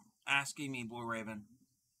asking me, Blue Raven.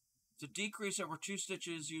 To decrease over 2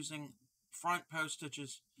 stitches using front post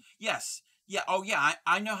stitches. Yes. Yeah. Oh yeah.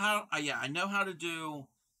 I know how. Yeah. I know how to do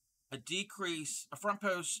a decrease, a front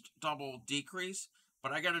post double decrease.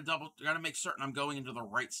 But I gotta make certain I'm going into the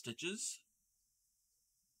right stitches.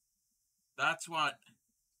 That's what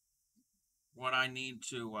I need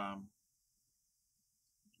to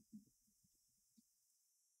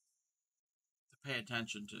pay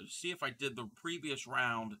attention to. See if I did the previous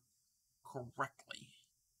round correctly.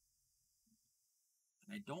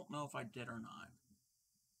 And I don't know if I did or not.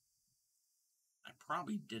 I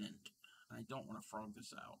probably didn't. I don't want to frog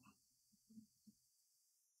this out.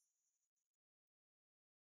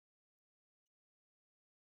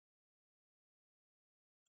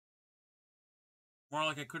 More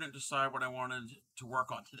like I couldn't decide what I wanted to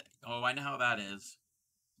work on today. Oh, I know how that is.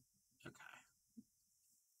 Okay.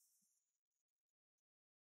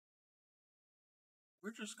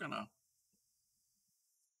 We're just gonna...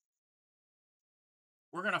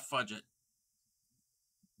 We're gonna fudge it.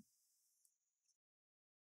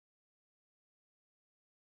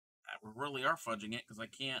 We really are fudging it because I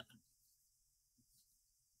can't...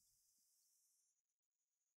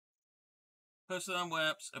 Post it on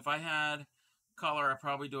whips. If I had color, I'd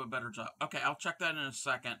probably do a better job. Okay, I'll check that in a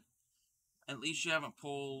second. At least you haven't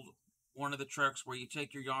pulled one of the tricks where you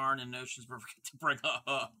take your yarn and notions but forget to bring a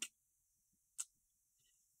hook.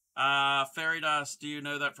 Fairy dust, do you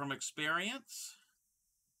know that from experience?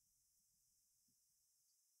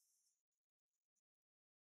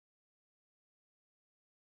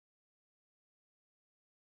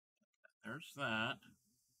 There's that.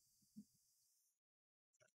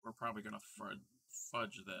 We're probably going to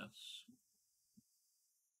fudge this.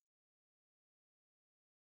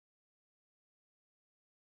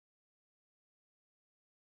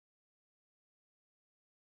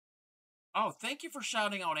 Oh, thank you for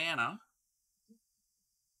shouting out Anna.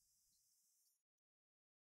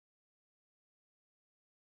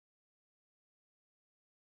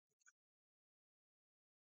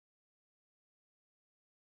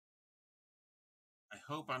 I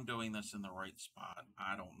hope I'm doing this in the right spot.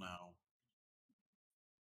 I don't know.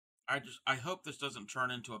 I hope this doesn't turn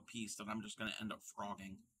into a piece that I'm just going to end up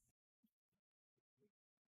frogging.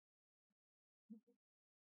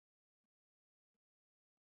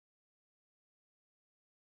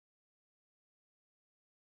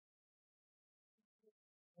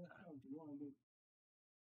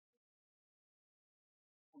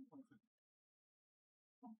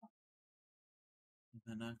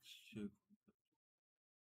 The next 2.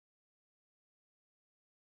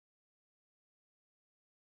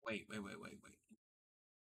 Wait.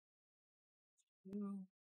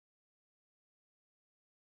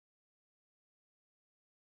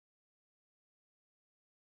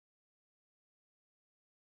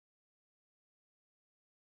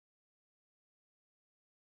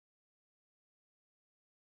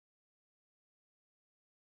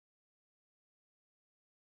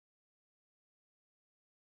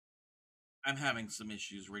 I'm having some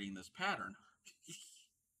issues reading this pattern.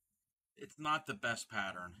 It's not the best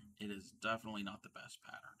pattern. It is definitely not the best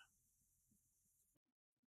pattern.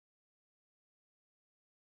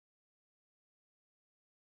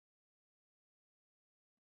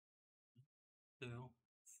 Two,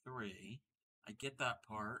 three. I get that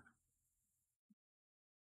part.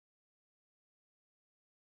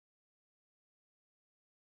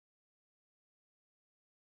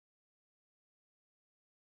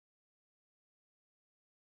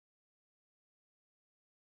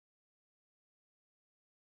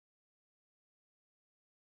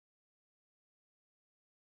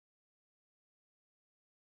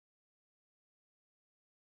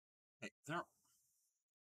 Okay, there.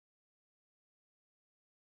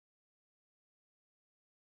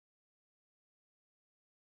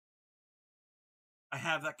 I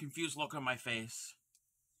have that confused look on my face.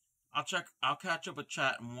 I'll catch up with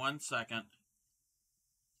chat in 1 second.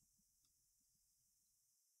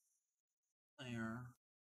 There.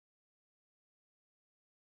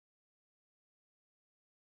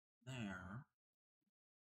 There.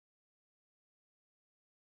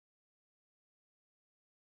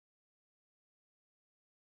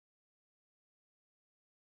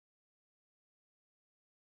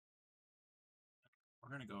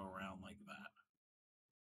 We're going to go around like that.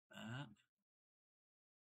 That.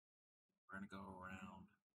 We're going to go around.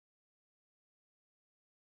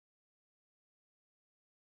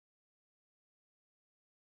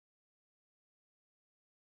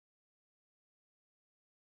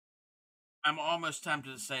 I'm almost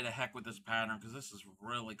tempted to say to heck with this pattern because this is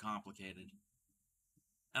really complicated.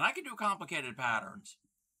 And I can do complicated patterns.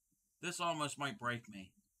 This almost might break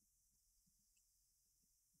me.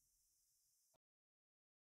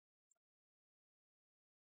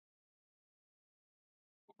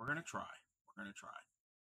 But we're going to try. We're going to try.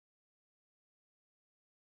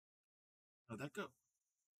 Oh, that go.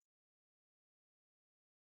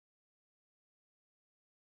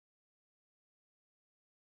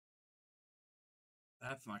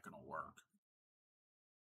 That's not going to work.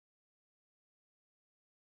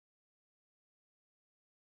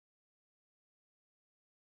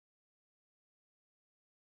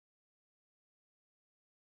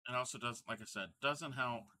 It also does, like I said, doesn't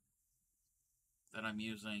help that I'm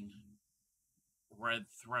using red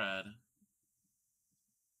thread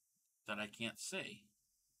that I can't see.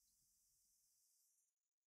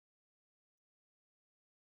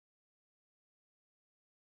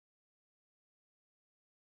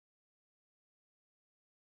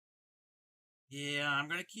 Yeah, I'm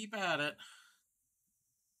going to keep at it.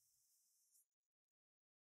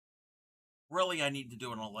 Really, I need to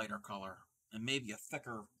do it in a lighter color and maybe a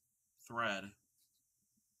thicker thread.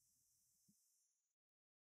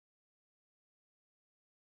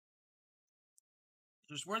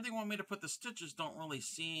 Just where they want me to put the stitches don't really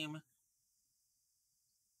seem.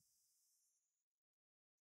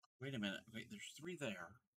 Wait a minute. Wait, there's 3 there.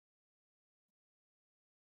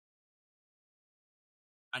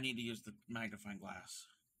 I need to use the magnifying glass.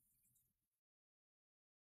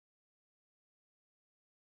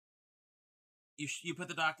 You put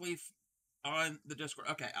the dock leaf on the Discord.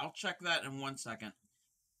 Okay, I'll check that in 1 second.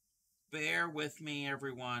 Bear with me,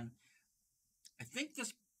 everyone. I think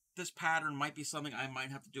this pattern might be something I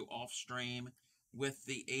might have to do off stream with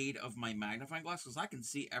the aid of my magnifying glass because I can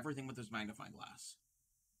see everything with this magnifying glass.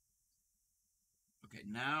 Okay,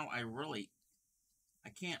 now I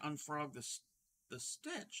can't unfrog the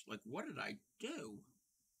stitch. Like, what did I do?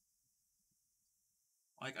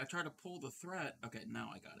 Like, I tried to pull the thread. Okay, now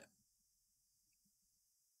I got it.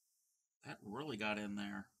 That really got in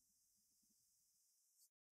there.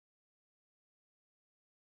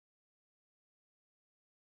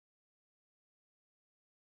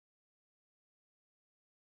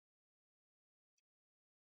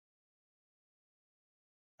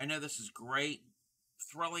 I know this is great,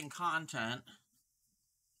 thrilling content.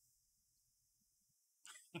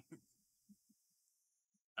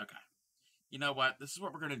 Okay. You know what? This is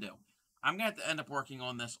what we're going to do. I'm going to have to end up working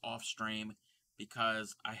on this off stream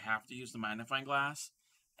because I have to use the magnifying glass.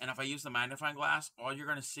 And if I use the magnifying glass, all you're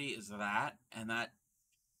going to see is that. And that.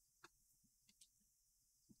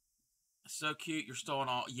 So cute. You're still in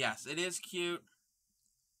all. Yes, it is cute.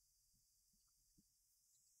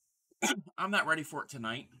 I'm not ready for it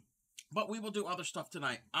tonight. But we will do other stuff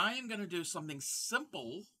tonight. I am going to do something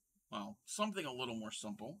simple. Well, something a little more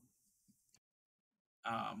simple.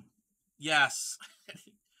 Yes.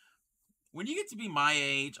 When you get to be my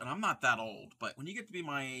age, and I'm not that old, but when you get to be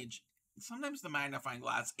my age, sometimes the magnifying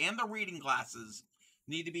glass and the reading glasses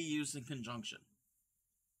need to be used in conjunction.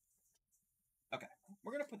 Okay,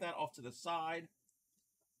 we're going to put that off to the side.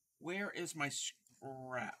 Where is my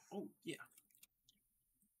scrap? Oh, yeah.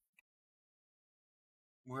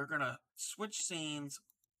 We're going to switch scenes.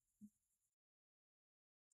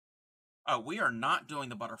 Oh, we are not doing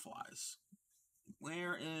the butterflies.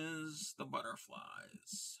 Where is the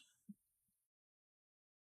butterflies?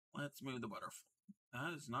 Let's move the butterfly.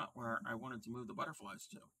 That is not where I wanted to move the butterflies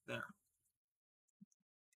to. There.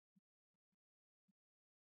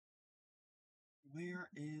 Where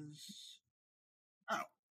is... Oh.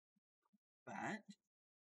 That.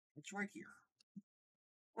 It's right here.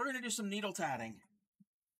 We're going to do some needle tatting.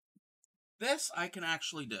 This I can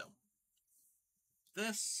actually do.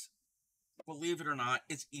 This, believe it or not,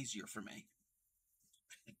 is easier for me.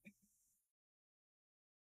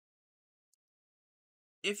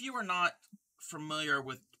 If you are not familiar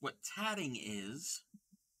with what tatting is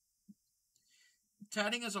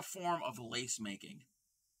a form of lace making.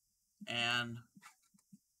 And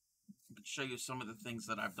I can show you some of the things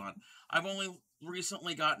that I've done. I've only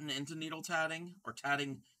recently gotten into needle tatting, or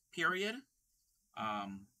tatting, period. I've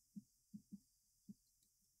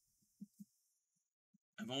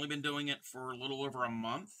only been doing it for a little over a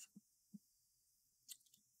month.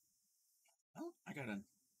 Oh, I got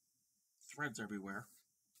threads everywhere.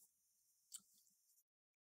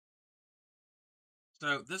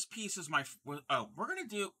 So this piece is my... Oh, we're going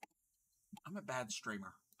to do... I'm a bad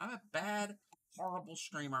streamer. I'm a bad, horrible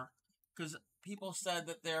streamer. Because people said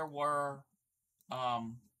that there were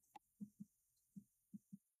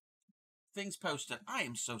things posted. I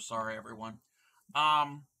am so sorry, everyone.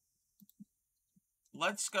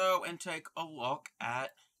 Let's go and take a look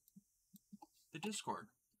at the Discord.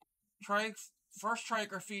 First try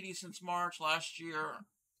graffiti since March last year.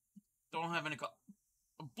 Don't have any...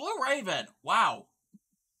 Blue Raven! Wow!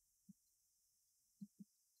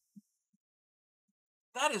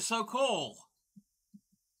 That is so cool!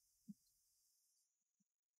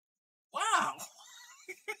 Wow!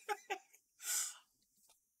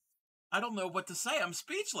 I don't know what to say. I'm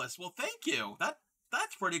speechless. Well, thank you.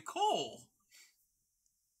 That's pretty cool.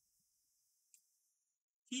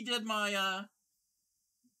 He did my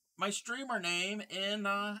my streamer name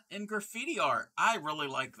in graffiti art. I really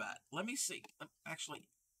like that. Let me see. Actually,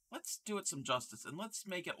 let's do it some justice and let's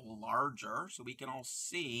make it larger so we can all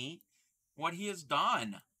see what he has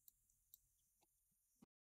done.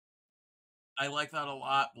 I like that a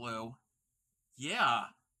lot, Blue. Yeah.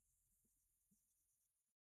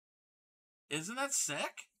 Isn't that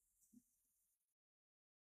sick?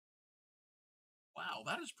 Wow,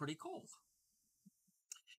 that is pretty cool.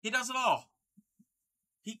 He does it all.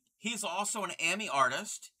 He's also an Ami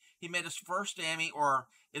artist. He made his first Ami, or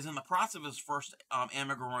is in the process of his first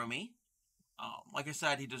amigurumi. Like I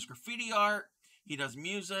said, he does graffiti art. He does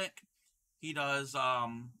music. He does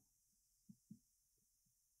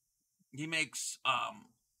he makes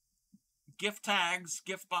gift tags,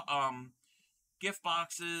 gift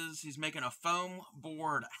boxes. He's making a foam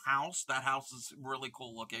board house. That house is really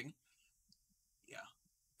cool looking. Yeah,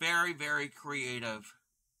 very, very creative.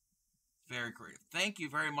 Very creative. Thank you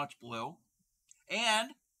very much, Blue.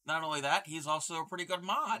 And not only that, he's also a pretty good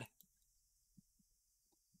mod.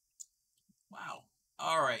 Wow.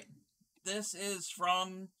 All right. This is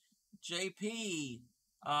from JP.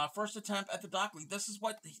 First attempt at the Dockley. This is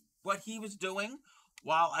what he was doing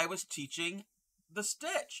while I was teaching the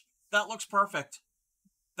stitch. That looks perfect.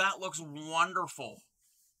 That looks wonderful.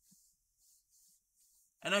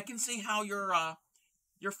 And I can see how your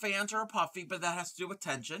fans are puffy, but that has to do with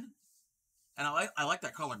tension. And I like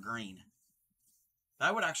that color green.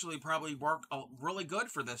 That would actually probably work really good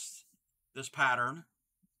for this pattern,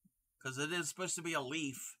 because it is supposed to be a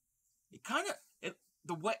leaf. It kind of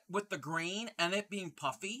with the green and it being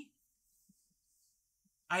puffy.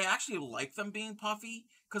 I actually like them being puffy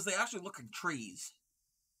because they actually look like trees.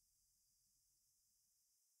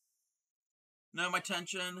 No, my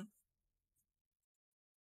tension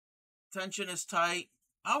is tight.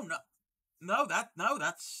 Oh no,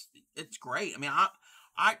 that's it's great. I mean,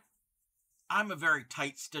 I'm a very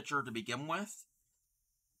tight stitcher to begin with,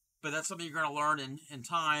 but that's something you're going to learn in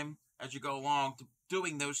time as you go along to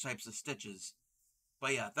doing those types of stitches.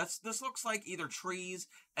 But yeah, this looks like either trees,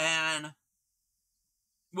 and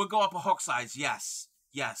we'll go up a hook size. Yes,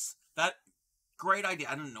 that great idea.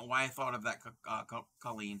 I don't know why I thought of that,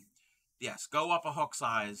 Colleen. Yes, go up a hook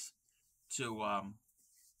size to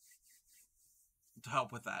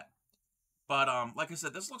help with that. But like I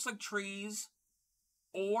said, this looks like trees,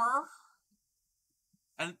 and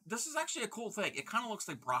this is actually a cool thing. It kind of looks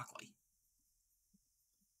like broccoli.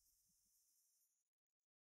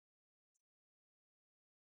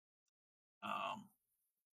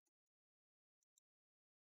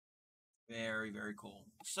 Very, very cool.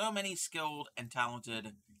 So many skilled and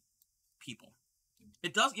talented people.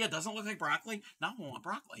 It does, yeah, it doesn't look like broccoli. Now I want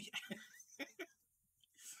broccoli.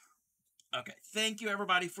 Okay, thank you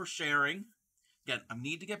everybody for sharing. Again, I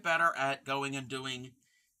need to get better at going and doing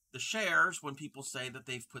the shares when people say that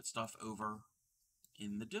they've put stuff over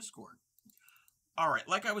in the Discord. All right,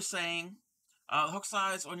 like I was saying, hook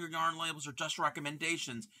size on your yarn labels are just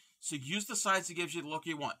recommendations, so use the size that gives you the look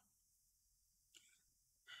you want.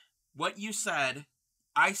 What you said,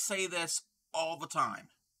 I say this all the time.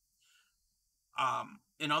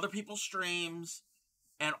 In other people's streams,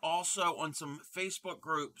 and also on some Facebook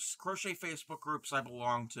groups, crochet Facebook groups I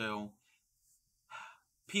belong to,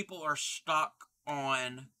 people are stuck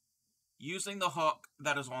on using the hook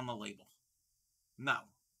that is on the label. No.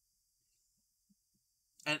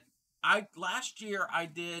 And last year I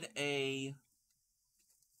did a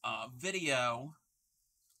video,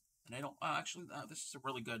 and I don't actually this is a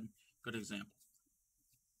really good example.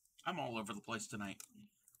 I'm all over the place tonight.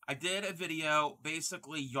 I did a video,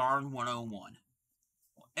 basically Yarn 101.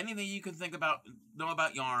 Anything you can know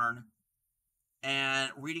about yarn,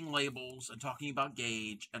 and reading labels and talking about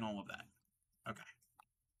gauge and all of that. Okay.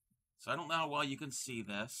 So I don't know how well you can see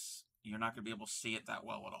this. You're not going to be able to see it that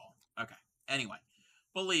well at all. Okay. Anyway,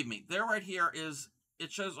 believe me, there right here is,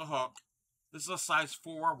 it shows a hook. This is a size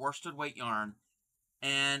 4 worsted weight yarn,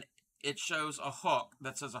 and it shows a hook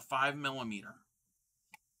that says a 5mm.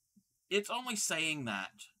 It's only saying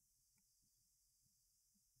that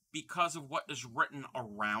because of what is written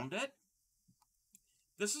around it.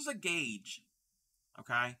 This is a gauge,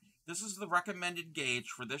 okay? This is the recommended gauge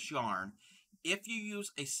for this yarn. If you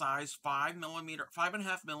use a size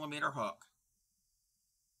 5.5mm hook,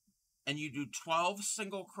 and you do 12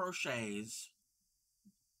 single crochets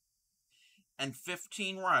and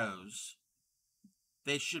 15 rows,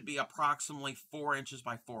 they should be approximately 4 inches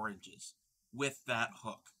by 4 inches with that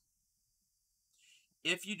hook.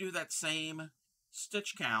 If you do that same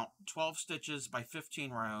stitch count, 12 stitches by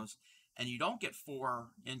 15 rows, and you don't get 4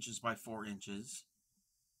 inches by 4 inches,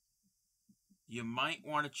 you might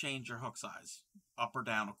want to change your hook size up or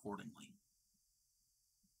down accordingly.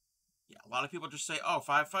 Yeah, a lot of people just say, oh,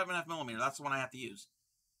 5.5mm, that's the one I have to use.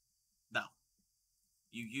 No.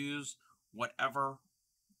 You use whatever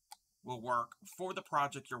will work for the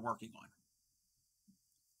project you're working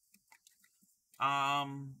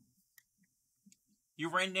on. You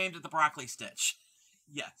renamed it the broccoli stitch.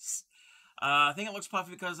 Yes. I think it looks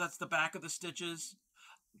puffy because that's the back of the stitches.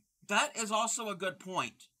 That is also a good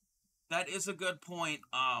point. That is a good point,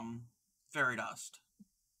 Fairy Dust.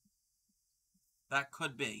 That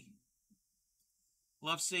could be.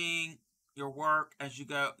 Love seeing your work as you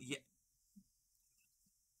go. Yeah.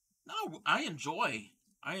 No, I enjoy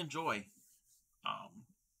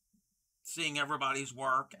seeing everybody's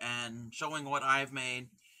work and showing what I've made.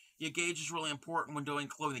 Your gauge is really important when doing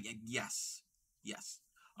clothing. Yes. Yes.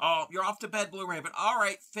 Oh, you're off to bed, Blue Raven. All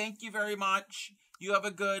right. Thank you very much. You have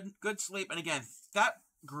a good sleep. And again, that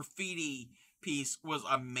graffiti piece was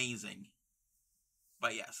amazing.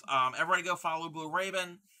 But yes, everybody go follow Blue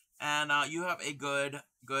Raven, and you have a good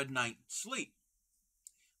night's sleep.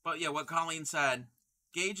 But yeah, what Colleen said,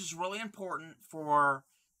 gauge is really important for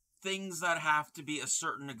things that have to be a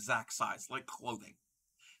certain exact size, like clothing.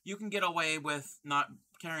 You can get away with not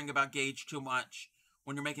caring about gauge too much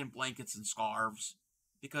when you're making blankets and scarves,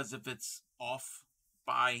 because if it's off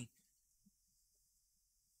by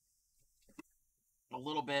a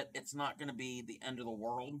little bit, it's not going to be the end of the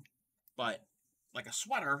world. But like a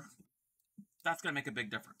sweater, that's going to make a big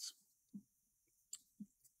difference.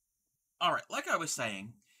 All right, like I was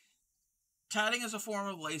saying, tatting is a form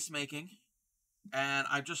of lace making, and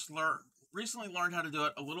I just recently learned how to do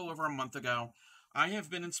it a little over a month ago. I have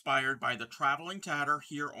been inspired by the Traveling Tatter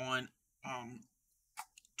here on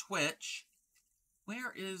Twitch.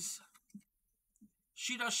 Where is...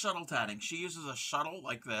 She does shuttle tatting. She uses a shuttle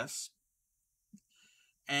like this,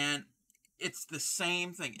 and it's the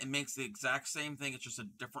same thing. It makes the exact same thing. It's just a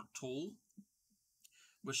different tool.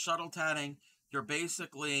 With shuttle tatting, you're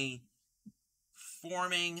basically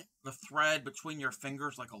forming the thread between your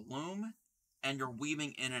fingers like a loom, and you're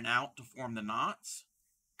weaving in and out to form the knots.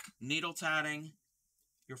 Needle tatting,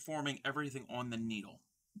 you're forming everything on the needle.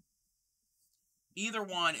 Either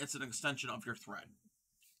one, it's an extension of your thread.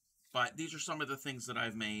 But these are some of the things that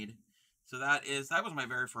I've made. So that was my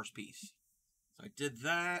very first piece. So I did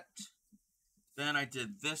that. Then I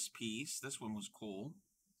did this piece. This one was cool.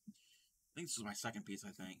 I think this is my second piece,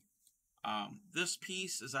 I think. This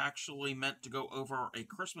piece is actually meant to go over a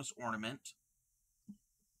Christmas ornament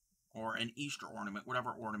or an Easter ornament,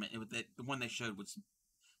 whatever ornament. The one they showed was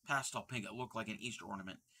pastel pink. It looked like an Easter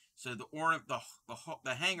ornament. So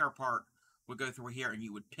the hanger part would go through here, and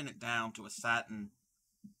you would pin it down to a satin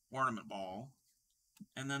ornament ball.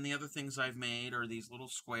 And then the other things I've made are these little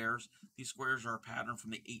squares. These squares are a pattern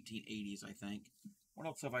from the 1880s, I think. What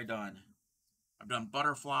else have I done? I've done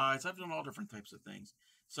butterflies. I've done all different types of things.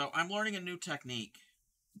 So I'm learning a new technique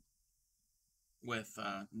with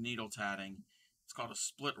needle tatting. It's called a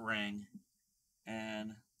split ring.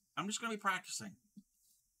 And I'm just going to be practicing.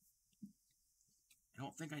 I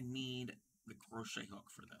don't think I need the crochet hook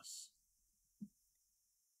for this.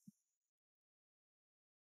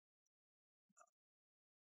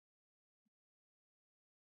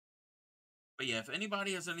 But yeah, if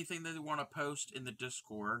anybody has anything that they want to post in the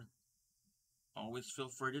Discord, always feel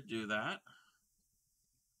free to do that.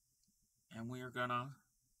 And we are gonna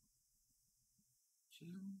 2,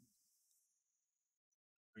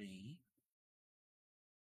 3.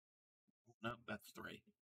 Nope, that's 3.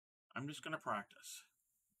 I'm just gonna practice.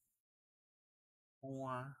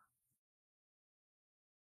 4,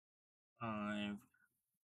 5,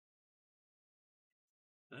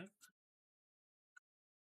 6.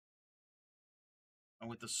 And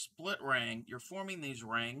with the split ring, you're forming these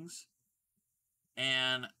rings.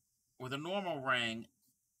 And with a normal ring,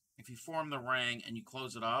 if you form the ring and you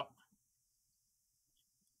close it up,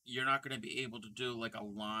 you're not going to be able to do like a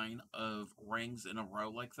line of rings in a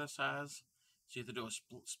row like this has. So you have to do a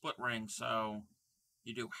split ring. So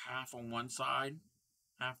you do half on one side,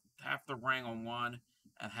 half the ring on one,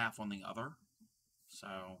 and half on the other.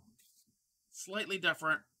 So slightly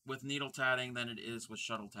different with needle tatting than it is with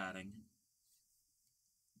shuttle tatting.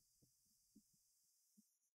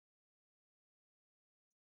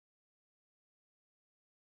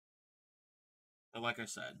 But like I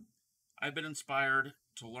said, I've been inspired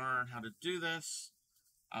to learn how to do this.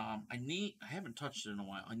 I haven't touched it in a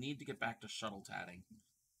while. I need to get back to shuttle tatting.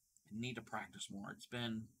 I need to practice more. It's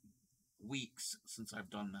been weeks since I've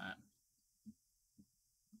done that.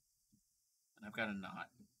 And I've got a knot.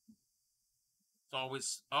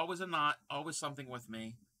 It's always a knot, always something with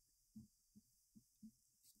me.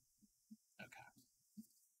 Okay.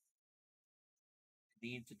 I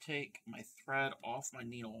need to take my thread off my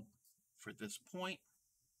needle for this point.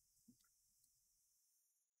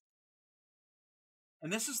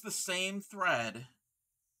 And this is the same thread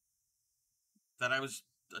that I was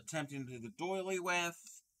attempting to do the doily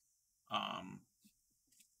with.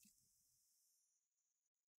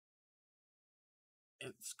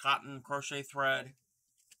 It's cotton crochet thread.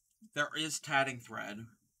 There is tatting thread.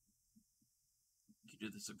 You can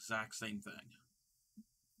do this exact same thing.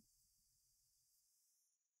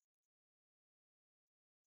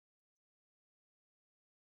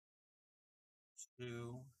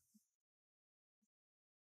 2,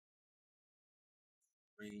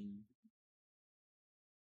 3,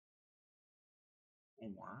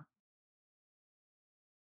 4,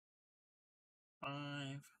 5.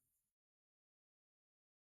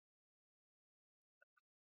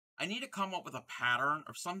 I need to come up with a pattern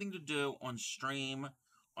of something to do on stream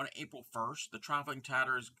on April 1st. The Traveling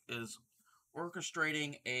Tatter is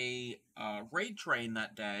orchestrating a raid train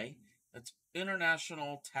that day. It's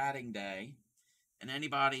International Tatting Day. And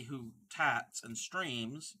anybody who tats and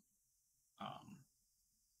streams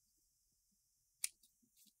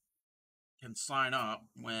can sign up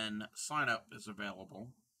when sign up is available.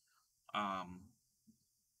 In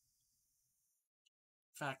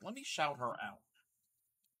fact, let me shout her out.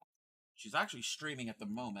 She's actually streaming at the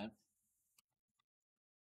moment.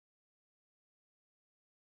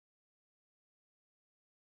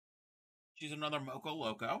 She's another Moco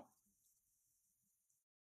Loco.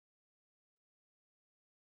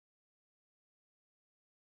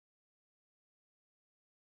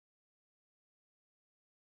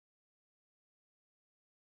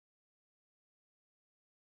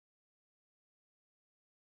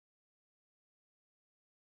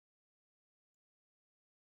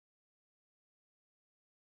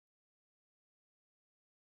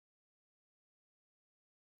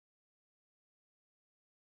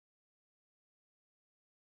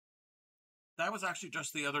 That was actually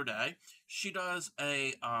just the other day. She does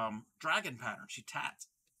a dragon pattern. She tats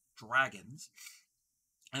dragons.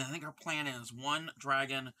 And I think her plan is 1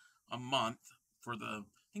 dragon a month for I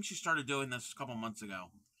think she started doing this a couple months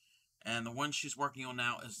ago. And the one she's working on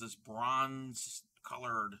now is this bronze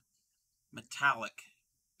colored metallic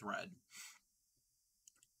thread.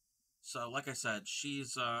 So, like I said,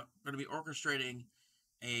 she's going to be orchestrating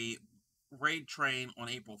a raid train on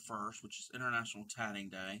April 1st, which is International Tatting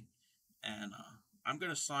Day. And I'm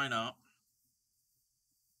going to sign up.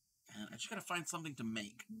 And I just got to find something to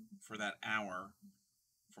make for that hour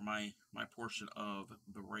for my portion of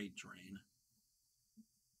the raid train.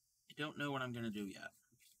 don't know what I'm going to do yet.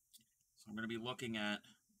 So I'm going to be looking at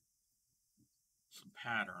some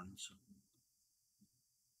patterns.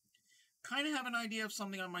 Kind of have an idea of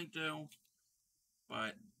something I might do,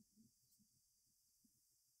 but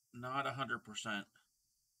not 100%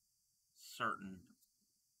 certain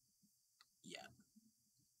yet.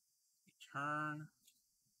 Turn.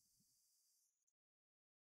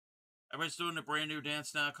 Everybody's doing a brand new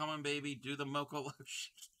dance now. Come on, baby. Do the mocha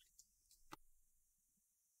lotion.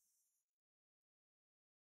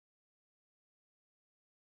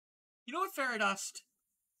 You know what, Fairy Dust?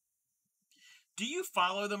 Do you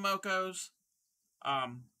follow the Mocos?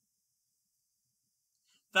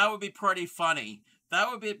 That would be pretty funny. That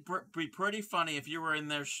would be pretty funny if you were in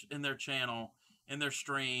their channel, in their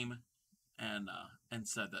stream, and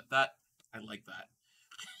said that. That I like that.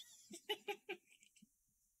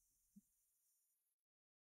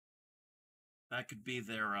 That could be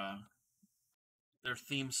their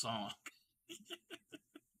theme song.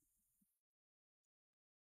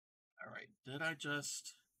 All right. Did I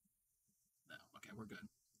just? No. Okay, we're good.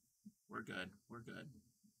 We're good. We're good.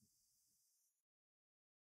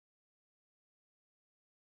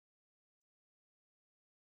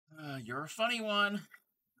 You're a funny one.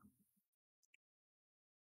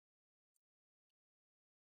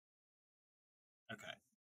 Okay.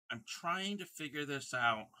 I'm trying to figure this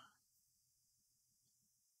out.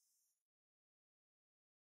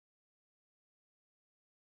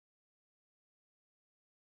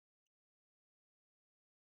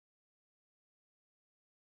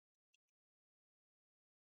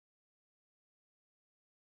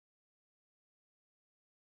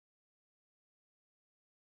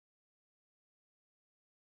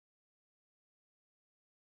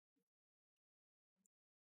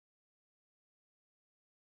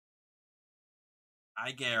 Hi,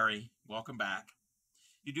 Gary. Welcome back.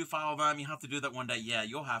 You do follow them. You have to do that one day. Yeah,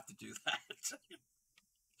 you'll have to do that.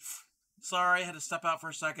 Sorry, I had to step out for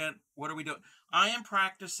a second. What are we doing? I am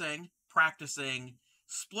practicing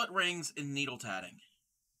split rings and needle tatting.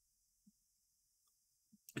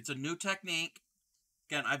 It's a new technique.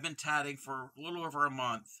 Again, I've been tatting for a little over a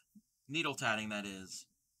month. Needle tatting, that is.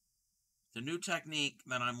 The new technique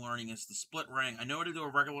that I'm learning is the split ring. I know how to do a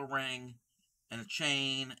regular ring and a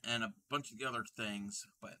chain and a bunch of the other things,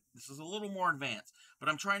 but this is a little more advanced. But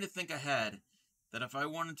I'm trying to think ahead that if I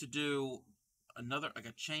wanted to do another, like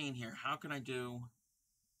a chain here, how can I do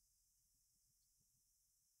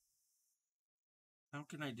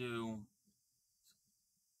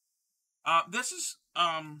this is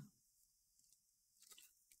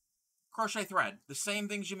crochet thread, the same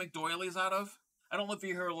things you make doilies out of. I don't know if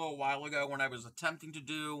you heard a little while ago when I was attempting to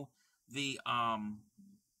do the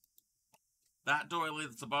that doily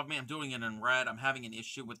that's above me. I'm doing it in red. I'm having an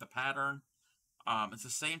issue with the pattern. It's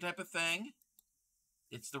the same type of thing.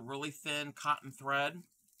 It's the really thin cotton thread.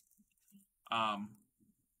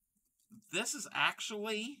 This is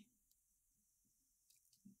actually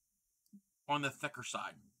on the thicker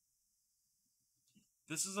side.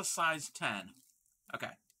 This is a size 10.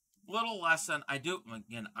 Okay. Little lesson.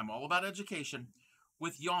 Again, I'm all about education.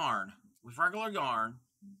 With yarn, with regular yarn,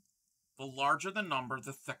 the larger the number,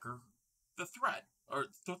 the thicker the thread, or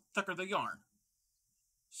the thicker the yarn.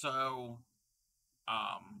 So,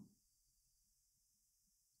 a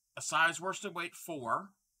size worsted weight 4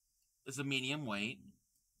 is a medium weight.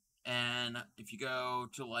 And if you go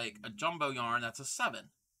to like a jumbo yarn, that's a 7.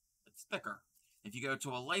 It's thicker. If you go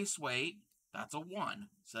to a lace weight, that's a 1.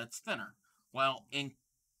 So that's thinner. Well, in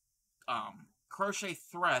crochet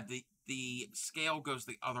thread, the scale goes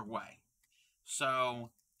the other way.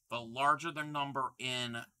 So the larger the number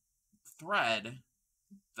in thread,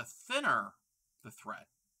 the thinner the thread.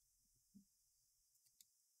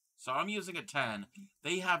 So I'm using a 10.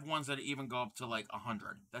 They have ones that even go up to like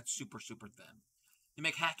 100. That's super, super thin. You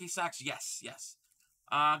make hacky sacks? Yes, yes.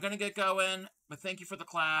 Gonna get going, but thank you for the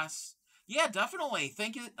class. Yeah, definitely.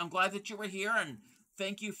 Thank you. I'm glad that you were here, and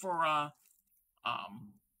thank you for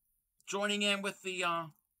joining in with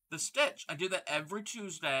the stitch. I do that every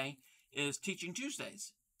Tuesday. Is Teaching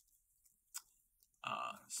Tuesdays.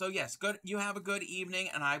 So yes, good. You have a good evening,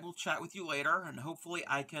 and I will chat with you later, and hopefully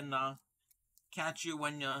I can catch you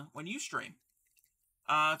when you stream.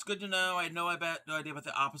 It's good to know. I had no idea about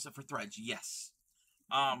the opposite for threads. Yes.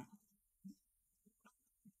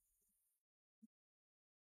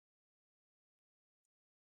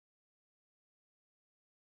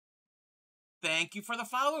 Thank you for the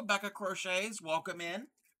follow, Becca Crochets. Welcome in.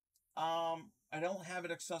 I don't have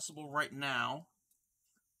it accessible right now,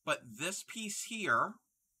 but this piece here,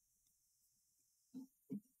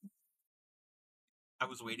 I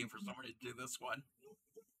was waiting for someone to do this one.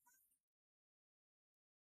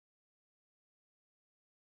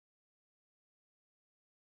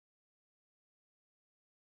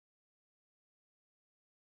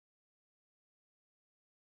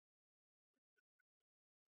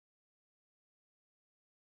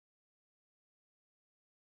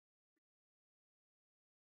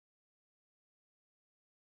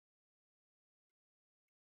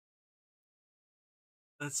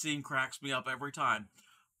 That scene cracks me up every time.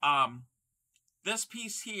 This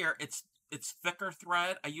piece here, it's thicker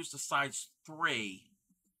thread. I used a size 3.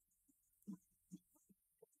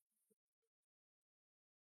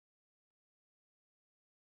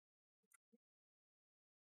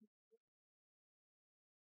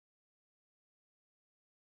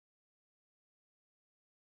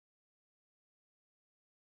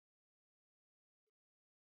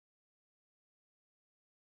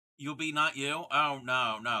 You'll be not you? Oh,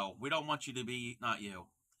 no, no. We don't want you to be not you.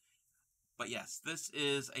 But yes, this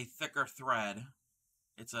is a thicker thread.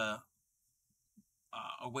 It's a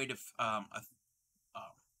weight of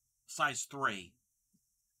size 3.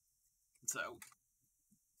 So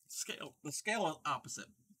the scale is opposite.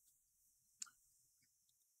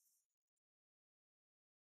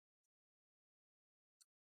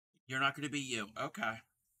 You're not going to be you. Okay.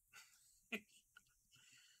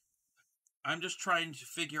 I'm just trying to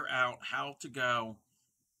figure out how to go.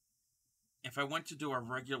 If I went to do a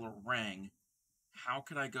regular ring, how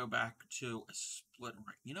could I go back to a split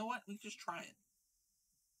ring? You know what? We can just try it.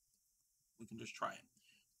 We can just try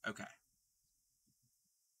it. Okay.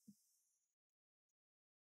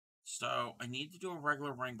 So I need to do a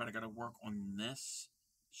regular ring, but I got to work on this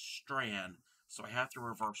strand. So I have to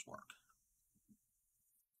reverse work.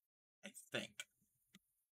 I think.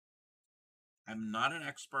 I'm not an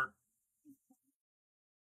expert.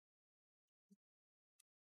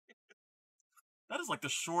 That is like the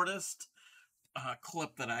shortest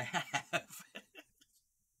clip that I have.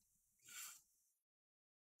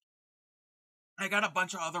 I got a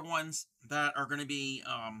bunch of other ones that are going to be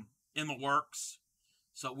in the works.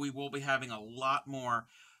 So we will be having a lot more.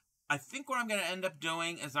 I think what I'm going to end up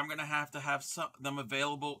doing is I'm going to have some them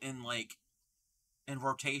available in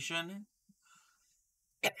rotation.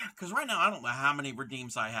 Because right now I don't know how many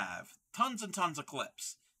redeems I have. Tons and tons of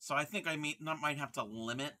clips. So I think I might have to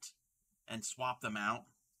limit and swap them out.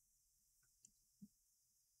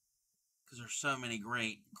 Because there's so many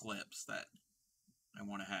great clips that I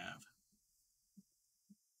want to have.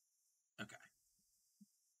 Okay.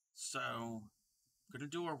 So, I'm going to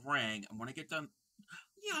do a ring. And when I get done...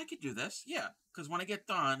 Yeah, I could do this. Yeah. Because when I get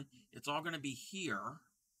done, it's all going to be here.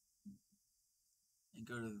 And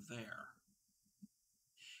go to there.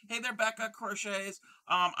 Hey there, Becca Crochets.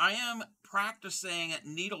 I am practicing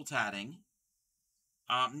needle tatting.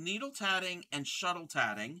 Needle tatting and shuttle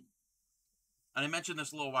tatting. And I mentioned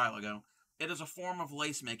this a little while ago. It is a form of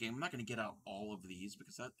lace making. I'm not going to get out all of these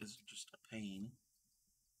because that is just a pain.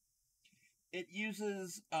 It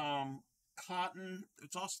uses cotton.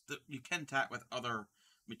 It's also you can tat with other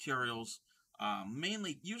materials,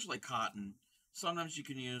 usually cotton. Sometimes you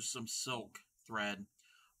can use some silk thread,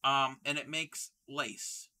 and it makes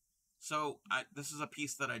lace. So this is a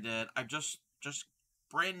piece that I did. I just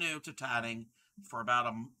brand new to tatting for about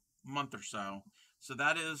a month or so. So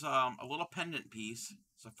that is a little pendant piece.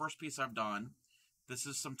 It's the first piece I've done. This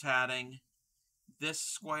is some tatting. This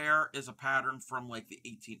square is a pattern from like the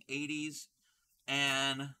 1880s.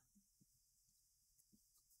 And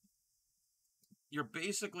you're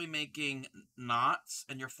basically making knots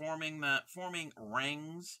and you're forming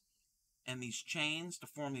rings and these chains to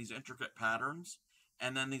form these intricate patterns.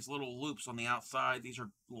 And then these little loops on the outside, these are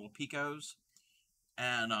little picots.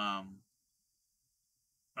 And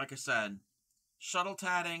like I said, shuttle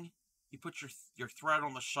tatting, you put your thread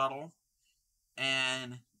on the shuttle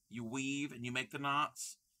and you weave and you make the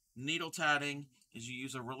knots. Needle tatting is you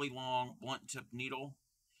use a really long blunt tip needle.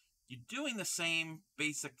 You're doing the same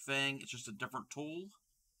basic thing, it's just a different tool.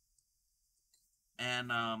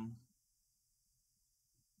 And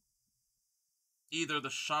either the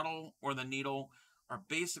shuttle or the needle are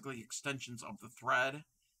basically extensions of the thread,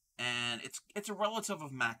 and it's a relative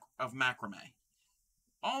of macrame.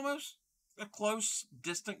 Almost a close,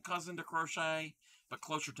 distant cousin to crochet, but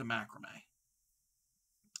closer to macrame.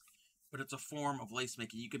 But it's a form of lace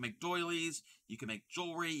making. You can make doilies, you can make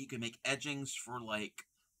jewelry, you can make edgings for like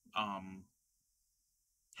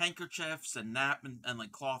handkerchiefs and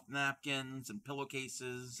like cloth napkins and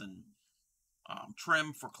pillowcases and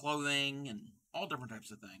trim for clothing and all different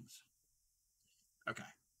types of things. Okay,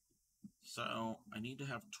 so I need to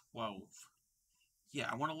have 12. Yeah,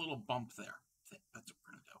 I want a little bump there. That's what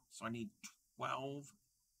we're gonna do. So I need 12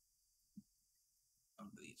 of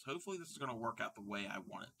these. Hopefully this is gonna work out the way I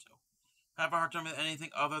want it to. Have a hard time with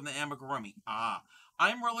anything other than amigurumi.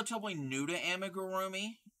 I'm relatively new to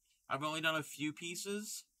amigurumi. I've only done a few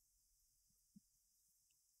pieces.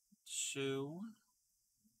 2,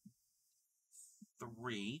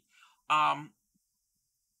 3.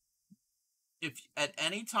 If at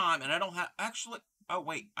any time, and I don't have actually. Oh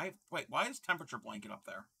wait, why is temperature blanket up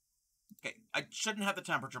there? Okay, I shouldn't have the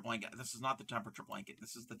temperature blanket. This is not the temperature blanket.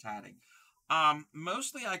 This is the tatting.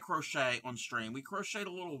 Mostly I crochet on stream. We crocheted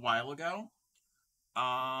a little while ago.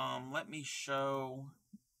 Let me show.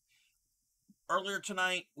 Earlier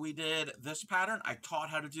tonight, we did this pattern. I taught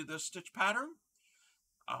how to do this stitch pattern.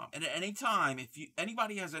 And at any time, if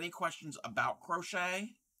anybody has any questions about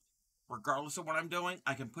crochet, regardless of what I'm doing,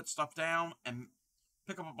 I can put stuff down and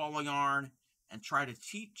pick up a ball of yarn and try to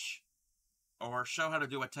teach or show how to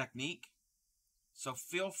do a technique. So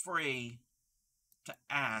feel free to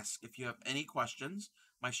ask if you have any questions.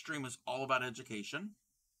 My stream is all about education.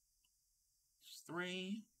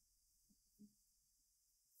 3,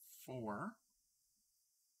 4,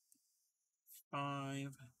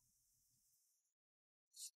 5,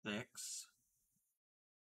 6,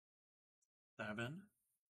 7,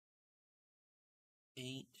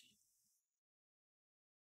 8,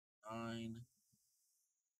 9,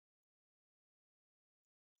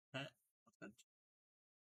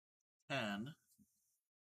 10,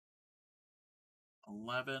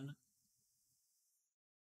 11,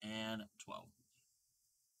 and 12.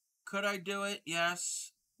 Could I do it?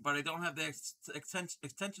 Yes, but I don't have the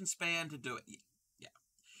extension span to do it. Yeah.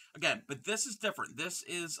 Again, but this is different. This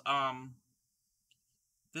is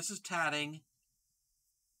tatting.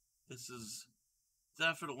 This is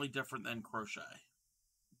definitely different than crochet.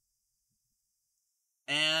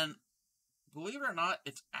 And believe it or not,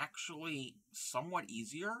 it's actually somewhat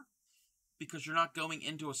easier because you're not going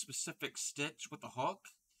into a specific stitch with a hook.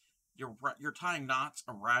 You're tying knots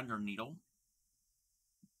around your needle.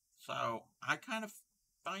 So I kind of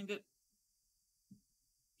find it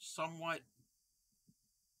somewhat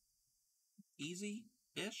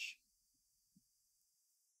easy-ish.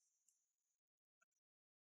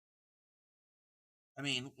 I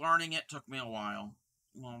mean, learning it took me a while.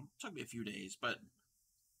 Well, it took me a few days, but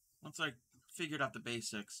once I figured out the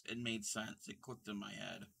basics, it made sense. It clicked in my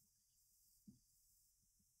head.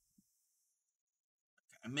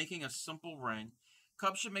 I'm making a simple ring.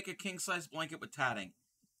 Cub should make a king-size blanket with tatting.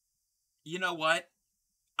 You know what?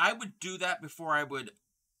 I would do that before I would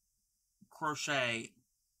crochet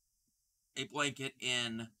a blanket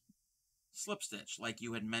in slip stitch, like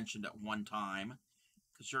you had mentioned at one time,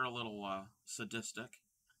 because you're a little sadistic.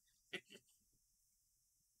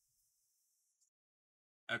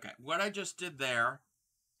 Okay, what I just did there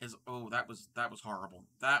is, oh, that was horrible.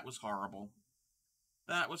 That was horrible.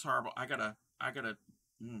 That was horrible. I gotta,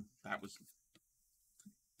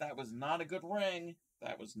 that was not a good ring.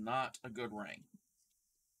 That was not a good ring.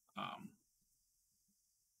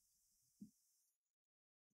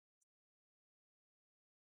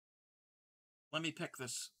 Let me pick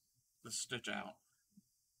this stitch out.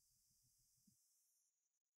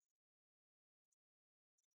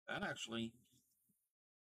 That actually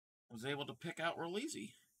was able to pick out real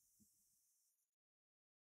easy.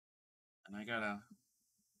 And I gotta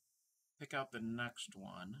pick out the next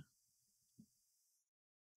one.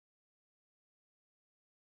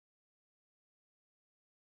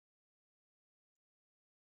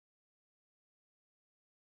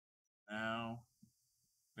 Now,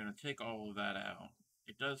 I'm going to take all of that out.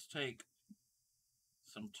 It does take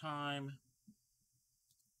some time.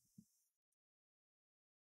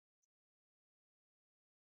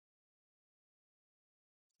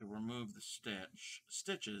 To remove the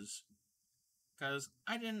stitches, because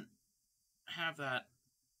I didn't have that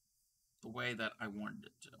the way that I wanted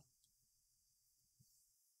it to.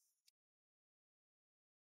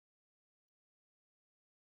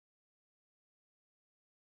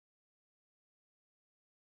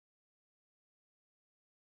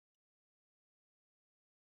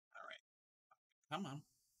 Come on.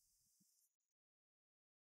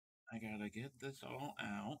 I gotta get this all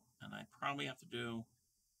out, and I probably have to do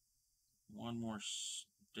one more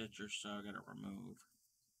stitch or so I gotta remove.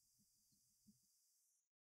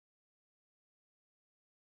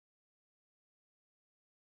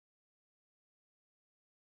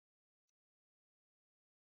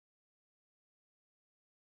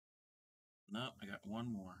 Nope, I got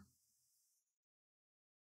one more.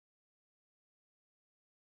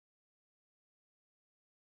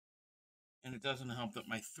 And it doesn't help that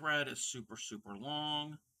my thread is super, super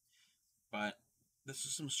long, but this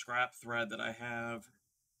is some scrap thread that I have.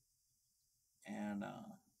 And,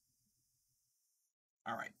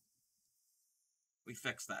 all right. We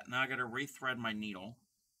fixed that. Now I gotta rethread my needle.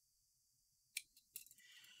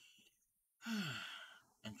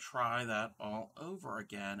 And try that all over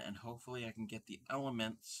again, and hopefully I can get the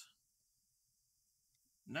elements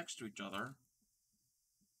next to each other.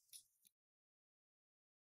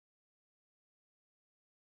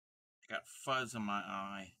 I got fuzz in my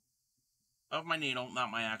eye. of my needle,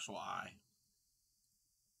 not my actual eye.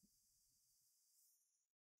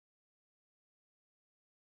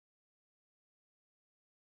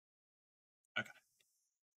 Okay.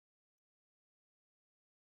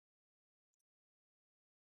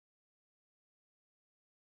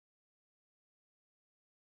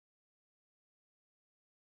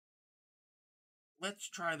 Let's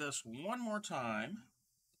try this one more time.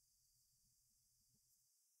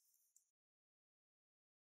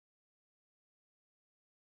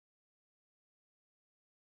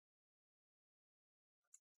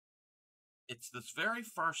 It's this very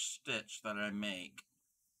first stitch that I make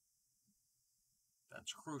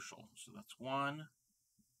that's crucial. So that's 1,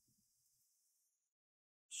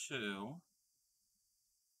 2,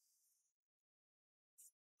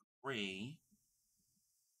 3,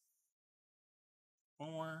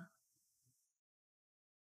 4,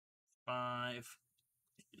 5,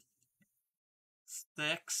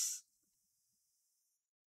 6,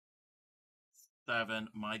 7.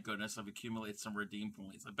 My goodness, I've accumulated some redeem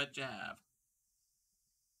points. I bet you have.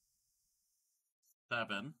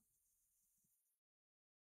 7,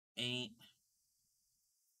 8,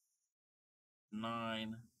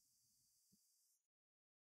 9,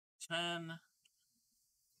 10,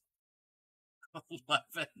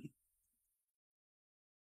 11.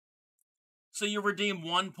 So you redeem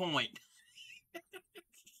 1 point.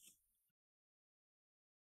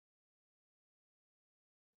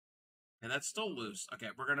 Okay, that's still loose. Okay,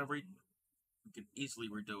 we can easily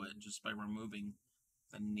redo it just by removing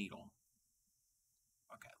the needle.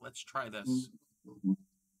 Okay, let's try this.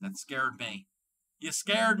 That scared me. You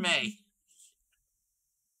scared me.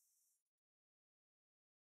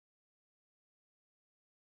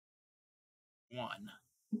 1,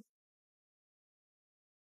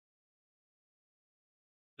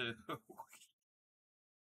 2,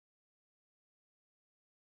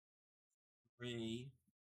 3,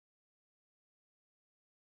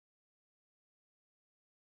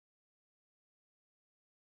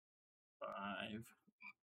 5,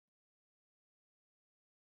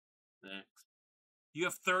 6. You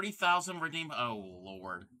have 30,000 redeem. Oh,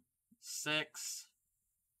 Lord. 6,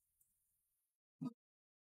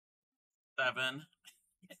 7,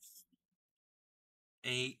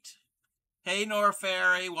 8. Hey, Nora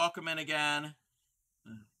Fairy. Welcome in again.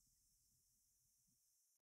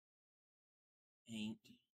 8,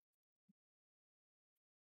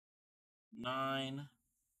 9,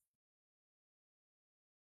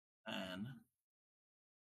 10,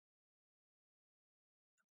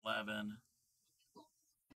 11.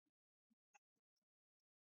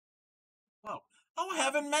 Oh, I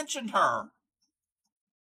haven't mentioned her.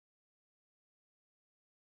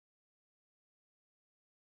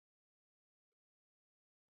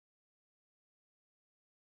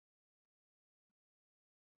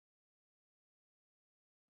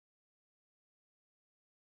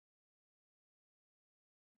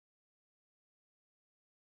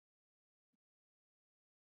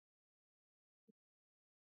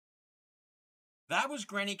 That was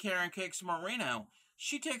Granny Karen Cakes Marino.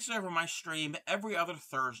 She takes over my stream every other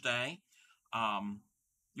Thursday.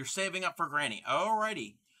 You're saving up for Granny.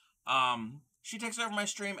 Alrighty. She takes over my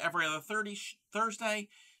stream every other Thursday.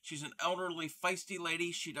 She's an elderly, feisty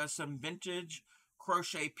lady. She does some vintage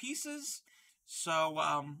crochet pieces. So,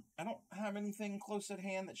 I don't have anything close at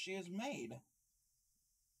hand that she has made.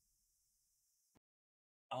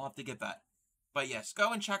 I'll have to get that. But yes,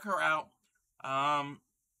 go and check her out.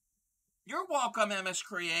 You're welcome, MS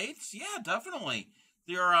Creates. Yeah, definitely.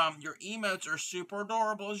 Your emotes are super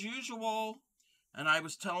adorable as usual. And I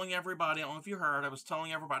was telling everybody, I don't know if you heard, I was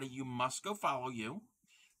telling everybody you must go follow you.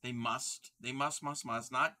 They must.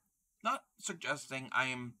 Not suggesting. I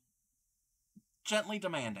am gently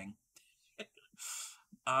demanding.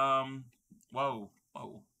 Whoa.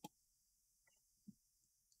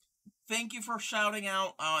 Thank you for shouting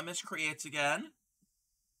out MS Creates again.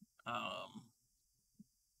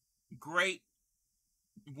 Great,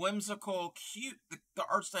 whimsical, cute. The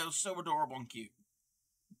art style is so adorable and cute.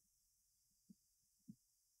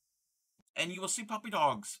 And you will see puppy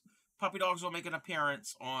dogs. Puppy dogs will make an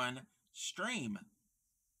appearance on stream.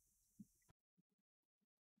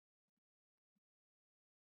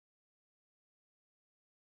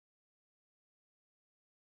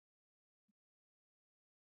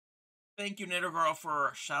 Thank you, Knitter Girl,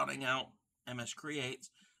 for shouting out MS Creates.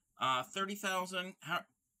 30,000.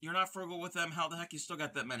 You're not frugal with them? How the heck you still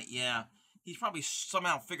got that many? Yeah, he's probably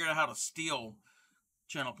somehow figured out how to steal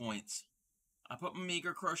channel points. I put my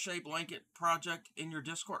meager crochet blanket project in your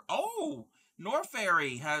Discord. Oh,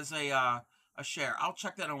 Norfairy has a share. I'll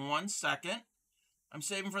check that in 1 second. I'm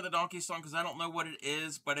saving for the donkey song because I don't know what it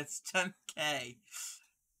is, but it's 10K.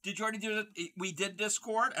 Did you already do it? We did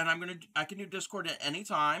Discord, and I can do Discord at any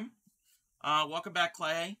time. Welcome back,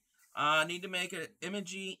 Clay. Need to make an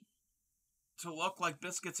emoji to look like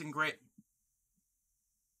biscuits and grape.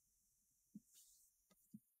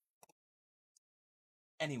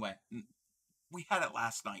 Anyway, we had it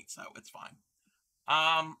last night, so it's fine.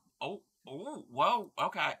 Oh, whoa,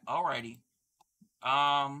 okay, alrighty.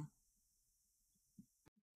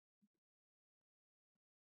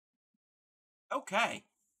 Okay,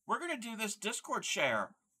 we're gonna do this Discord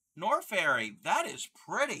share. Norfairy, that is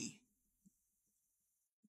pretty.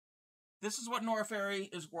 This is what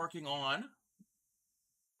Norfairy is working on.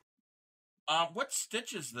 What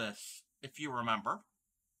stitch is this, if you remember?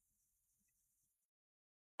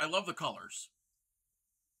 I love the colors.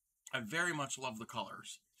 I very much love the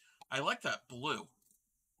colors. I like that blue.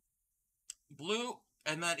 Blue,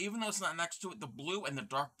 and then even though it's not next to it, the blue and the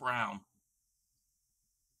dark brown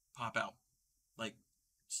pop out. Like,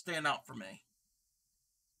 stand out for me.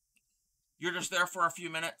 You're just there for a few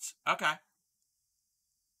minutes? Okay.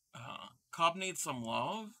 Cobb needs some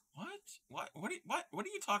love? What are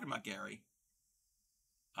you talking about, Gary?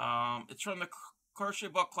 It's from the crochet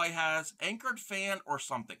book Clay has. Anchored fan or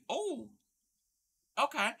something. Oh!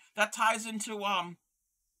 Okay. That ties into,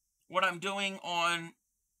 what I'm doing on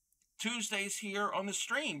Tuesdays here on the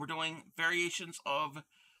stream. We're doing variations of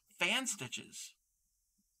fan stitches.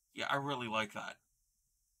 Yeah, I really like that.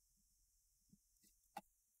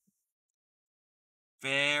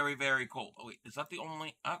 Very, very cool. Oh, wait, is that the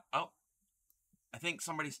only... oh. I think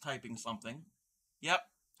somebody's typing something. Yep,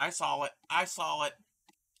 I saw it.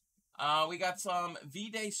 We got some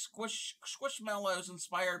V-Day Squishmallows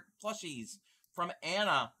inspired plushies from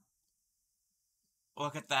Anna.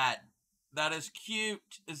 Look at that. That is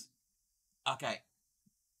cute. Okay.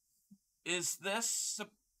 Is this...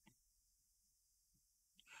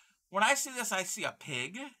 When I see this, I see a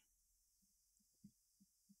pig.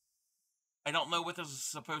 I don't know what this is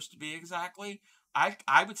supposed to be exactly.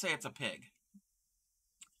 I would say it's a pig.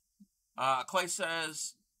 Clay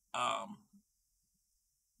says,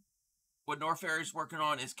 what Norfairy's working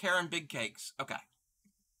on is Karen Big Cakes. Okay.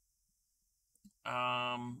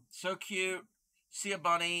 So cute. See a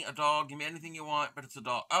bunny, a dog, give me anything you want, but it's a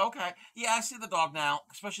dog. Oh, okay. Yeah, I see the dog now,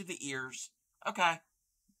 especially the ears. Okay.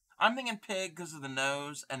 I'm thinking pig because of the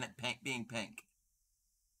nose and it being pink.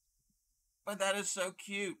 But that is so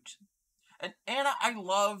cute. And Anna, I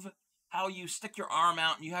love how you stick your arm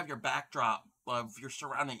out and you have your backdrop of your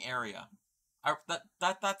surrounding area.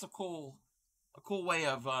 That's a cool way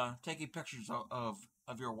of taking pictures of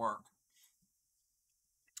your work.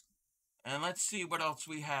 And let's see what else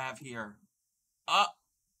we have here.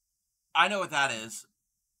 I know what that is.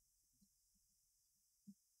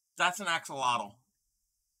 That's an axolotl.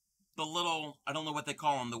 The little, I don't know what they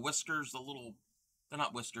call them, the whiskers, they're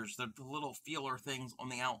not whiskers, they're the little feeler things on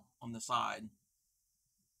the side.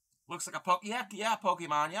 Looks like a yeah,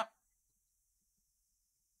 Pokemon, yep.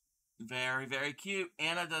 Very, very cute.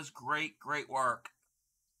 Anna does great work.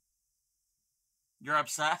 You're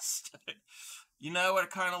obsessed? You know what it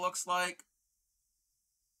kind of looks like?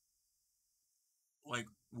 Like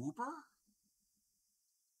Whooper?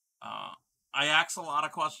 I ask a lot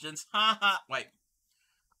of questions. Haha. Wait.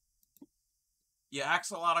 You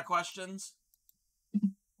ask a lot of questions?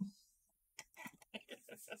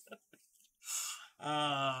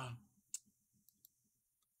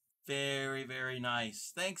 Very, very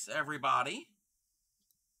nice. Thanks, everybody.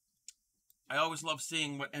 I always love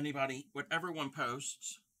seeing what everyone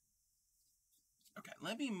posts. Okay,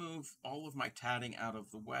 let me move all of my tatting out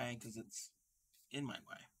of the way because it's in my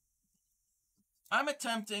way. I'm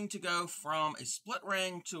attempting to go from a split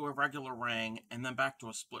ring to a regular ring and then back to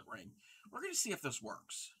a split ring. We're going to see if this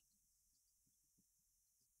works.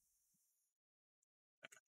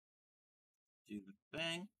 Okay. Do the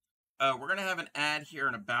thing. We're going to have an ad here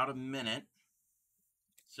in about a minute.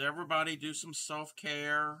 So everybody do some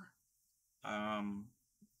self-care. I'm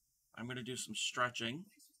going to do some stretching.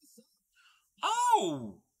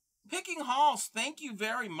 Oh! Picking Halls, thank you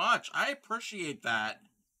very much. I appreciate that.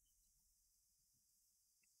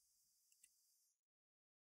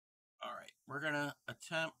 Alright, we're going to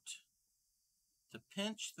attempt to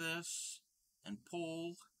pinch this and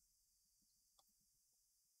pull.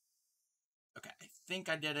 Okay, I think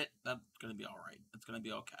I did it. That's going to be alright. It's going to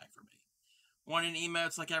be okay for me. Wanting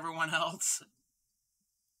emotes like everyone else?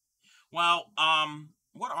 Well,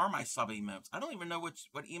 what are my sub emotes? I don't even know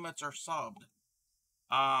what emotes are subbed.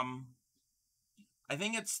 I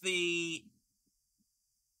think it's the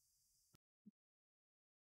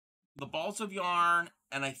balls of yarn,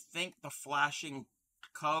 and I think the flashing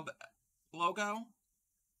Cub logo.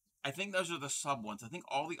 I think those are the sub ones. I think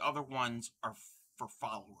all the other ones are for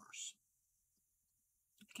followers.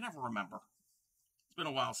 I can never remember. It's been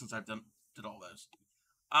a while since I've did all those.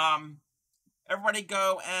 Everybody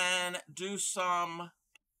go and do some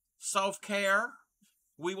self-care.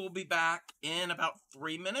 We will be back in about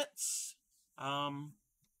 3 minutes. Yeah.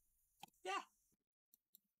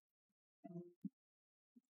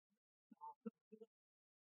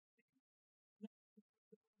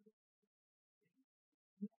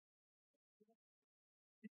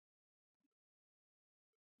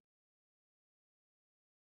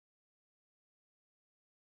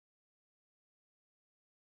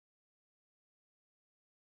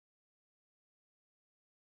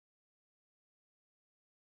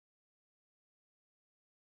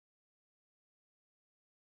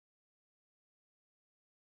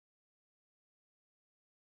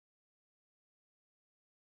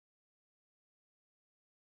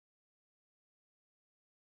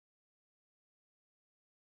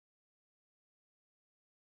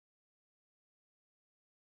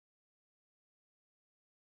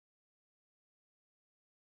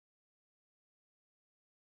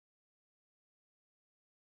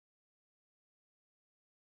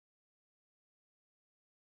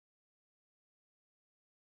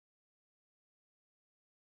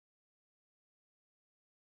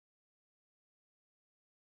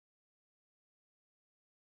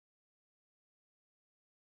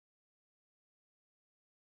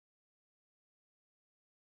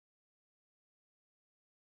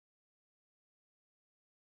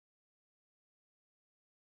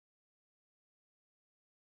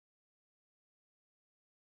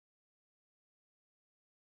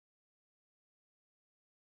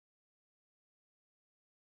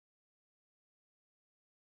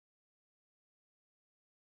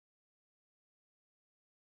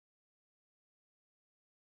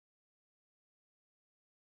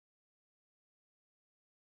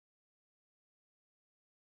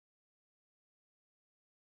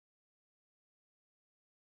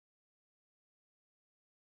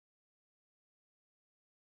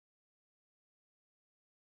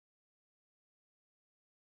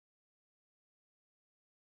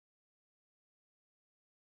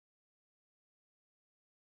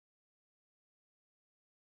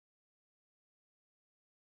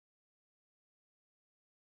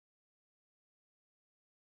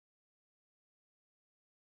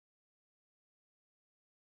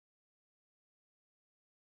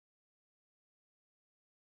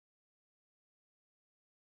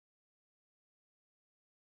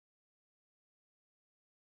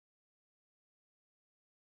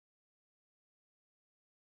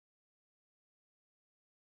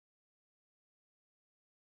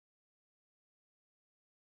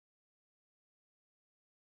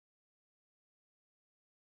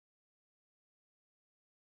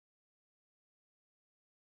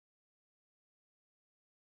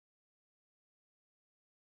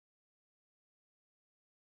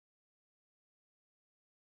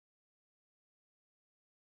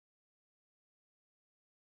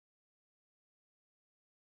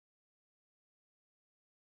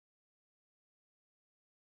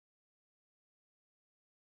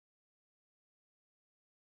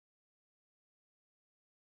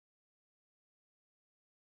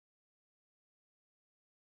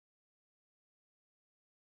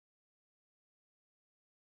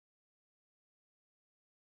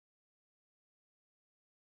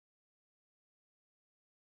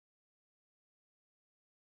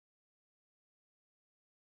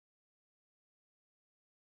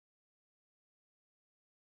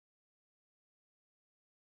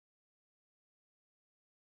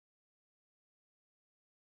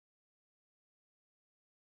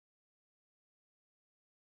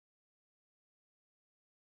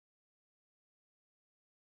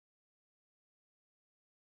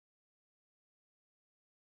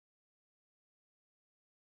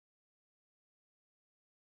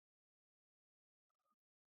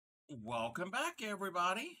 Welcome back,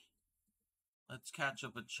 everybody. Let's catch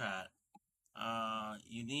up with chat.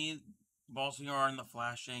 You need balls of yarn, the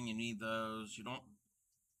flashing. You need those. You don't.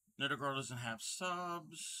 Knitter Girl doesn't have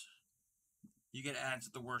subs. You get ads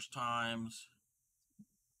at the worst times.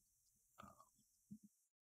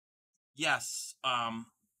 Yes.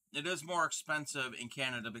 It is more expensive in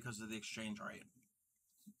Canada because of the exchange rate.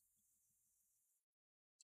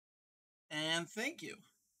 And thank you.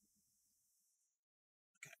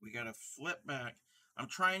 Okay, we gotta flip back. I'm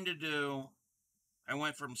trying to do. I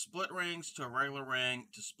went from split rings to a regular ring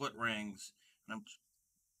to split rings, and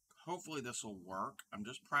hopefully this will work. I'm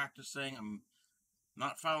just practicing. I'm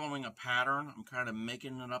not following a pattern. I'm kind of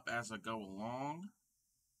making it up as I go along.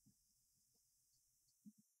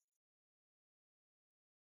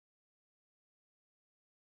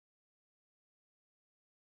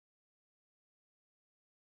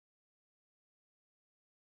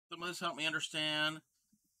 Some of this help me understand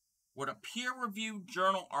what a peer-reviewed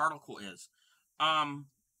journal article is.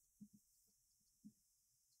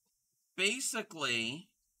 Basically,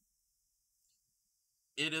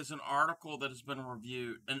 it is an article that has been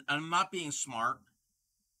reviewed, and I'm not being smart.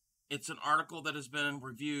 It's an article that has been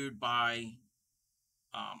reviewed by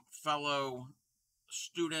fellow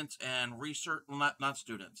students and research, well, not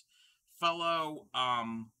students, fellow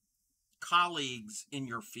colleagues in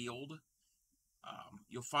your field.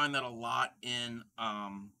 You'll find that a lot in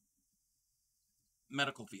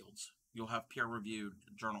medical fields. You'll have peer-reviewed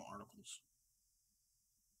journal articles.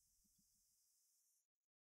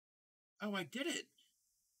 Oh, I did it.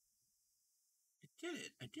 I did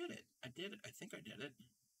it. I did it. I did it. I think I did it.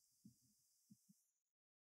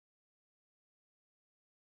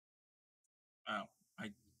 Oh,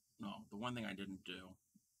 no, the one thing I didn't do.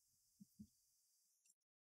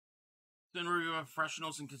 Then review by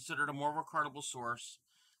professionals and considered a more credible source.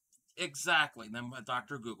 Exactly. Then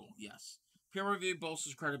Dr. Google. Yes. Peer review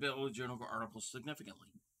bolsters credibility of journal articles significantly.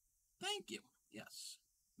 Thank you. Yes.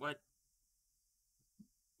 What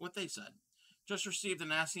they said. Just received a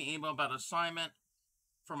nasty email about assignment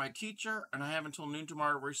for my teacher, and I have until noon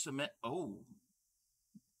tomorrow to resubmit. Oh.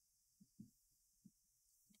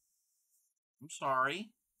 I'm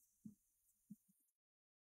sorry.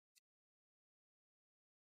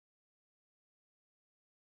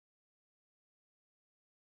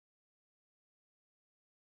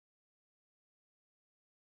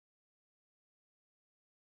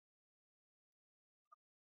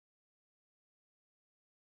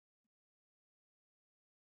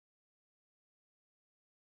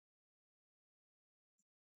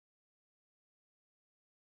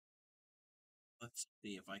 Let's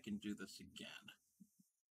see if I can do this again.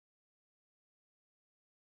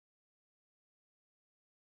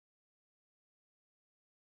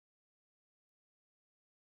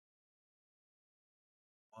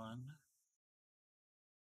 One,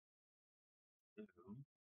 two,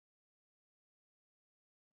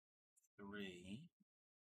 three,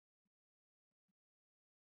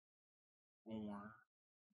 four,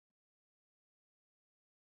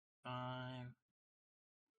 five,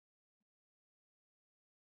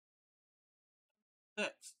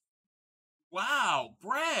 six. Wow,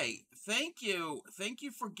 Bray, thank you. Thank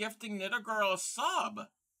you for gifting Knit a Girl a sub.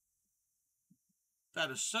 That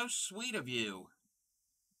is so sweet of you.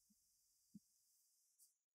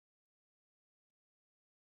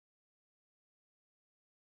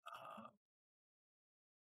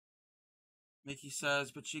 Mickey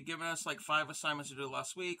says, but she'd given us like 5 assignments to do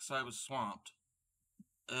last week, so I was swamped.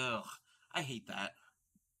 Ugh, I hate that.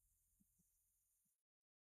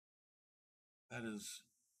 That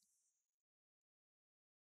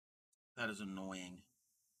is annoying.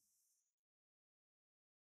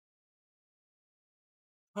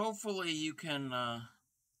 Hopefully you can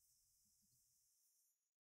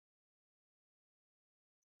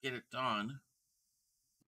get it done.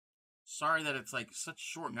 Sorry that it's like such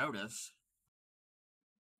short notice.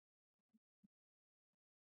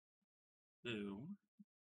 2,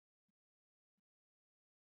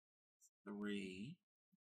 3,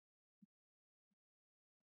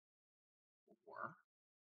 4,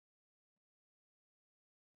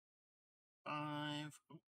 5.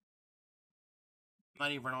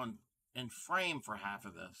 Not even on in frame for half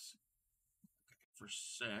of this. Okay, for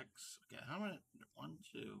 6. Okay, how many? 1,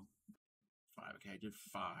 2, 5. Okay, I did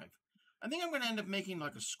 5. I think I'm going to end up making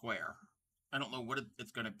like a square. I don't know what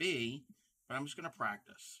it's going to be, but I'm just going to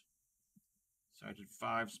practice. So I did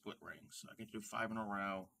 5 split rings. So I can do 5 in a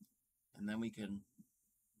row, and then we can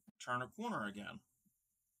turn a corner again.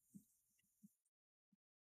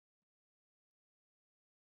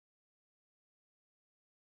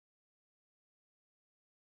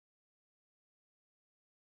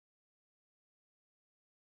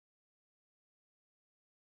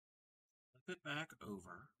 Flip it back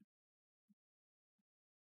over.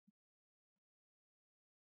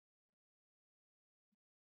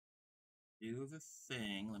 Do the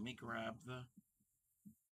thing. Let me grab the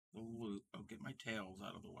loop. Oh, get my tails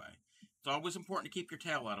out of the way. It's always important to keep your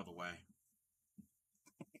tail out of the way.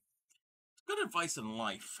 It's good advice in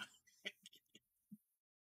life.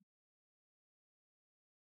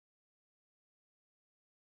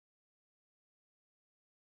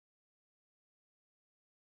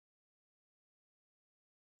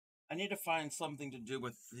 I need to find something to do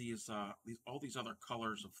with all these other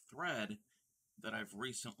colors of thread that I've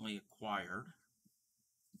recently acquired.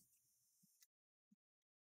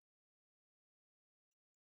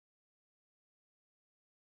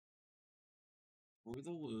 Through the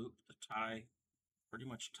loop to pretty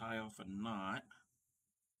much tie off a knot.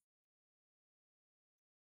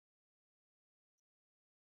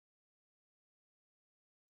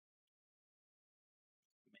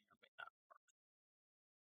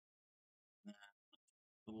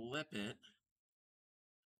 flip it,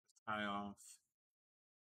 tie off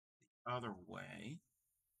the other way.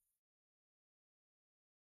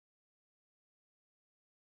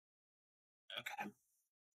 Okay.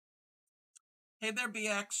 Hey there,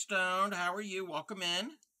 BX Stoned. How are you? Welcome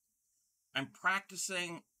in. I'm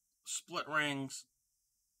practicing split rings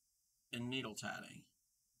and needle tatting.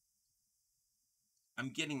 I'm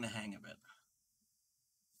getting the hang of it.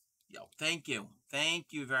 Yo, thank you. Thank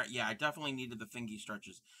you very. Yeah, I definitely needed the fingy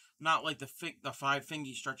stretches. Not like the 5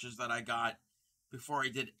 fingy stretches that I got before I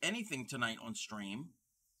did anything tonight on stream.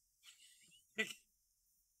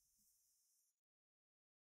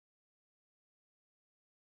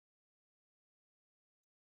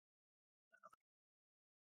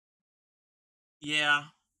 Yeah,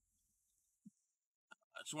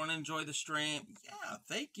 I just want to enjoy the stream. Yeah,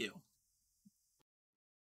 thank you.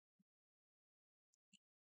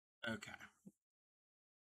 Okay.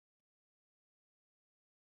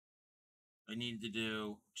 I need to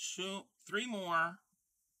do 3 more.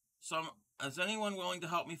 Is anyone willing to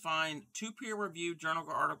help me find 2 peer-reviewed journal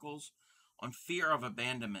articles on fear of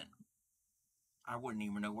abandonment? I wouldn't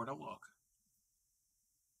even know where to look.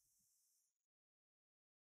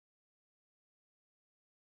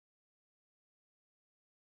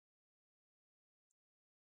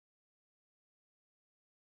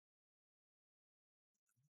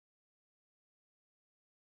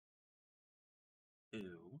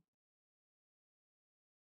 Two,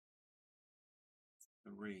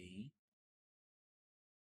 3,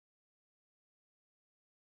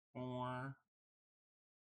 4,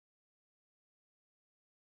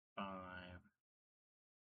 5,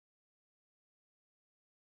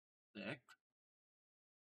 6.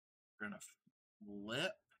 We're gonna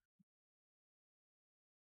flip.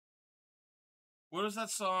 What is that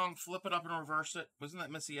song? Flip it up and reverse it. Wasn't that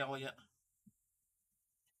Missy Elliott?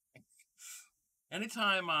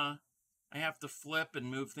 Anytime I have to flip and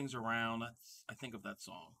move things around, I think of that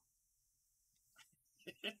song.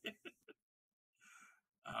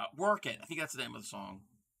 Work It. I think that's the name of the song.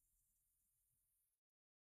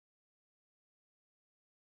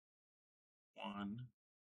 1,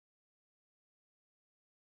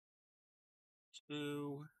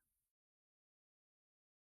 2,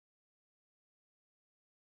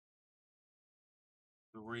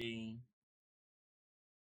 3,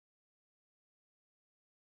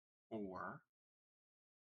 4,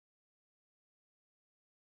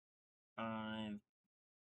 5,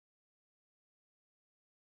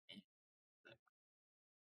 6.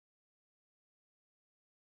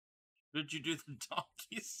 Did you do the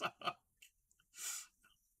donkey song?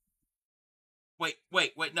 Wait,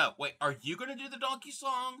 no, wait. Are you going to do the donkey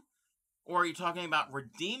song? Or are you talking about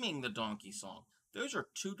redeeming the donkey song? Those are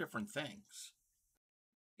 2 different things.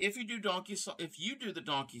 If you do the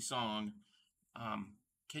donkey song,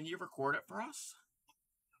 can you record it for us?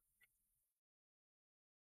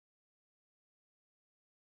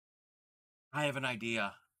 I have an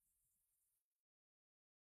idea.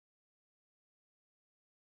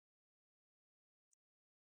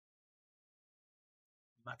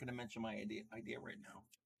 I'm not going to mention my idea right now.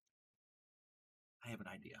 I have an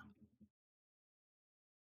idea.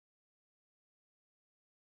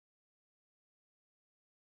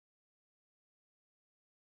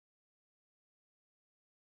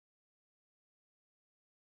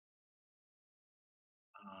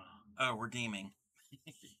 Redeeming.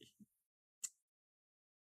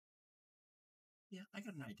 Yeah, I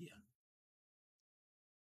got an idea.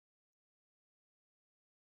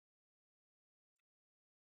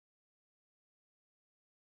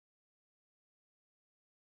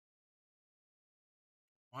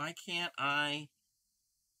 Why can't I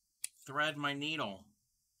thread my needle?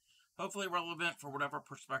 Hopefully relevant for whatever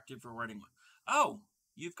perspective you're writing with. Oh,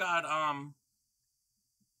 you've got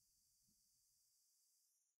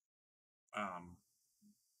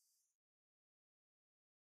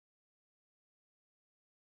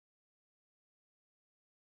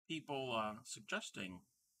people suggesting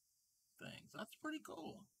things. That's pretty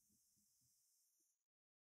cool.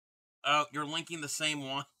 Oh, you're linking the same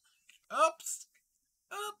one. Oops.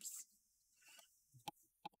 Oops.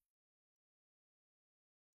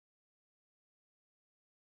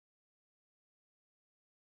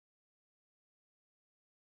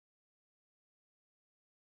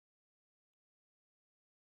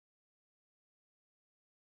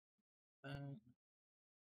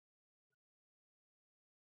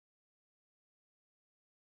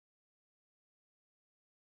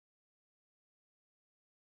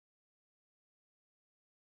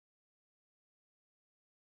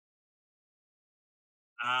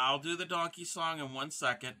 I'll do the donkey song in 1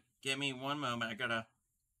 second. Give me 1 moment. I gotta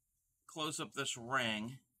close up this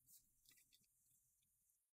ring.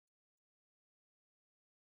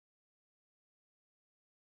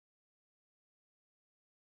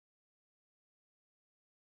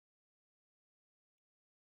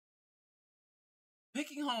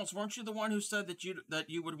 Picking Halls, weren't you the one who said that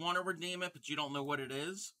you would want to redeem it, but you don't know what it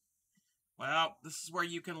is? Well, this is where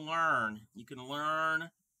you can learn. You can learn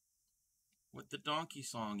what the donkey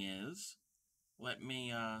song is. Let me,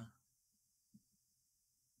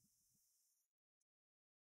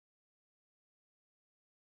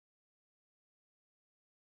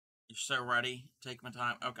 You're so ready. Take my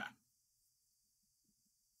time. Okay.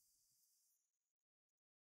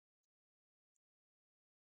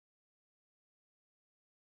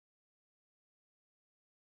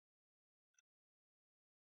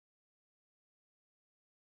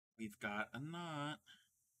 We've got a knot.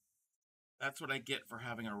 That's what I get for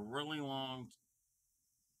having a really long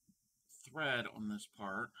thread on this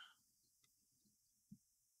part.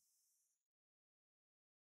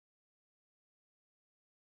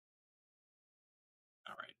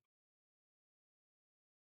 All right.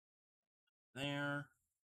 There.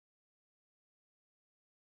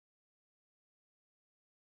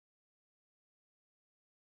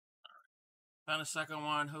 Found a second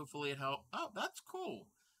one. Hopefully it helped. Oh, that's cool.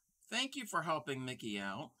 Thank you for helping Mickey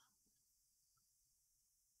out.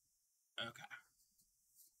 Okay.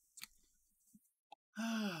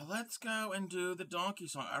 Let's go and do the donkey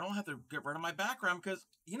song. I don't have to get rid of my background because,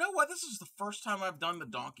 you know what? This is the first time I've done the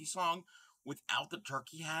donkey song without the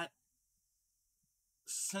turkey hat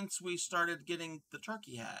since we started getting the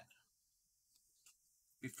turkey hat.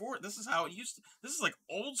 Before, this is how it used to. This is like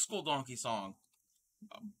old school donkey song.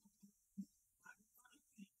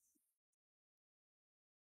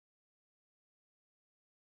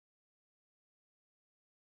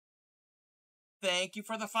 Thank you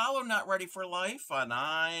for the follow, Not Ready for Life. And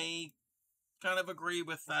I kind of agree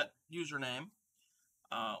with that username.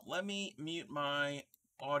 Let me mute my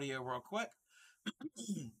audio real quick.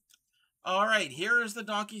 All right, here is the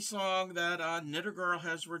donkey song that Knitter Girl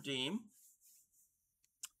has redeemed.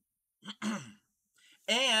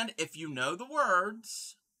 And if you know the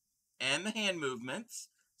words and the hand movements,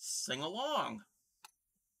 sing along.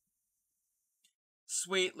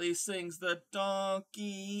 Sweetly sings the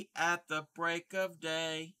donkey at the break of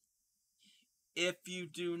day. If you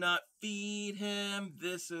do not feed him,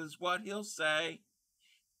 this is what he'll say.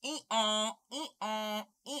 E-aw, e-aw,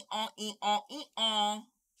 e-aw, e-aw, e-aw.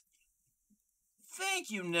 Thank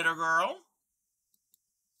you, Knitter Girl.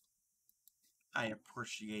 I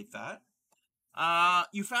appreciate that.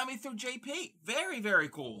 You found me through JP. Very, very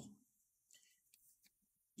cool.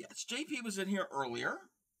 Yes, JP was in here earlier.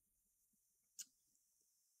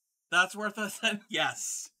 That's worth a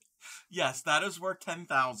yes. Yes, that is worth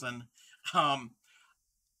 10,000. I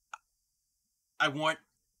want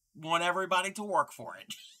everybody to work for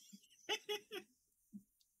it.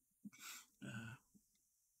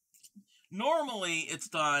 Normally, it's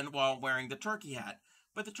done while wearing the turkey hat,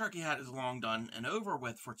 but the turkey hat is long done and over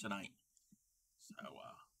with for tonight. So,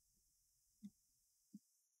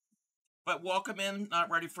 but welcome in, Not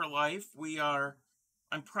Ready for Life.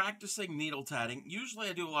 I'm practicing needle tatting. Usually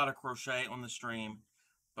I do a lot of crochet on the stream,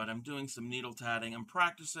 but I'm doing some needle tatting. I'm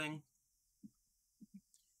practicing.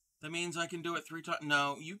 That means I can do it 3 times.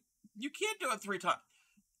 No, you can't do it 3 times.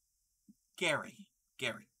 Gary.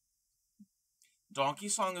 Donkey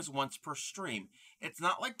Song is once per stream. It's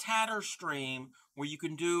not like Tatter Stream where you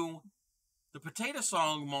can do the potato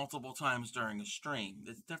song multiple times during a stream.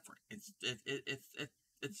 It's different. It's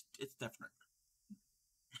different.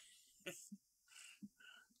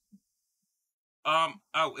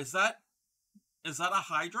 Oh, is that a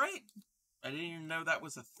hydrate? I didn't even know that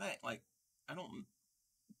was a thing. Like, I don't.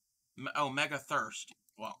 Oh, Mega Thirst.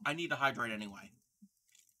 Well, I need to hydrate anyway.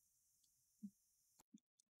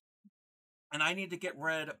 And I need to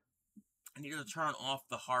turn off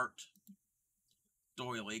the heart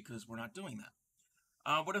doily because we're not doing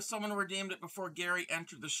that. What if someone redeemed it before Gary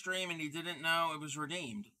entered the stream and he didn't know it was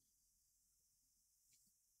redeemed?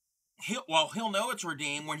 He'll know it's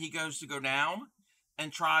redeemed when he goes to go down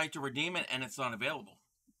and try to redeem it and it's not available.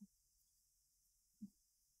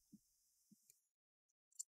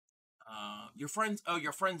 Your friend's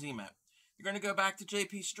email. You're going to go back to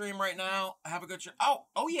JP's stream right now. Have a good show.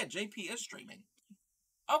 Oh yeah, JP is streaming.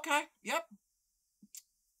 Okay, yep.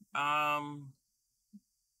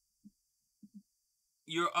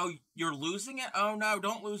 You're losing it? Oh no,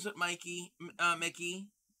 don't lose it, Mickey.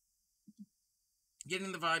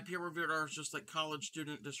 Getting the vibe, peer-reviewed are just like college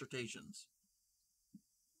student dissertations.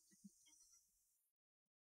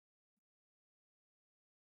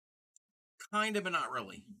 Kind of, but not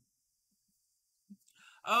really.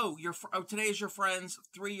 Oh, today is your friend's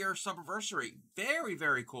 3-year sub-anniversary. Very,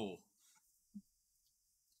 very cool.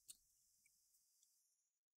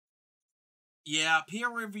 Yeah,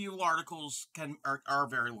 peer review articles are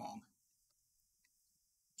very long.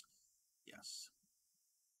 Yes.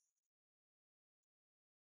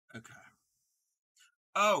 Okay.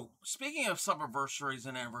 Oh, speaking of sub-anniversaries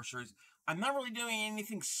and anniversaries, I'm not really doing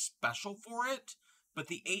anything special for it, but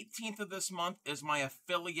the 18th of this month is my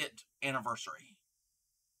affiliate anniversary.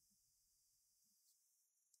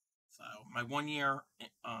 So, my 1-year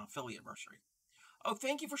affiliate anniversary. Oh,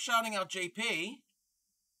 thank you for shouting out JP.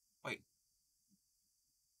 Wait.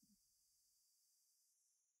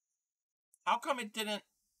 How come it didn't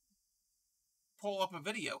pull up a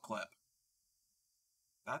video clip?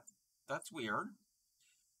 That's weird.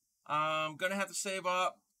 I'm gonna have to save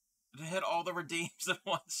up to hit all the redeems in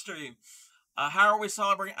one stream. How are we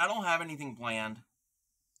celebrating? I don't have anything planned.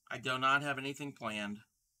 I do not have anything planned.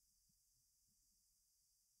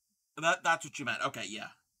 That's what you meant. Okay, yeah.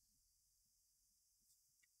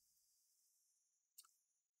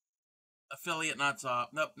 Affiliate nuts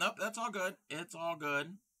up. Nope, that's all good. It's all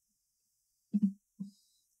good.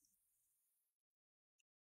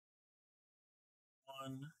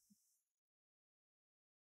 One,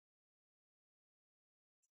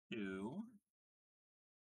 two,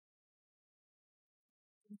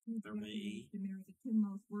 three. To marry the two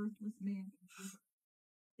most worthless men in the world.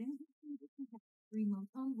 Then you have the three most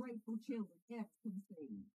ungrateful children ever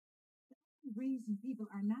conceived. The reason people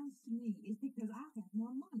are nice to me is because I have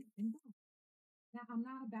more money than them. Now, I'm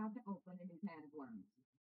not about to open a new can of worms.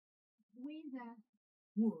 Louisa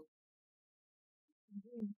Wood.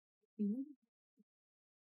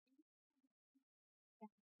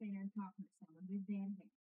 There and talking to someone with their hair.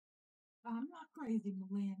 I'm not crazy,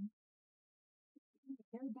 Malin.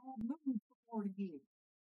 They're bad mood for 40 years.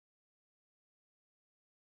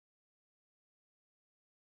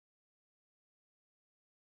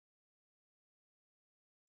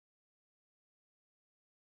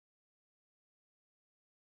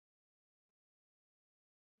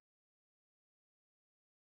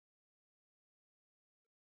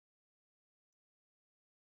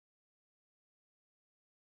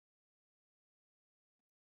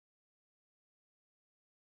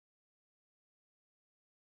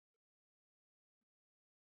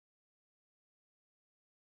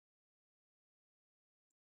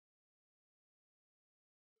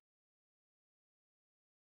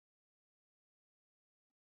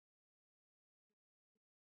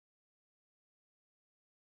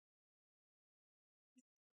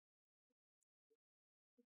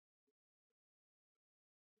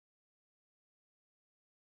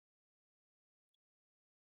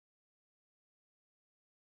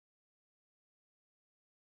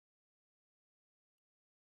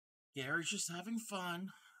 Gary's just having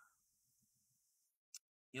fun.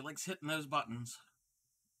 He likes hitting those buttons.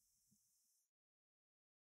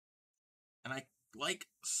 And I like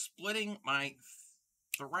splitting my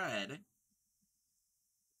thread.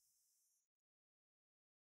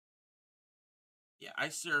 Yeah, I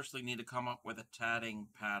seriously need to come up with a tatting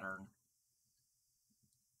pattern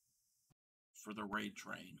for the raid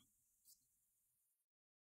train.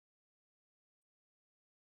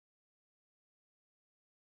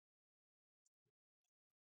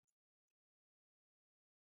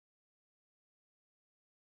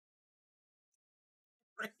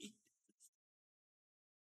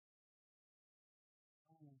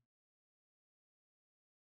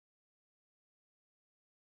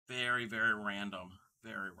 Very, very random.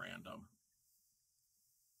 Very random.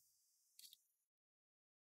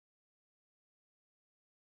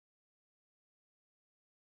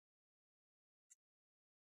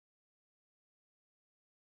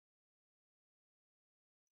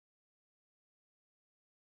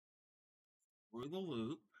 Through the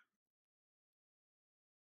loop.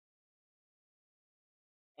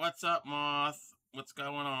 What's up, Moth? What's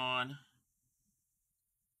going on?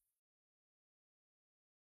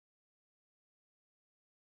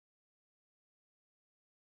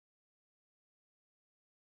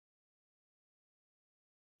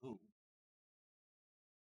 Ooh.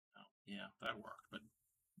 Oh, yeah, that worked, but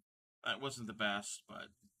that wasn't the best, but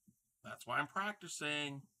that's why I'm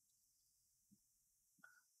practicing.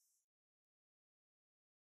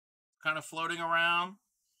 Kind of floating around.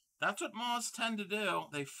 That's what moths tend to do.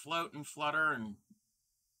 They float and flutter and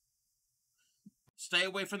stay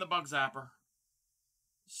away from the bug zapper.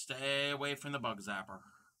 Stay away from the bug zapper.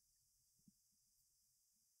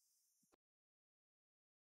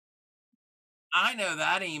 I know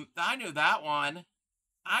that. I know that one.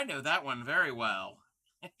 I know that one very well.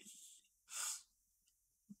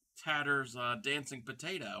 Tatter's Dancing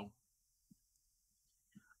Potato.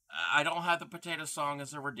 I don't have the potato song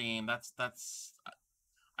as a redeem. That's.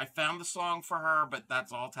 I found the song for her, but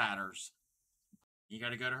that's all Tatters. You got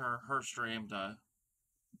to go to her stream to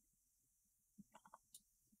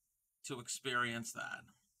experience that.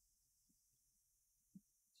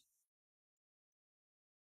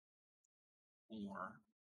 Or,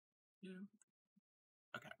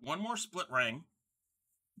 okay, one more split ring.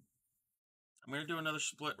 I'm going to do another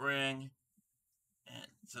split ring. And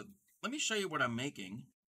so let me show you what I'm making.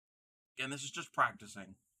 Again, this is just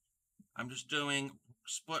practicing. I'm just doing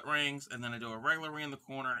split rings, and then I do a regular ring in the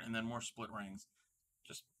corner, and then more split rings.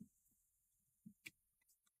 Just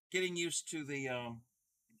getting used to the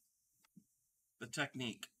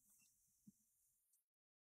technique.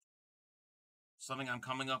 Something I'm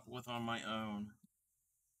coming up with on my own.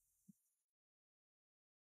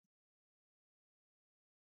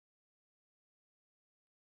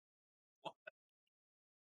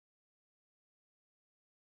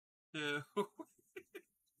 Two.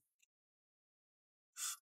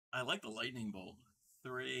 I like the lightning bolt.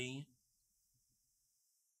 3,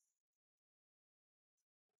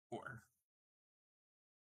 4,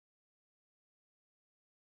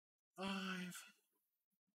 5,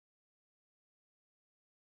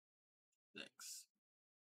 6.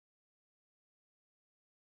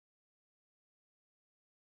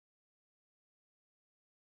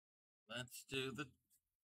 Let's do the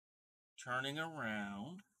turning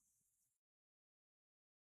around.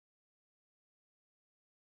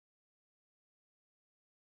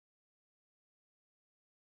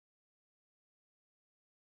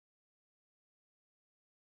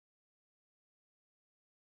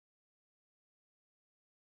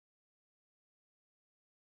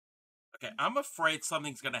 Okay, I'm afraid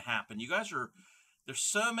something's going to happen. You guys are... There's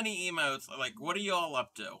so many emotes. Like, what are y'all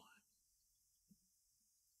up to?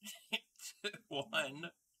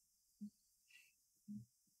 1.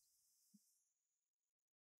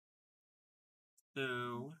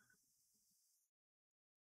 2.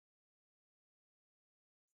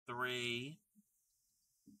 3.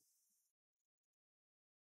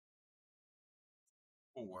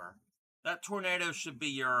 4. That tornado should be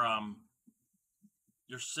your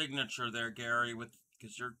signature there, Gary, with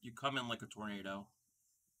because you come in like a tornado.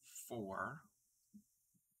 4.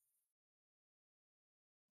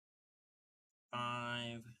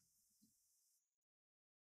 5.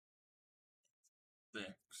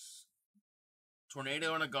 6.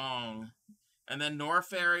 Tornado and a gong. And then Nora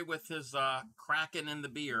Fairy with his Kraken in the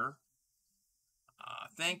beer.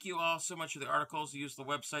 Thank you all so much for the articles. Use the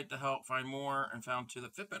website to help find more and found two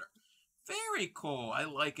that fit better. Very cool. I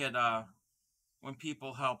like it when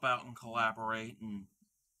people help out and collaborate. And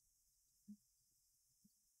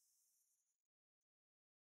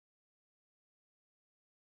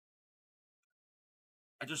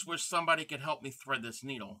I just wish somebody could help me thread this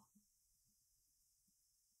needle.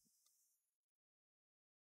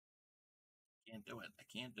 Can't do it. I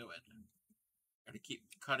can't do it. Gotta keep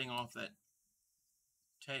cutting off that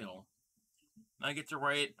tail. I get to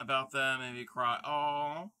write about them, maybe cry.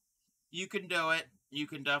 Oh, you can do it. You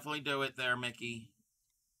can definitely do it there, Mickey.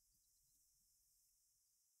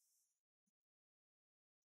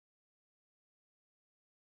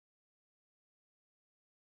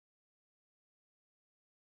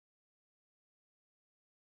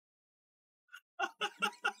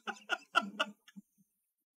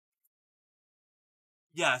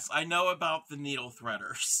 Yes, I know about the needle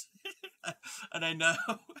threaders. And I know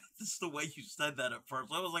this is the way you said that at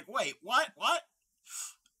first. I was like, wait, what? What?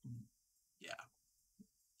 Yeah.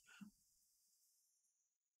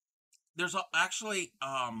 There's actually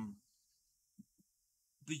the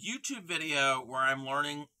YouTube video where I'm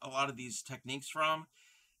learning a lot of these techniques from.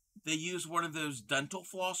 They use one of those dental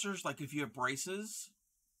flossers, like if you have braces.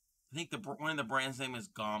 I think one of the brand's name is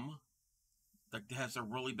Gum. That has a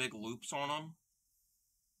really big loops on them.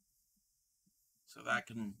 So that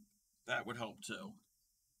would help too.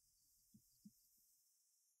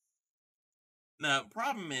 Now,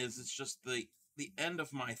 problem is, it's just the end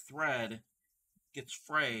of my thread gets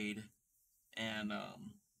frayed, and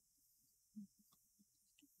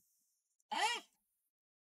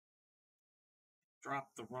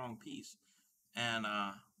dropped the wrong piece, and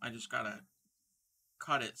I just gotta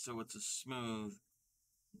cut it so it's a smooth.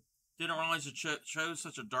 Didn't realize it chose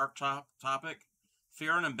such a dark topic.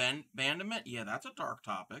 Fear and abandonment? Yeah, that's a dark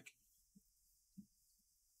topic.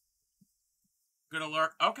 Gonna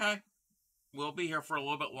lurk. Okay. We'll be here for a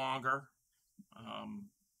little bit longer. I'm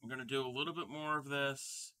gonna do a little bit more of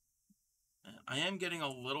this. I am getting a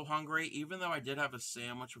little hungry, even though I did have a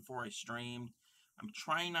sandwich before I streamed. I'm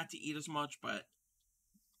trying not to eat as much, but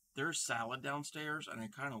There's salad downstairs, and I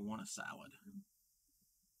kind of want a salad.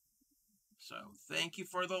 So thank you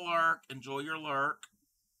for the lurk. Enjoy your lurk.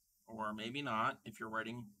 Or maybe not, if you're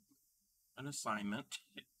writing an assignment.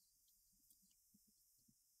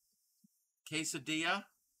 Quesadilla?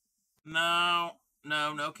 No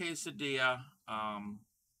quesadilla.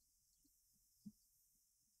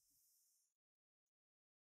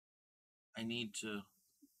 I need to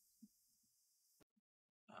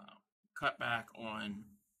cut back on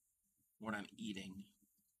what I'm eating.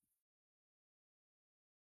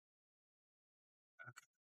 Okay.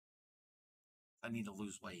 I need to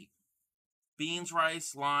lose weight. Beans,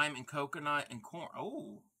 rice, lime, and coconut, and corn.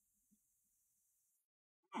 Oh.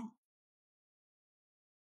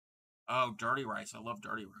 Oh, dirty rice. I love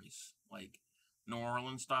dirty rice. Like New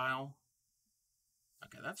Orleans style.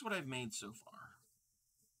 Okay, that's what I've made so far.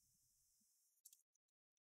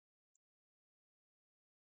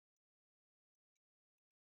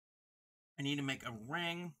 I need to make a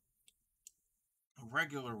ring, a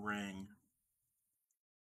regular ring,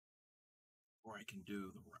 or I can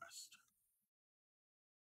do the rest.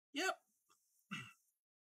 Yep.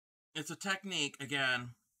 It's a technique,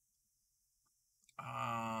 again.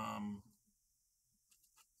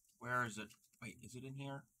 Where is it? Wait, is it in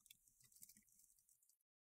here?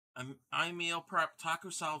 I meal prep taco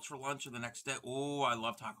salads for lunch and the next day. Oh, I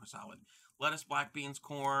love taco salad. Lettuce, black beans,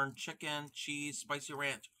 corn, chicken, cheese, spicy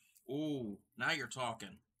ranch. Oh, now you're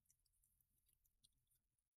talking.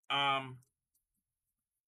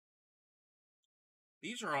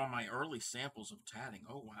 These are all my early samples of tatting.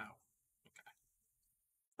 Oh, wow. Okay.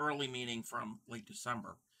 Early meaning from late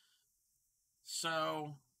December.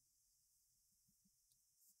 So,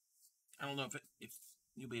 I don't know if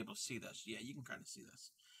you'll be able to see this. Yeah, you can kind of see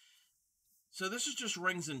this. So this is just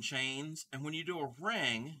rings and chains. And when you do a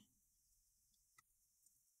ring...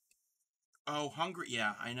 Oh, hungry.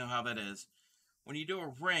 Yeah, I know how that is. When you do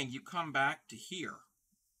a ring, you come back to here.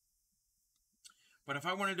 But if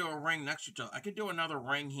I want to do a ring next to each other, I could do another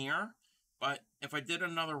ring here. But if I did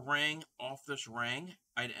another ring off this ring,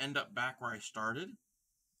 I'd end up back where I started.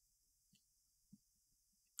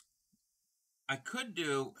 I could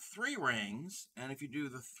do 3 rings, and if you do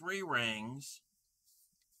the 3 rings,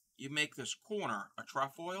 you make this corner a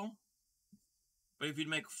trefoil. But if you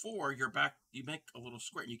make 4, you're back. You make a little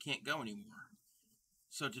square, and you can't go anymore.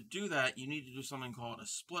 So to do that, you need to do something called a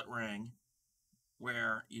split ring,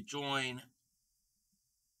 where you join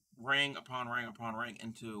ring upon ring upon ring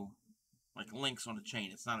into like links on a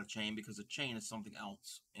chain. It's not a chain because a chain is something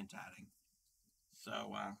else in tatting.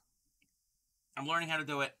 So I'm learning how to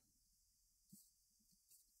do it.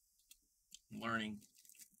 I'm learning.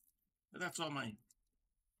 But that's all my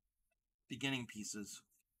beginning pieces.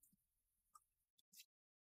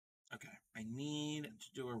 Okay, I need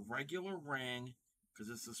to do a regular ring because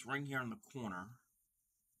it's this ring here in the corner.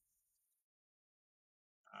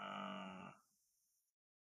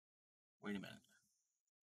 Wait a minute.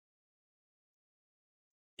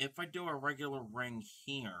 If I do a regular ring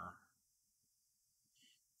here,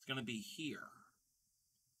 it's going to be here.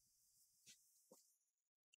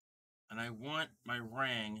 And I want my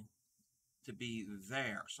ring to be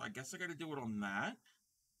there. So I guess I got to do it on that.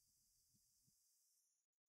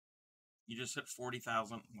 You just hit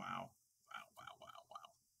 40,000. Wow. Wow.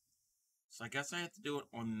 So I guess I have to do it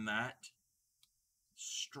on that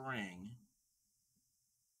string.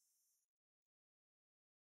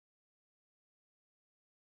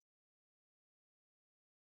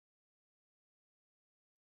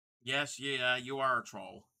 Yes, yeah, you are a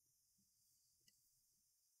troll.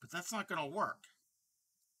 But that's not going to work.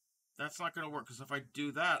 That's not going to work, because if I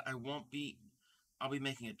do that, I'll be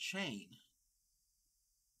making a chain.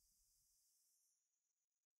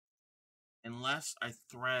 Unless I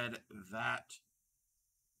thread that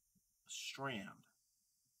strand.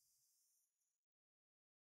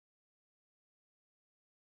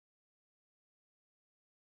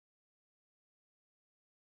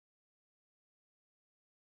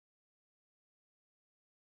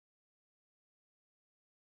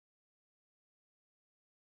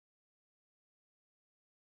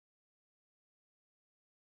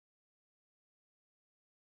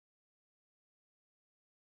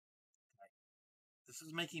 This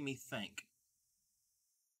is making me think.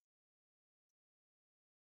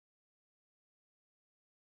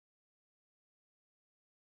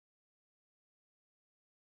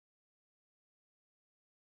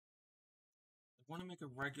 I want to make a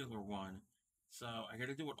regular one, so I got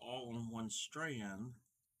to do it all on one strand.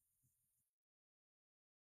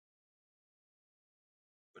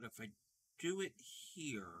 But if I do it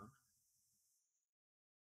here...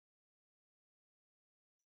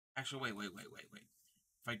 Actually, wait.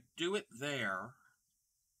 If I do it there,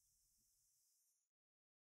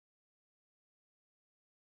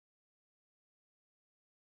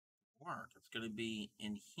 work. It's going to be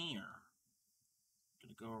in here.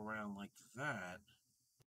 Going to go around like that.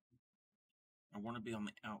 I want to be on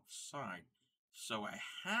the outside, so I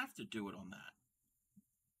have to do it on that.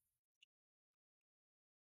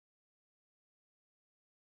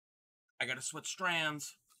 I got to switch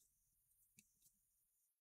strands.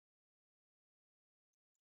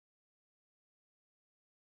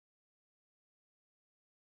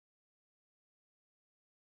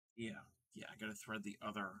 Yeah, I got to thread the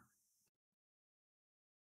other.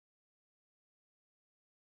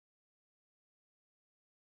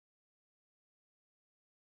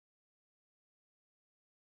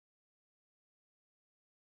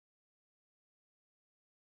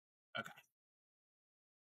 Okay.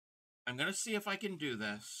 I'm going to see if I can do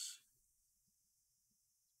this.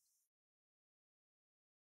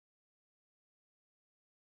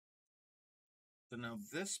 So now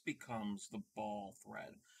this becomes the ball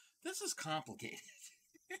thread. This is complicated.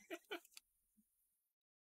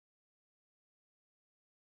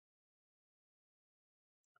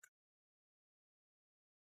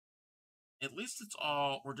 At least it's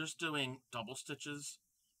all, we're just doing double stitches,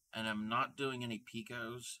 and I'm not doing any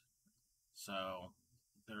picots. So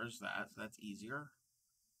there's that. So that's easier.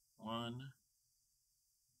 1,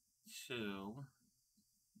 2,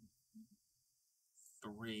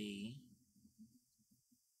 3,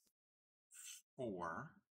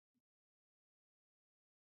 4,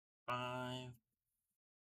 5,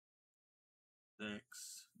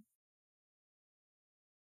 6,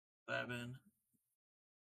 7,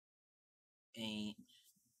 8,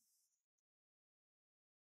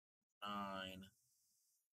 9,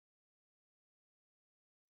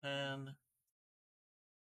 10,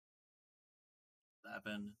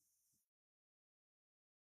 11,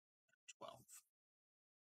 12.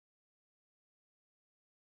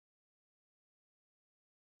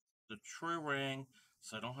 The true ring,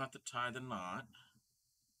 so I don't have to tie the knot.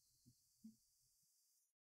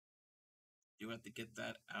 You have to get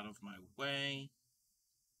that out of my way.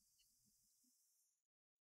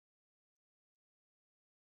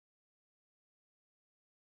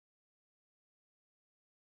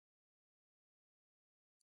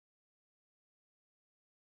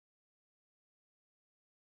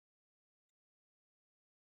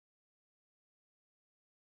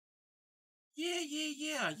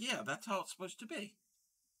 Yeah. That's how it's supposed to be.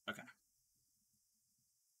 Okay.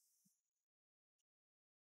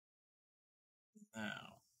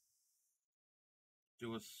 Now,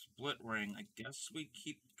 do a split ring. I guess we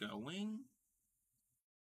keep going.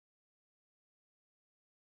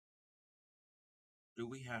 Do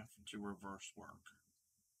we have to reverse work?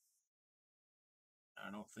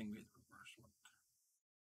 I don't think we have to reverse work.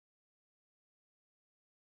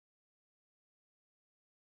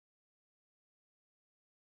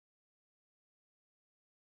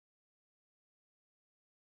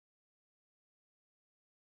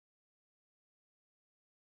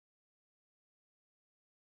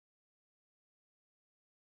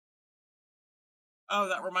 Oh,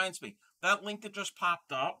 that reminds me. That link that just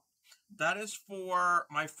popped up, that is for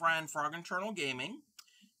my friend Frog Internal Gaming.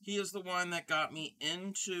 He is the one that got me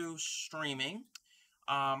into streaming.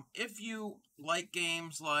 If you like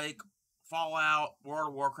games like Fallout, World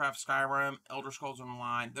of Warcraft, Skyrim, Elder Scrolls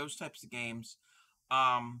Online, those types of games,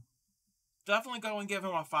 definitely go and give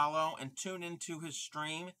him a follow and tune into his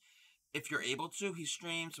stream if you're able to. He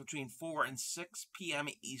streams between 4 and 6 p.m.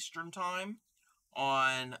 Eastern Time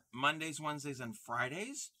on Mondays, Wednesdays, and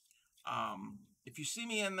Fridays. If you see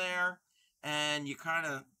me in there and you kind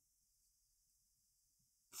of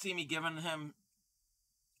see me giving him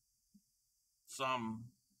some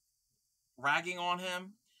ragging on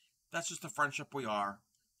him, that's just the friendship we are.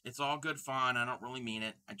 It's all good fun. I don't really mean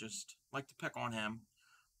it. I just like to pick on him.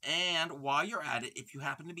 And while you're at it, if you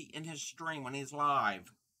happen to be in his stream when he's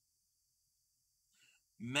live,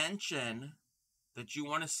 mention that you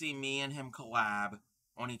want to see me and him collab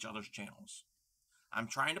on each other's channels. I'm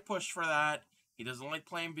trying to push for that. He doesn't like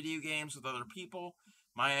playing video games with other people.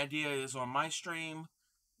 My idea is on my stream,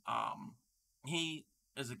 he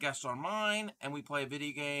is a guest on mine, and we play a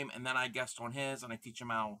video game, and then I guest on his, and I teach him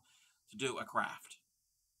how to do a craft.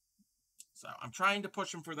 So I'm trying to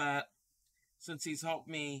push him for that, since he's helped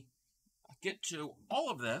me get to all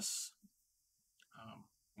of this.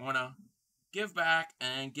 Want to give back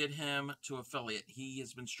and get him to affiliate. He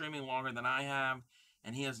has been streaming longer than I have,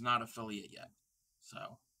 and he is not affiliate yet.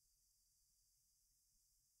 So,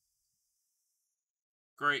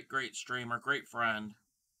 great streamer, great friend.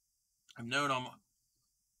 I've known him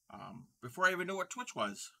before I even knew what Twitch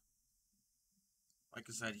was. Like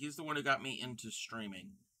I said, he's the one who got me into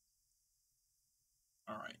streaming.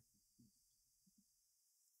 All right.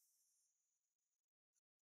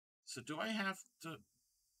 So do I have to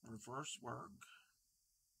reverse work?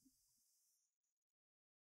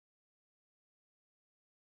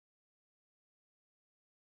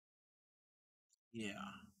 Yeah.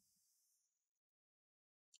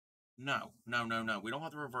 No. We don't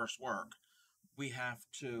have to reverse work. We have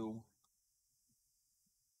to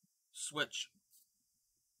switch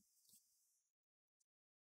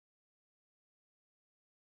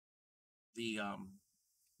the,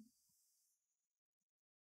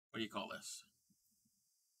 what do you call this?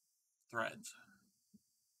 Threads.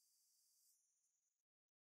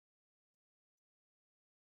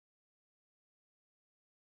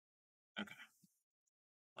 Okay.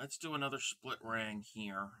 Let's do another split ring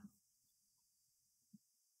here.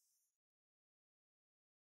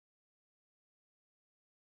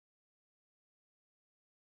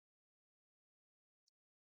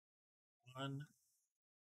 One,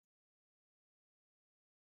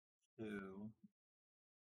 two,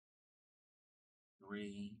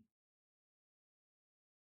 three,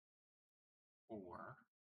 four,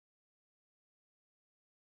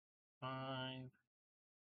 five,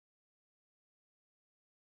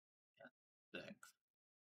 six.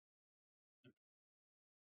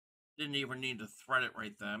 Didn't even need to thread it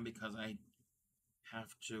right then because I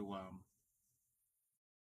have to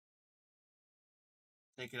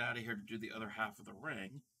take it out of here to do the other half of the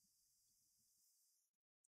ring.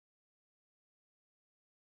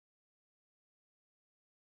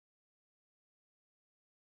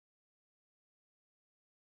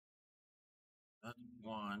 That's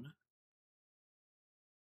one.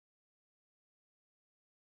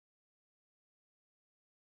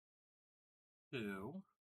 Two.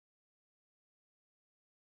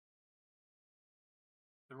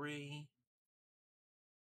 Three.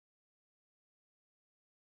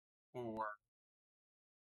 Four.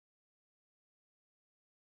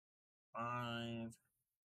 Five.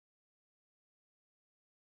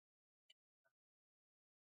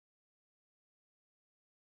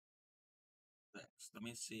 Six. Let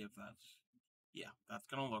me see if that's... Yeah, that's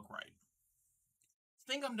going to look right. I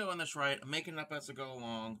think I'm doing this right. I'm making it up as I go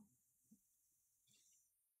along.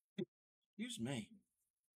 Excuse me.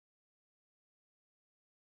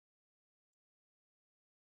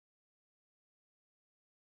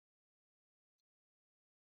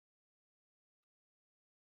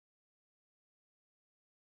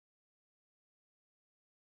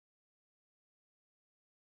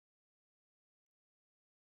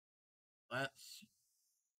 Let's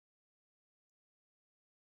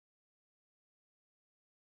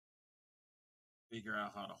figure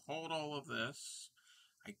out how to hold all of this.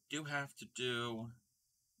 I do have to do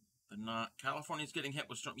the knot. California's getting hit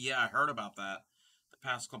with storm. Yeah, I heard about that the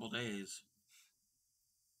past couple days.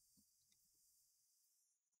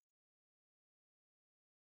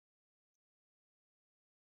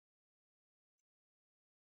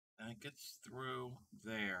 That gets through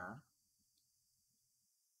there.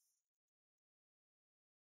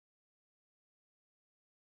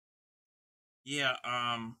 Yeah,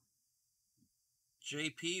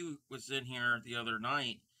 JP was in here the other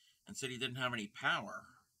night and said he didn't have any power.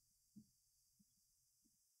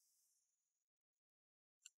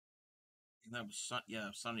 And that was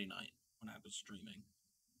Sunday night when I was streaming.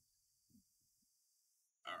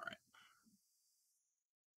 All right.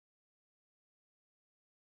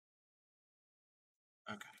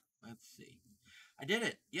 Okay, let's see. I did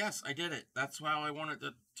it. Yes, I did it. That's how I wanted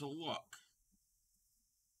it to look.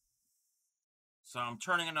 So I'm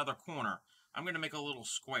turning another corner. I'm going to make a little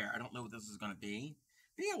square. I don't know what this is going to be.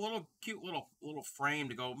 Be a little cute little frame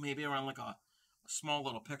to go maybe around like a small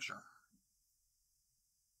little picture.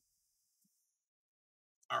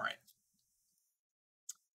 All right.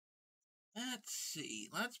 Let's see.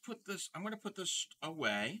 Let's put this. I'm going to put this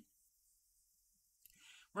away.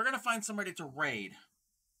 We're going to find somebody to raid.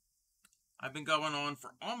 I've been going on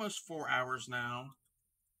for almost 4 hours now.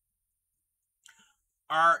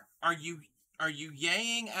 Are you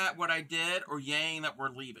yaying at what I did or yaying that we're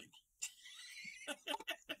leaving?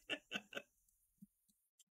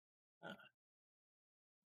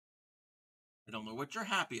 I don't know what you're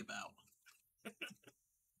happy about.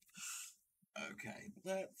 Okay,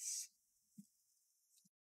 let's...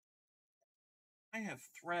 I have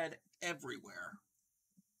thread everywhere.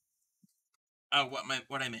 Oh,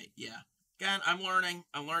 what I made, yeah. Again, I'm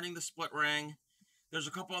learning the split ring. There's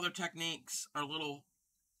a couple other techniques or little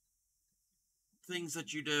things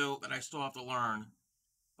that you do that I still have to learn.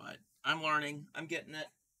 But I'm learning. I'm getting it.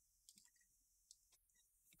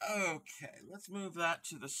 Okay, let's move that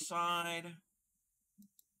to the side.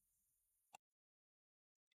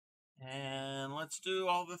 And let's do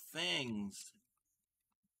all the things.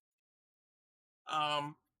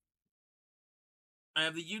 I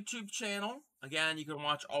have the YouTube channel. Again, you can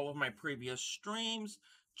watch all of my previous streams.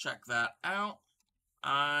 Check that out.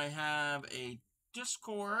 I have a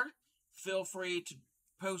Discord. Feel free to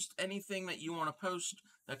post anything that you want to post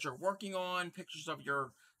that you're working on, pictures of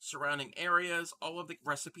your surrounding areas, all of the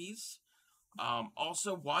recipes.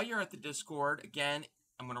 Also, while you're at the Discord, again,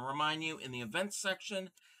 I'm going to remind you in the events section,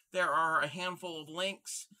 there are a handful of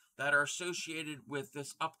links that are associated with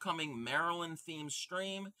this upcoming Maryland themed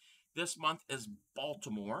stream. This month is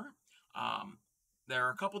Baltimore. There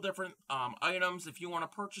are a couple different items. If you want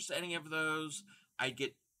to purchase any of those, I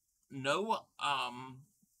get no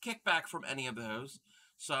kickback from any of those.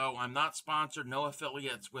 So I'm not sponsored, no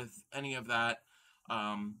affiliates with any of that.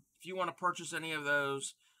 If you want to purchase any of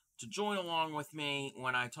those, to join along with me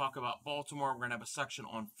when I talk about Baltimore, we're going to have a section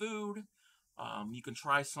on food. You can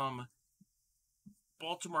try some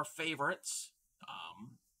Baltimore favorites,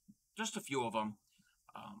 just a few of them.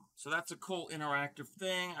 So that's a cool interactive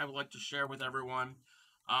thing I would like to share with everyone.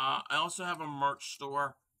 I also have a merch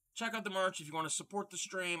store. Check out the merch if you want to support the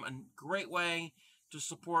stream. A great way to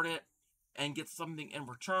support it and get something in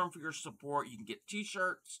return for your support. You can get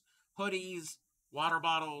t-shirts, hoodies, water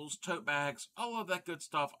bottles, tote bags, all of that good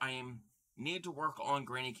stuff. Need to work on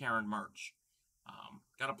Granny Karen merch.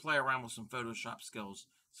 Got to play around with some Photoshop skills.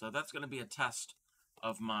 So that's going to be a test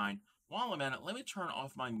of mine. While I'm at it, let me turn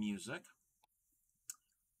off my music.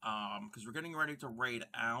 Because we're getting ready to raid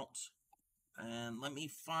out. And let me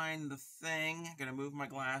find the thing. I'm going to move my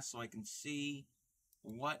glass so I can see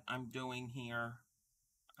what I'm doing here.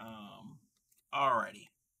 Alrighty.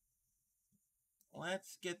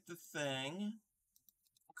 Let's get the thing.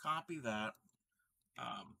 Copy that.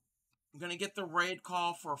 I'm going to get the raid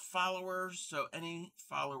call for followers, so any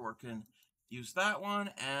follower can use that one.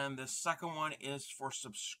 And the second one is for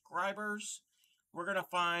subscribers. We're going to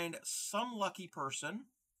find some lucky person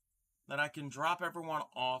that I can drop everyone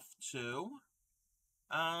off to.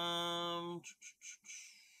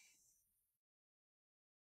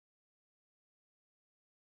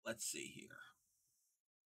 Let's see here.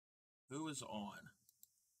 Who is on?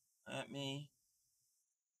 Let me.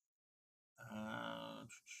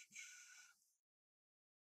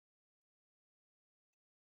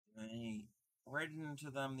 I raided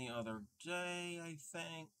into them the other day, I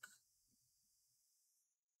think.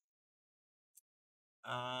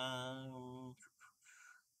 I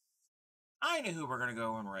know who we're gonna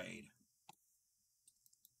go and raid.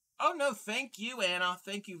 Oh no, thank you, Anna.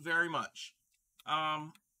 Thank you very much.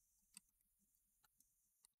 I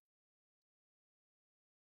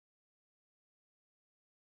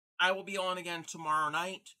will be on again tomorrow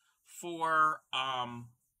night for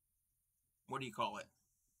what do you call it?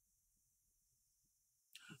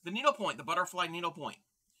 The needlepoint, the butterfly needlepoint.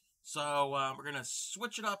 So we're gonna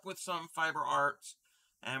switch it up with some fiber arts,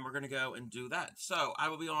 and we're gonna go and do that. So I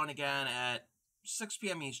will be on again at 6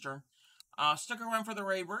 p.m. Eastern. Stick around for the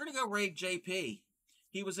raid. We're gonna go raid JP.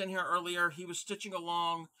 He was in here earlier. He was stitching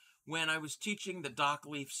along when I was teaching the dock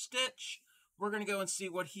leaf stitch. We're gonna go and see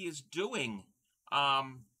what he is doing.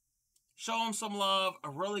 Show him some love. A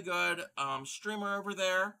really good streamer over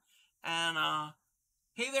there. And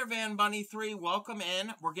hey there, Van Bunny 3. Welcome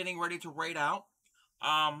in. We're getting ready to raid out.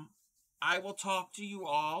 I will talk to you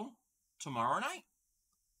all tomorrow night.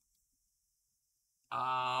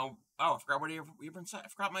 I forgot what you even said. I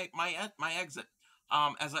forgot my exit.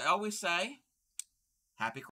 As I always say, happy